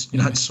 I think it's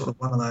it's sort of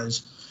one of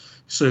those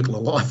circle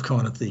of life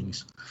kind of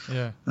things.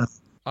 Yeah.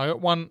 I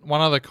got one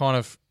other kind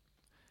of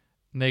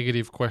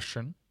negative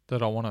question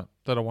that I want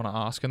to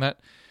ask, and that,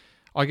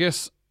 I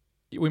guess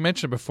we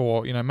mentioned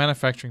before,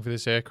 manufacturing for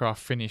this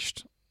aircraft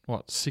finished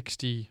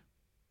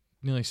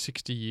nearly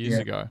 60 years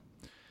ago.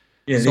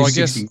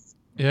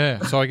 Yeah.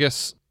 So I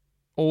guess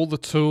all the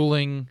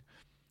tooling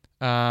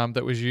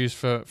that was used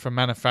for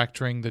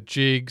manufacturing, the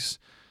jigs,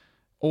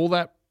 all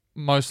that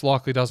most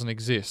likely doesn't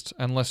exist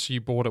unless you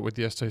bought it with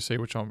the STC,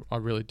 which I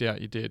really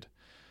doubt you did.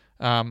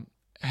 How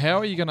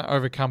are you going to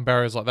overcome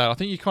barriers like that? I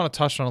think you kind of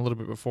touched on a little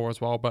bit before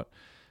as well, but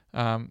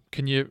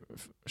can you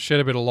shed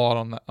a bit of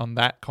light on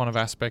that kind of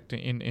aspect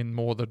in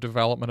more the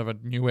development of a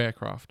new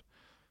aircraft?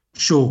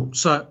 Sure.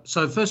 So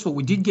first of all,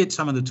 we did get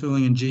some of the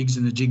tooling and jigs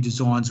and the jig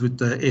designs with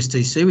the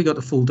STC. We got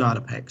the full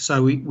data pack.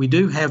 So we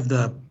do have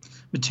the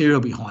material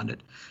behind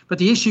it. But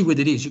the issue with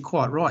it is, you're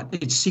quite right,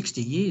 it's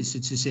 60 years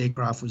since this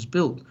aircraft was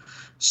built.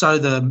 So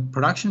the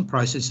production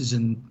processes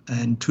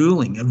and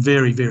tooling are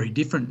very, very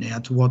different now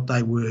to what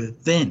they were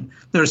then.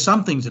 There are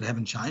some things that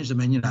haven't changed. I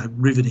mean,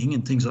 riveting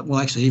and things like, well,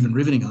 actually even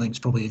riveting I think it's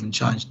probably even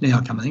changed now,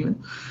 I come to think of it.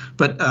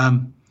 But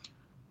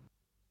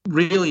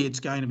really it's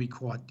going to be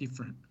quite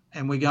different,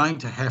 and we're going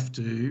to have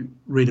to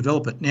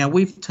redevelop it. Now,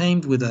 we've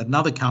teamed with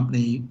another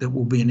company that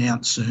will be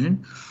announced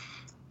soon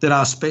that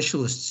are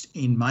specialists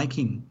in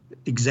making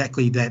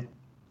exactly that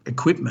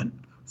equipment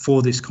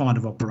for this kind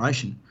of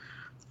operation.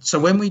 So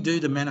when we do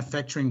the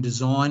manufacturing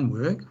design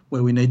work,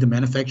 where we need the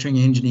manufacturing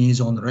engineers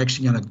on, they're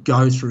actually going to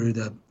go through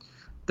the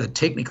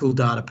technical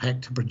data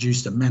pack to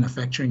produce the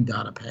manufacturing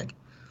data pack.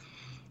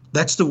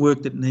 That's the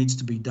work that needs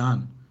to be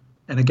done.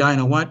 And again,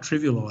 I won't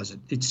trivialise it.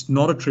 It's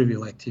not a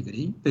trivial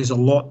activity. There's a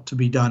lot to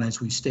be done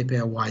as we step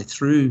our way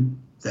through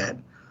that.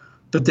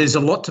 But there's a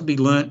lot to be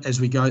learnt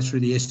as we go through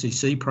the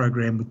STC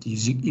program with the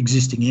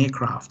existing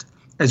aircraft,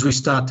 as we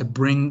start to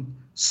bring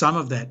some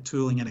of that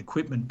tooling and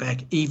equipment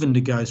back, even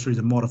to go through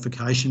the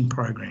modification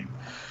program.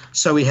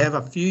 So we have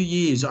a few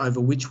years over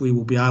which we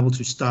will be able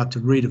to start to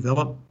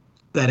redevelop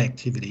that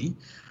activity.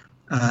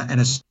 And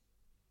as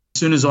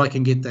soon as I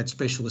can get that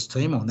specialist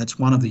team on, that's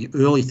one of the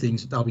early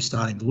things that they'll be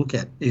starting to look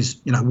at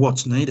is,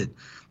 what's needed.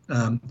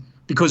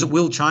 Because it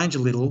will change a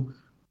little.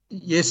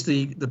 Yes,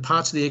 the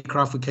parts of the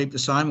aircraft we keep the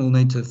same. We'll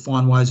need to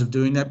find ways of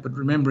doing that. But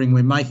remembering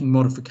we're making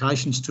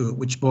modifications to it,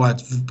 which by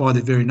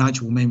their very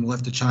nature will mean we'll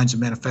have to change the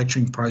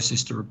manufacturing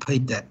process to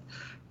repeat that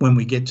when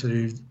we get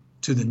to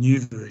the new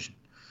version.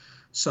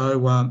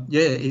 So,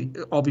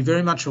 I'll be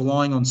very much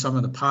relying on some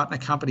of the partner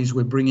companies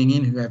we're bringing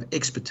in who have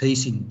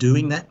expertise in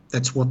doing that.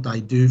 That's what they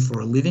do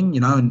for a living,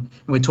 and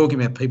we're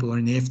talking about people who are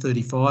in the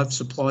F-35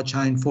 supply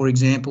chain, for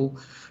example,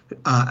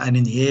 and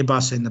in the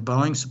Airbus and the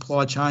Boeing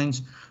supply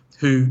chains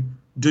who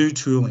do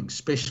tooling,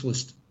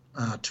 specialist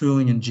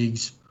tooling and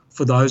jigs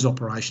for those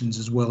operations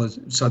as well as,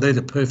 so they're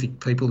the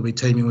perfect people to be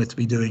teaming with to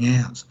be doing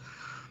ours.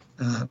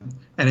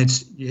 And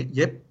it's,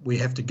 we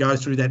have to go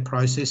through that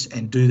process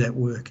and do that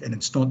work, and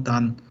it's not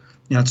done.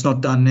 It's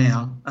not done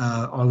now.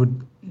 I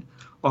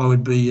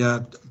would be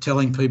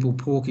telling people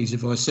porkies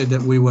if I said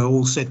that we were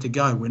all set to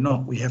go. We're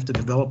not. We have to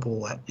develop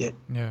all that yet.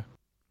 Yeah,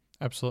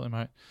 absolutely,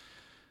 mate.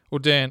 Well,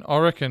 Dan, I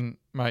reckon,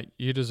 mate,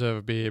 you deserve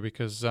a beer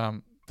because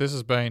this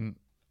has been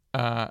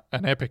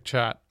an epic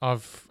chat.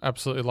 I've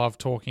absolutely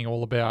loved talking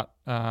all about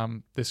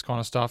this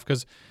kind of stuff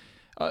because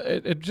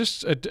it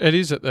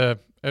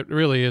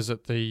really is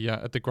at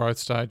the growth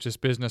stage, this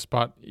business.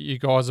 But you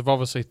guys have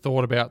obviously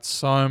thought about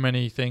so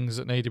many things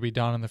that need to be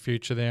done in the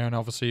future there, and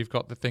obviously you've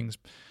got the things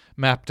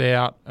mapped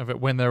out of it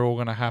when they're all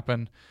going to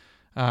happen.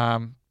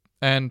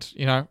 And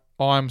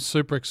I'm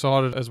super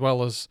excited, as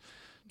well as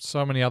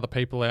so many other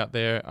people out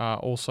there are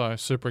also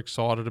super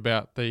excited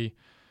about the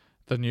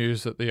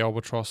news that the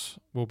Albatross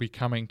will be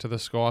coming to the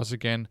skies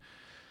again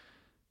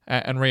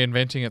and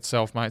reinventing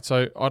itself, mate.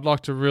 So I'd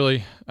like to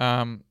really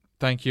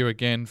thank you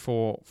again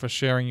for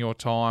sharing your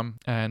time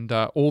and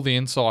all the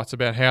insights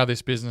about how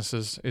this business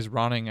is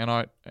running. And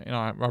I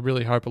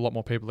really hope a lot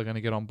more people are going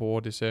to get on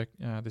board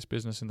this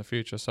business in the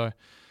future. So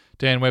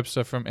Dan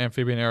Webster from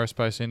Amphibian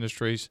Aerospace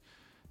Industries,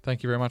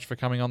 thank you very much for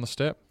coming on the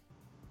step.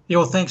 Yeah,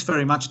 well, thanks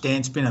very much, Dan.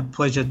 It's been a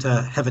pleasure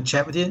to have a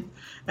chat with you,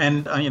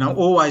 and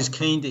always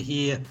keen to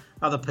hear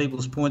other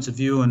people's points of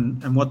view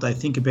and what they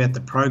think about the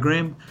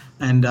program.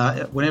 And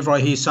whenever I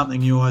hear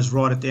something new, I always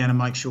write it down and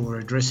make sure we're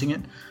addressing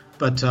it.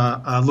 But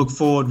I look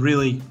forward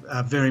really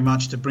very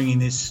much to bringing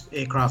this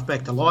aircraft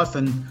back to life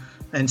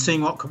and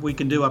seeing what we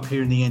can do up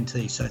here in the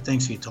NT. So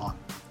thanks for your time.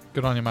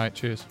 Good on you, mate.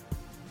 Cheers.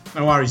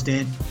 No worries,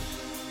 Dan.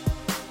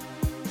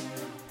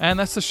 And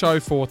that's the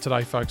show for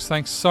today, folks.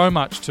 Thanks so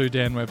much to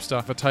Dan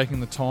Webster for taking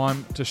the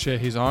time to share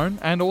his own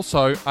and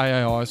also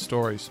AAI's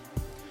stories.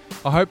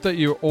 I hope that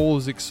you're all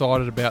as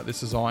excited about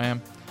this as I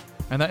am,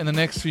 and that in the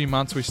next few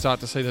months we start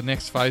to see the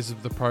next phase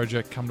of the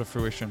project come to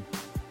fruition.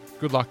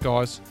 Good luck,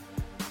 guys.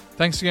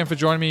 Thanks again for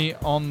joining me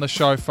on the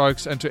show,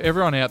 folks, and to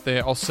everyone out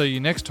there, I'll see you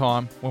next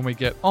time when we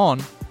get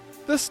on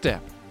the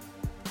step.